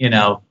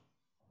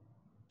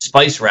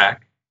 spice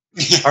rack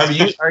are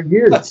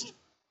used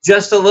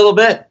just a little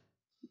bit.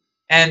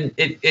 And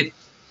it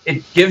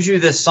gives you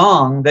this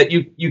song that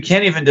you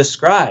can't even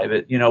describe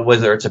it,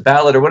 whether it's a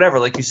ballad or whatever,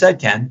 like you said,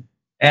 Ken.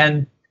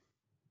 And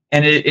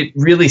it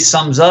really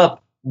sums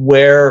up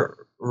where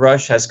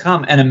Rush has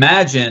come. And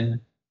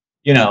imagine,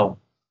 the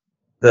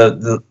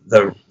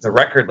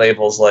record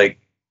labels, like,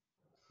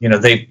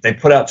 they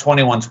put out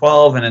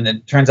 2112 and then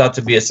it turns out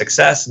to be a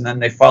success, and then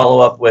they follow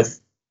up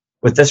with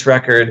this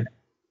record,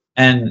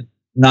 and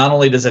not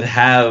only does it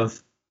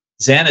have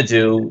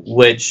Xanadu,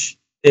 which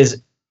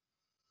is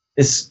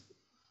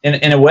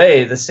in a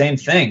way the same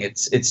thing.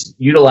 It's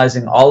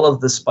utilizing all of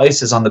the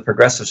spices on the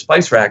progressive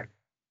spice rack,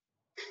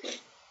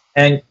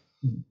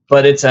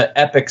 but it's an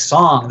epic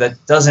song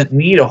that doesn't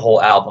need a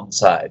whole album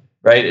side,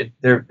 right?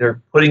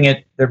 They're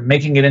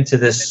making it into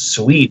this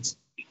suite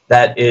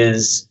that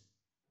is,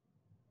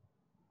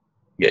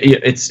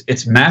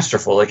 it's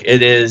masterful. Like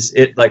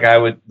I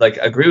would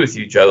agree with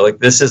you, Joe. Like,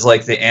 this is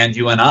like the And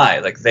You and I.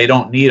 Like, they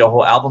don't need a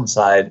whole album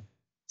side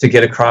to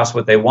get across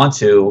what they want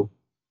to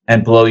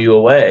and blow you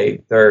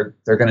away. They're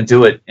going to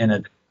do it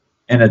in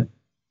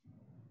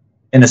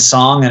a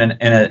song and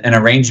an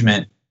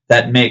arrangement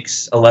that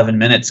makes 11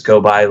 minutes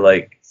go by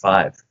like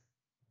 5.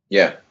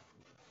 Yeah.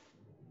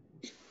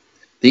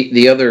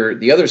 The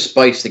other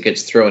spice that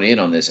gets thrown in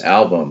on this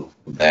album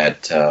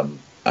that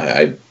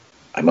I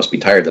must be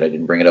tired that I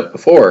didn't bring it up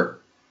before.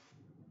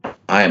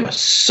 I am a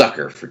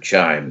sucker for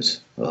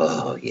chimes.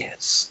 Oh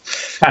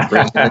yes,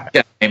 bring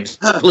the chimes,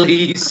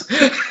 please.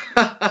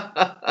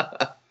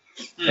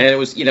 And it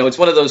was, it's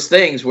one of those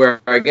things where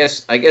I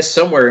guess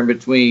somewhere in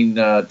between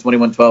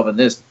 2112 and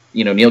this,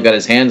 Neil got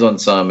his hands on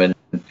some, and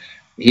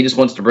he just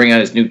wants to bring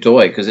out his new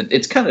toy, because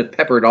it's kind of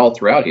peppered all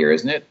throughout here,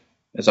 isn't it?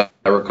 As I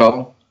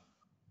recall.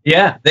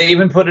 Yeah, they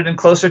even put it in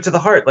Closer to the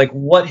Heart. Like,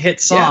 what hit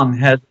song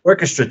has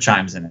orchestra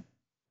chimes in it?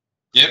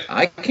 Yep.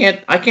 I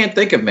can't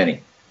think of many.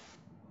 Is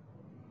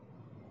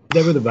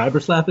that where the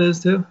Vibraslap is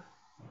too?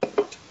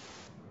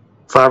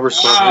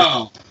 Vibraslap.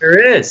 Wow. There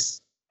is.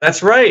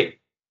 That's right.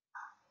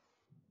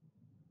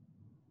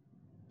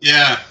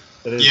 Yeah.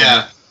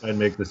 Yeah. I'd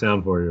make the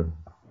sound for you.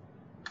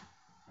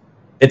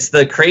 It's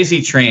the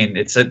Crazy Train.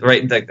 It's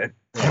right.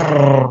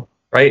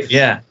 Right.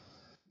 Yeah.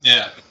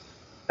 Yeah.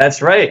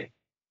 That's right.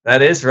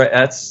 That is right.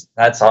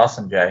 That's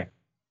awesome, Jay.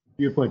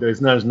 Your point, though,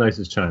 it's not as nice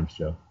as chimes,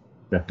 Joe.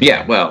 Definitely.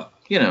 Yeah. Well,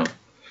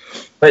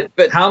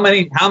 But how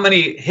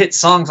many hit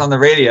songs on the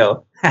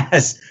radio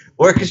has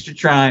orchestra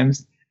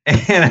chimes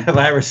and a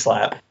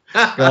Vibraslap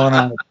going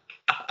on?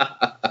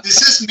 Does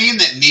this mean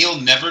that Neil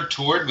never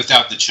toured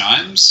without the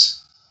chimes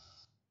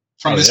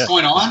from this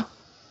point on?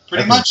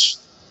 Pretty much.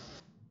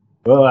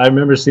 Well, I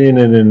remember seeing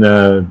it in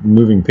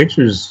Moving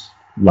Pictures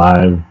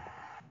live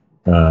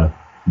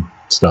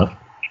stuff.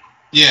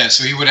 Yeah,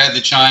 so he would have the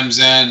chimes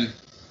in.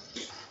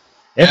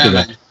 After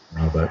that.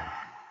 But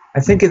I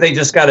think they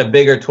just got a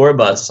bigger tour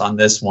bus on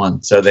this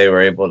one, so they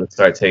were able to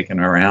start taking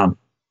them around.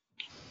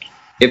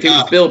 If it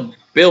was Bill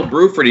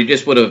Bruford, he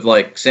just would have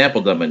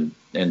sampled them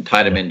and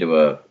tied them into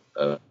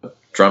a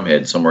drum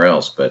head somewhere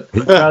else. But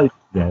he probably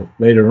did that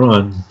later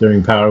on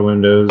during Power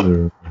Windows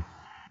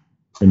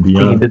and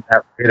beyond. He did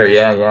that later,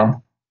 yeah.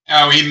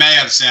 Oh, he may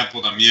have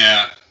sampled them,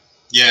 yeah.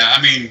 Yeah,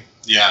 I mean,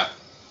 yeah.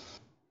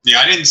 Yeah,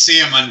 I didn't see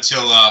him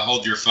until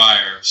Hold Your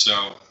Fire,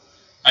 so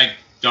I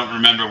don't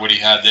remember what he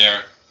had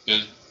there.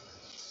 But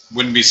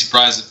wouldn't be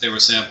surprised if they were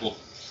sampled.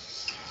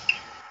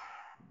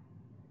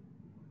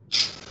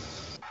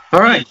 all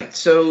right.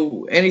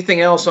 So,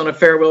 anything else on A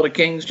Farewell to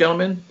Kings,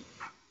 gentlemen?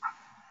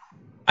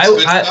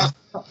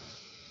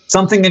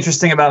 Something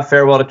interesting about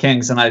Farewell to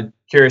Kings, and I'm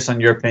curious on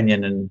your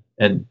opinion,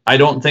 and I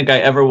don't think I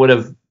ever would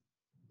have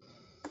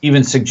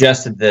even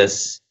suggested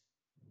this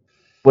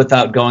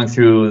without going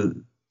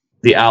through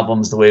the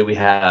albums the way we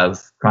have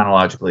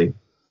chronologically.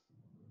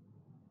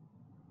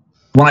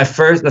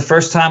 The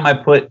first time I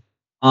put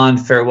on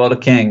Farewell to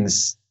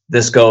Kings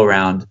this go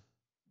around,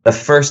 the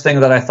first thing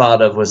that I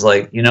thought of was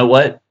like, you know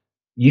what?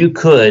 You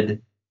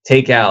could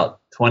take out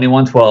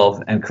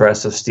 2112 and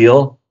Caress of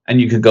Steel,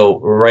 and you could go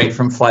right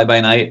from Fly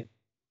By Night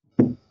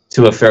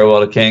to A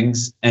Farewell to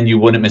Kings, and you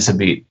wouldn't miss a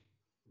beat.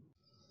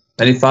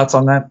 Any thoughts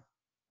on that?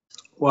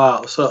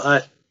 Wow.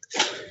 So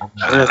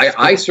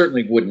I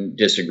certainly wouldn't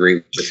disagree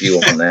with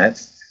you on that.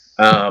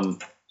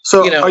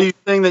 So are you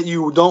saying that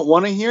you don't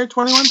want to hear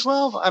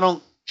 2112? I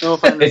don't know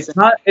if I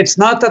understand. It's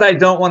not that I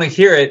don't want to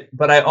hear it,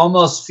 but I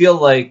almost feel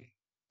like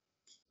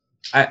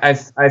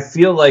I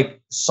feel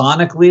like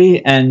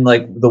sonically and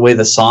like the way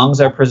the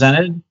songs are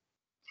presented,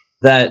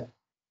 that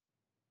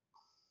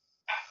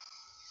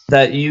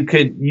you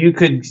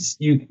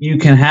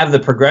can have the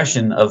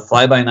progression of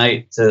Fly By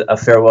Night to A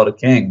Farewell to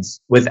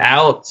Kings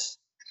without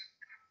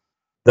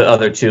the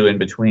other two in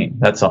between.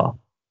 That's all.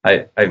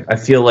 I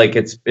feel like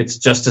it's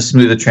just a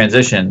smoother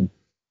transition,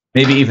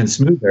 maybe even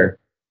smoother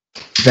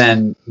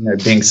than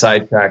being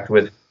sidetracked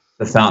with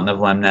the Fountain of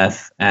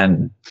Lemneth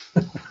and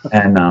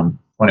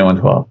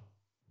 2112.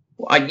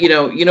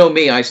 You know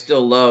me, I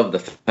still love the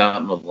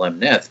Fountain of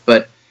Lemneth,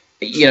 but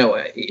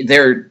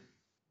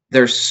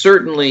there's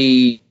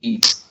certainly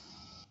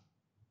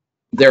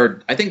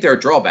I think there are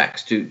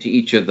drawbacks to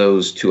each of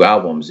those two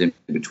albums in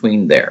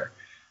between there.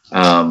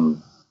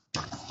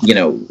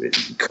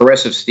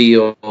 Caress of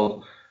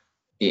Steel,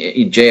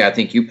 Jay, I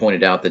think you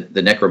pointed out that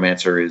the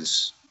Necromancer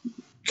is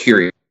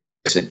curious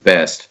at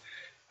best.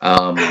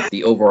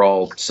 The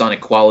overall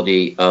sonic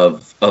quality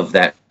of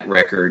that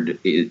record,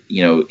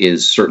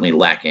 is certainly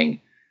lacking.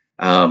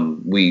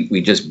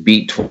 We just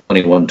beat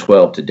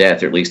 2112 to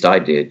death, or at least I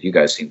did. You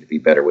guys seem to be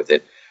better with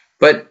it.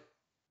 But,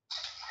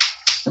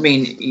 I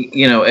mean,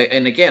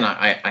 and again,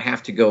 I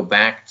have to go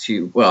back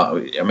to,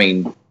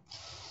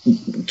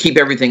 keep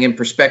everything in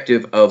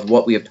perspective of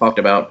what we have talked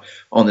about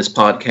on this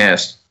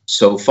podcast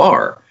so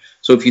far.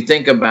 So if you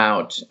think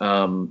about,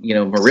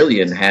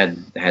 Marillion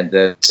had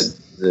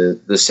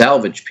the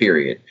salvage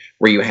period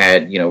where you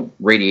had,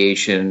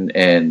 Radiation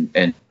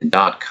and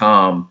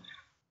 .com,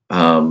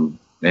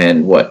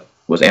 and what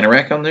was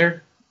Anorak on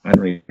there? I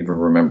don't even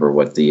remember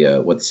what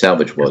the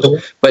salvage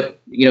was. But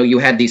you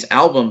had these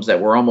albums that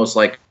were almost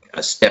like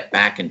a step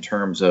back in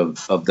terms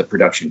of the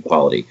production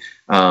quality.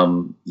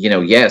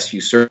 Yes,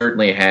 you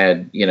certainly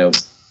had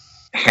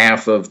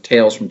half of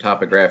Tales from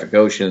Topographic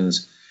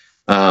Oceans.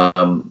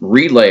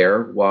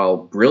 Relayer, while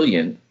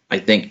brilliant, I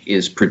think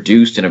is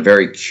produced in a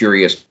very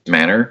curious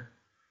manner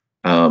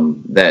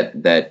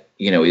that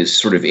is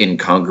sort of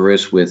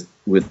incongruous with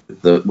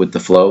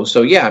the flow.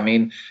 So yeah, I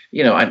mean,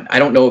 I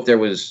don't know if there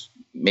was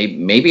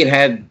maybe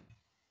it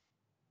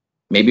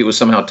was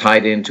somehow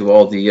tied into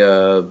all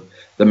the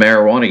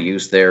marijuana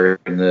use there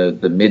in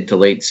the mid to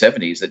late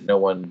 70s that no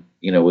one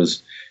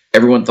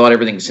everyone thought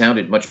everything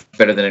sounded much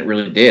better than it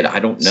really did. I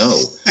don't know.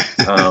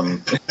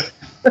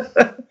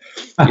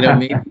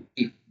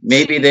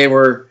 Maybe they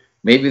were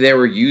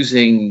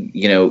using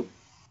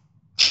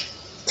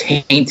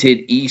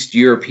tainted East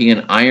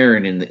European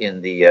iron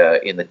in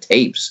the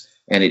tapes,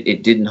 and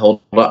it didn't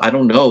hold up. I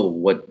don't know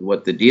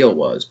what the deal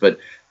was, but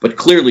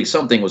clearly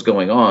something was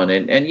going on.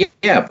 And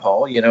yeah,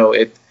 Paul,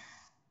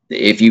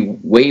 if you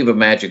wave a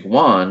magic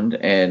wand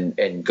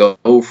and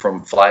go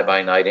from Fly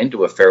By Night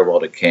into A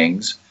Farewell to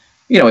Kings,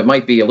 it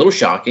might be a little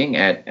shocking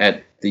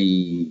at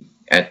the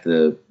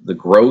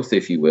growth,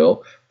 if you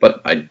will,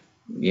 but I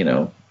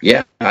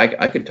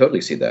could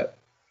totally see that.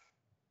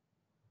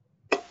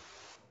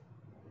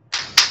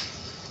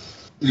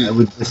 I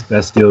would miss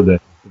Bastille Day.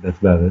 That's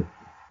about it.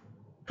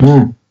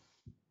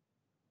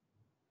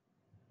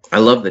 I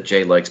love that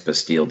Jay likes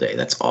Bastille Day.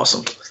 That's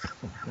awesome.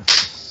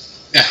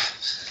 Yeah.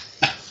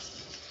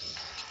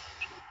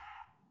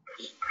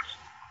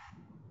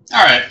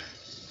 All right.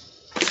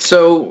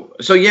 So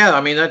yeah,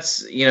 I mean,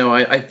 that's,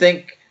 I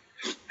think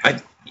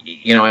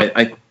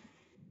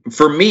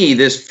for me,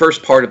 this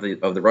first part of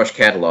the Rush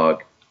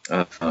catalog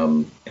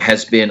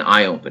has been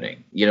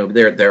eye-opening.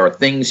 There are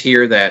things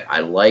here that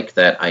I like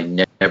that I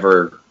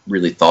never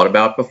really thought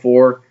about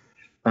before.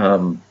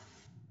 And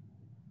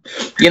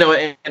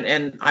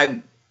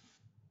I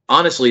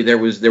honestly, there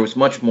was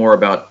much more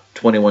about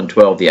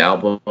 2112, the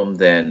album,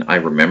 than I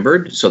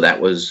remembered. So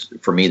that was,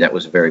 for me, that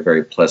was a very,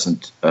 very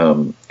pleasant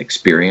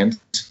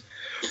experience.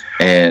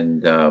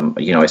 And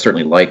I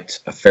certainly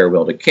liked A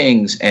Farewell to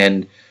Kings.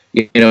 And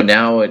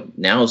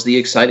now's the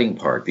exciting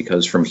part,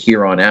 because from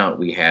here on out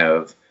we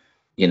have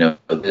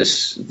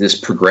this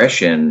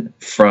progression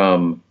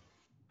from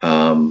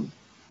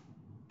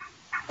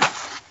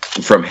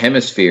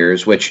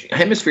Hemispheres, which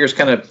Hemispheres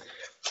kind of,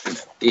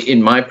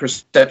 in my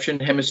perception,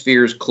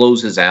 Hemispheres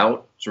closes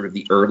out sort of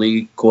the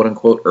early, quote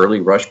unquote,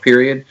 early Rush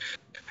period.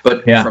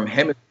 But from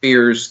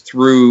Hemispheres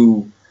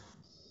through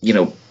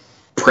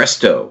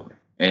Presto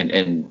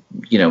and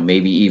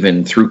maybe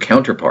even through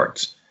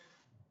Counterparts,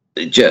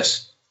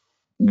 just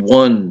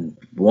one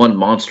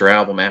monster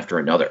album after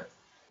another,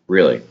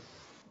 really.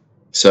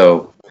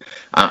 So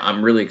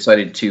I'm really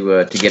excited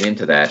to get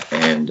into that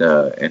and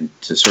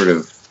to sort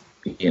of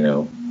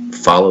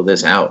follow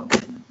this out.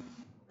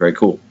 Very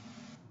cool.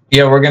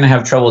 Yeah, we're gonna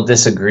have trouble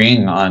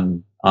disagreeing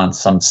on on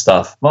some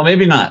stuff. Well,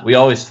 maybe not. We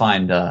always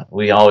find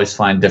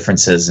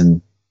differences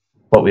in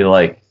what we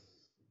like.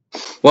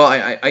 Well,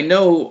 I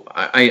know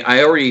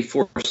I already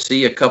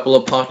foresee a couple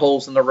of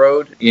potholes in the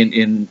road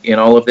in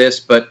all of this,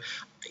 but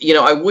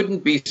I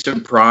wouldn't be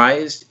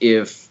surprised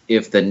if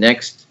the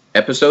next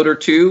episode or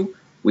two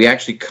we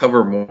actually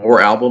cover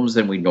more albums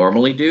than we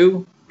normally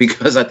do,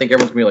 because I think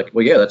everyone's gonna be like,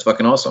 well, yeah, that's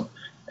fucking awesome,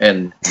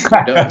 and we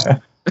don't.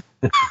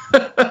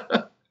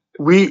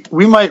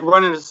 We might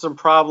run into some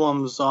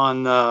problems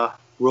on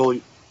roll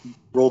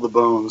the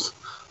bones.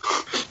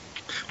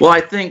 Well, I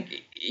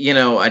think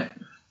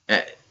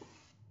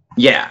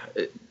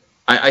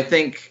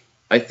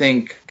I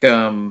think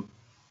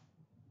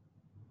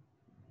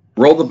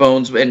Roll the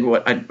Bones, and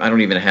what I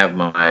don't even have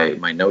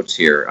my notes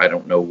here. I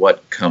don't know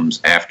what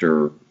comes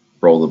after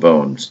Roll the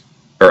Bones,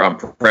 or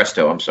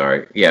Presto. I'm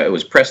sorry. Yeah, it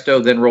was Presto,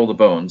 then Roll the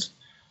Bones.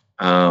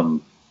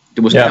 It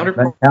was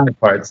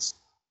Counterparts.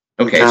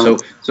 Okay,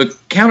 so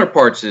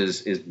Counterparts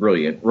is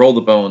brilliant. Roll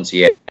the Bones,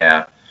 yeah.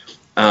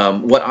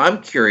 What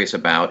I'm curious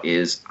about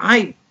is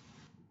and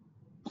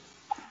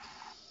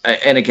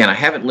again, I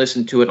haven't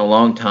listened to it in a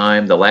long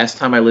time. The last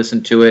time I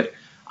listened to it,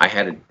 I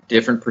had a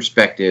different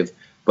perspective,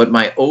 but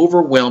my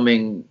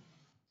overwhelming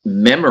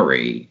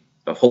memory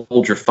of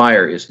Hold Your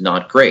Fire is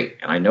not great.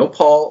 And I know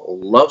Paul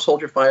loves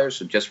Hold Your Fire,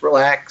 so just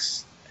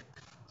relax.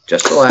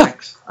 Just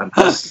relax.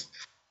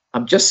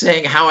 I'm just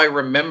saying how I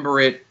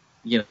remember it,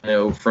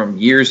 from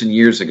years and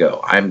years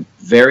ago. I'm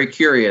very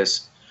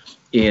curious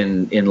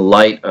in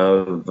light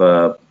of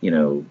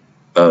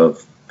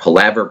of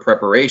Palaver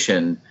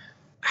preparation,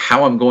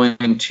 how I'm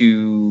going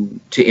to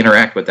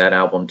interact with that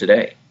album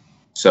today.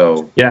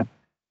 So yeah,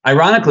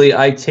 ironically,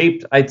 I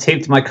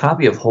taped my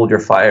copy of Hold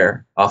Your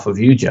Fire off of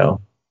you, Joe.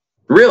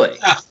 Really?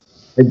 I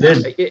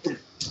did.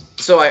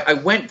 So I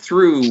went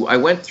through.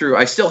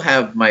 I still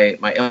have my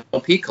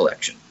LP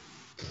collection.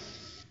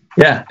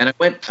 Yeah, and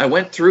I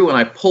went through and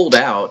I pulled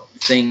out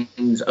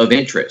things of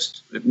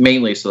interest,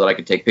 mainly so that I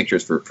could take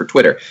pictures for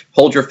Twitter.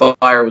 Hold Your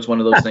Fire was one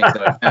of those things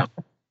that I found.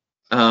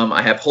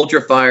 I have Hold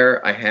Your Fire.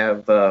 I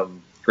have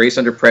Grace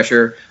Under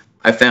Pressure.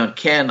 I found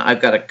Ken.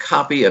 I've got a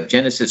copy of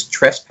Genesis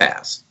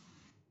Trespass.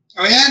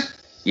 Oh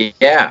yeah.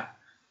 Yeah,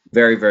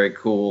 very very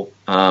cool.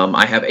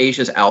 I have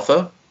Asia's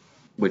Alpha,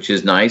 which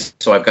is nice.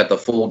 So I've got the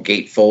full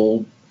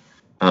gatefold.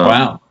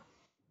 Wow.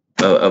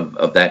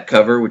 Of that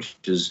cover, which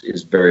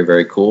is very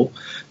very cool.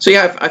 So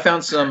yeah, I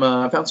found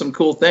some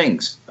cool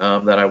things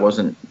that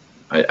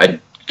I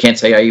can't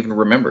say I even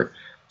remembered.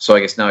 So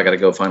I guess now I got to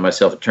go find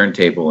myself a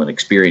turntable and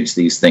experience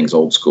these things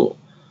old school.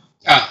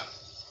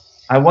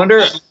 I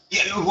wonder,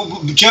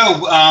 Joe.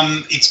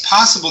 It's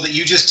possible that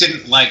you just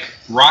didn't like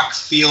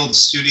Rockfield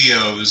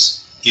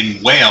Studios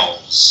in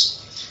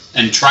Wales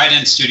and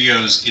Trident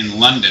Studios in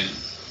London.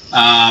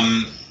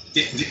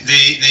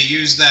 They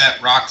used that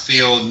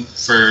Rockfield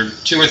for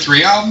 2 or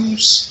 3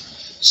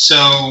 albums,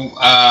 so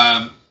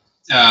I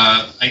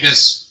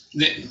guess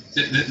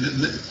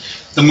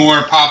the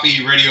more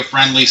poppy,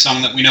 radio-friendly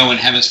song that we know in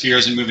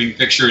Hemispheres and Moving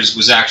Pictures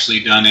was actually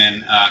done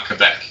in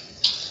Quebec.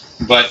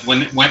 But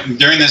when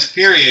during this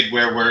period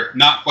where we're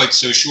not quite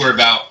so sure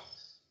about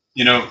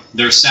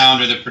their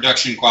sound or the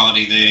production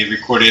quality, they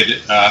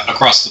recorded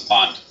across the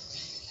pond.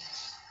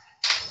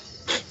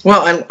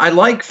 Well, I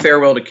like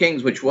Farewell to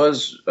Kings, which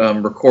was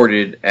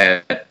recorded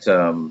at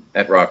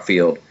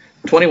Rockfield.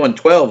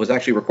 2112 was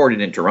actually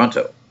recorded in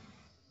Toronto.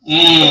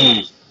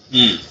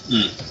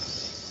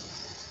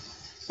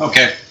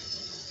 Okay.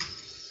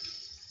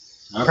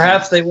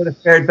 Perhaps they would have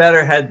fared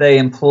better had they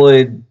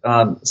employed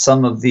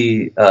some of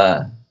the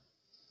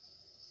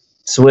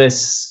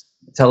Swiss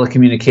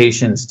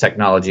telecommunications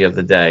technology of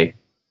the day.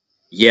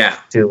 Yeah.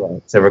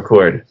 To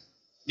record.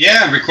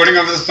 Yeah, recording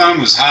over the phone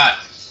was hot.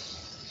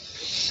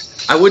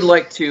 I would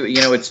like to,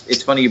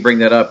 it's funny you bring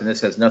that up, and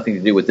this has nothing to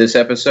do with this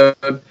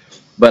episode,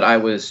 but I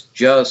was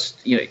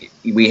just,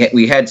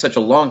 we had such a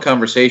long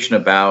conversation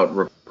about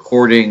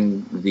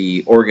recording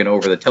the organ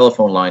over the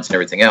telephone lines and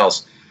everything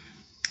else,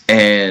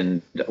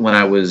 and when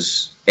I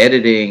was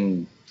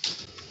editing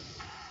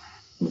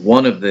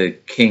one of the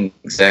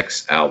King's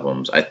X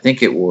albums,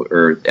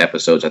 or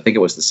episodes, I think it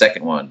was the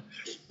second one,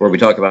 where we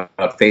talk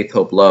about Faith,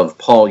 Hope, Love.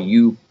 Paul,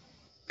 you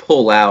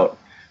pull out,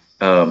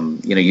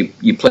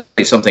 you play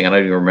something, I don't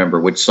even remember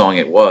which song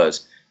it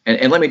was,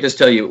 and let me just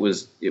tell you,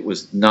 it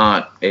was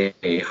not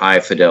a high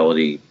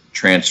fidelity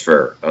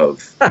transfer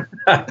of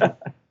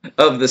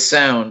of the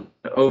sound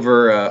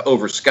over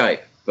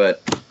Skype,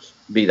 but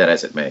be that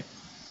as it may.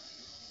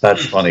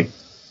 That's funny,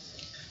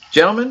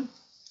 gentlemen.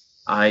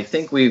 I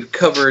think we've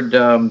covered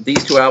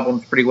these 2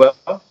 albums pretty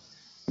well.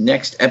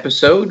 Next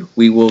episode,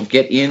 we will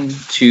get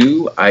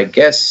into, I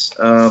guess,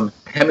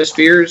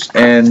 Hemispheres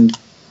and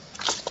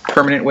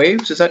Permanent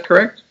Waves. Is that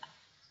correct?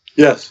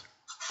 Yes.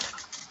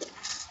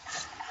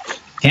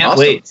 Can't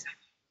wait.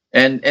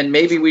 And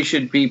maybe we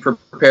should be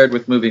prepared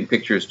with Moving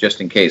Pictures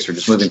just in case, or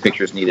just Moving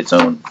Pictures need its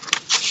own.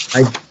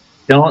 I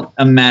don't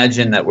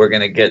imagine that we're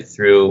going to get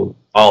through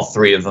all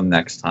 3 of them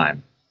next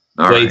time.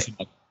 All right. Too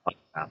much.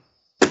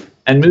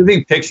 And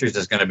Moving Pictures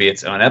is going to be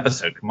its own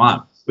episode. Come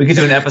on. We could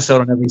do an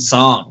episode on every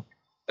song.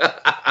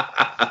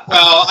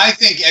 Well, I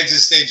think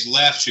Exit Stage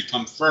Left should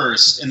come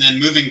first, and then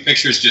Moving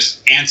Pictures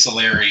just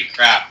ancillary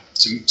crap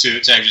to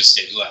Exit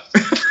Stage Left.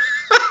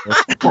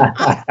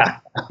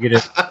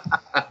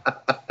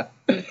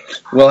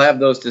 We'll have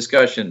those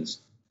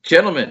discussions.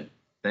 Gentlemen,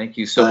 thank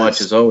you so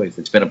much as always.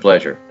 It's been a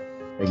pleasure.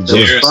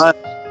 Cheers. Fun.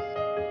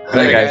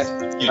 Bye, guys. You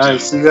All too.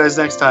 right, see you guys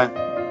next time.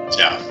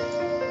 Ciao.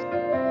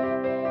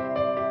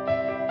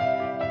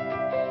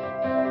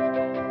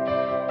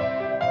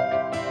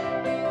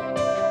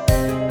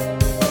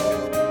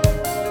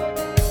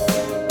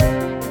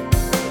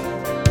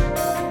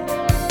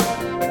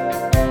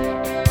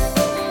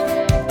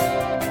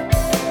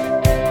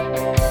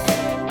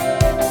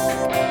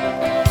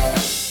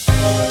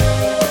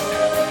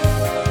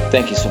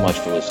 Thank you so much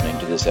for listening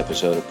to this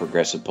episode of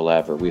Progressive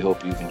Palaver. We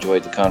hope you've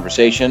enjoyed the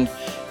conversation.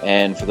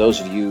 And for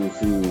those of you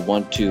who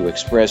want to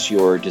express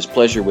your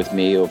displeasure with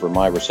me over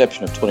my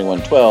reception of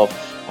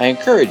 2112, I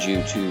encourage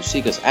you to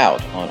seek us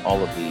out on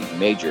all of the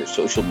major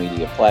social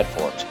media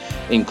platforms,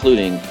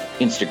 including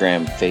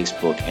Instagram,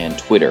 Facebook, and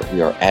Twitter.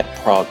 We are at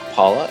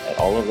ProgPala at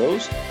all of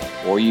those,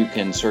 or you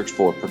can search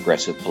for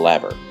Progressive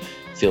Palaver.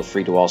 Feel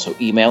free to also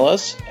email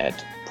us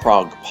at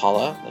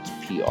progpala, that's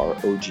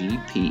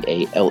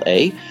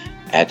PROGPALA,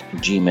 at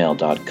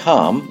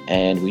gmail.com,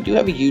 and we do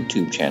have a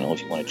YouTube channel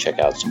if you want to check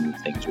out some of the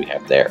things we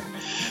have there.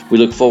 We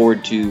look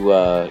forward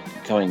to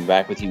coming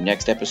back with you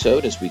next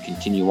episode as we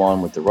continue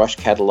on with the Rush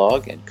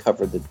catalog and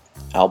cover the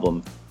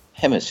album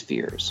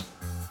Hemispheres.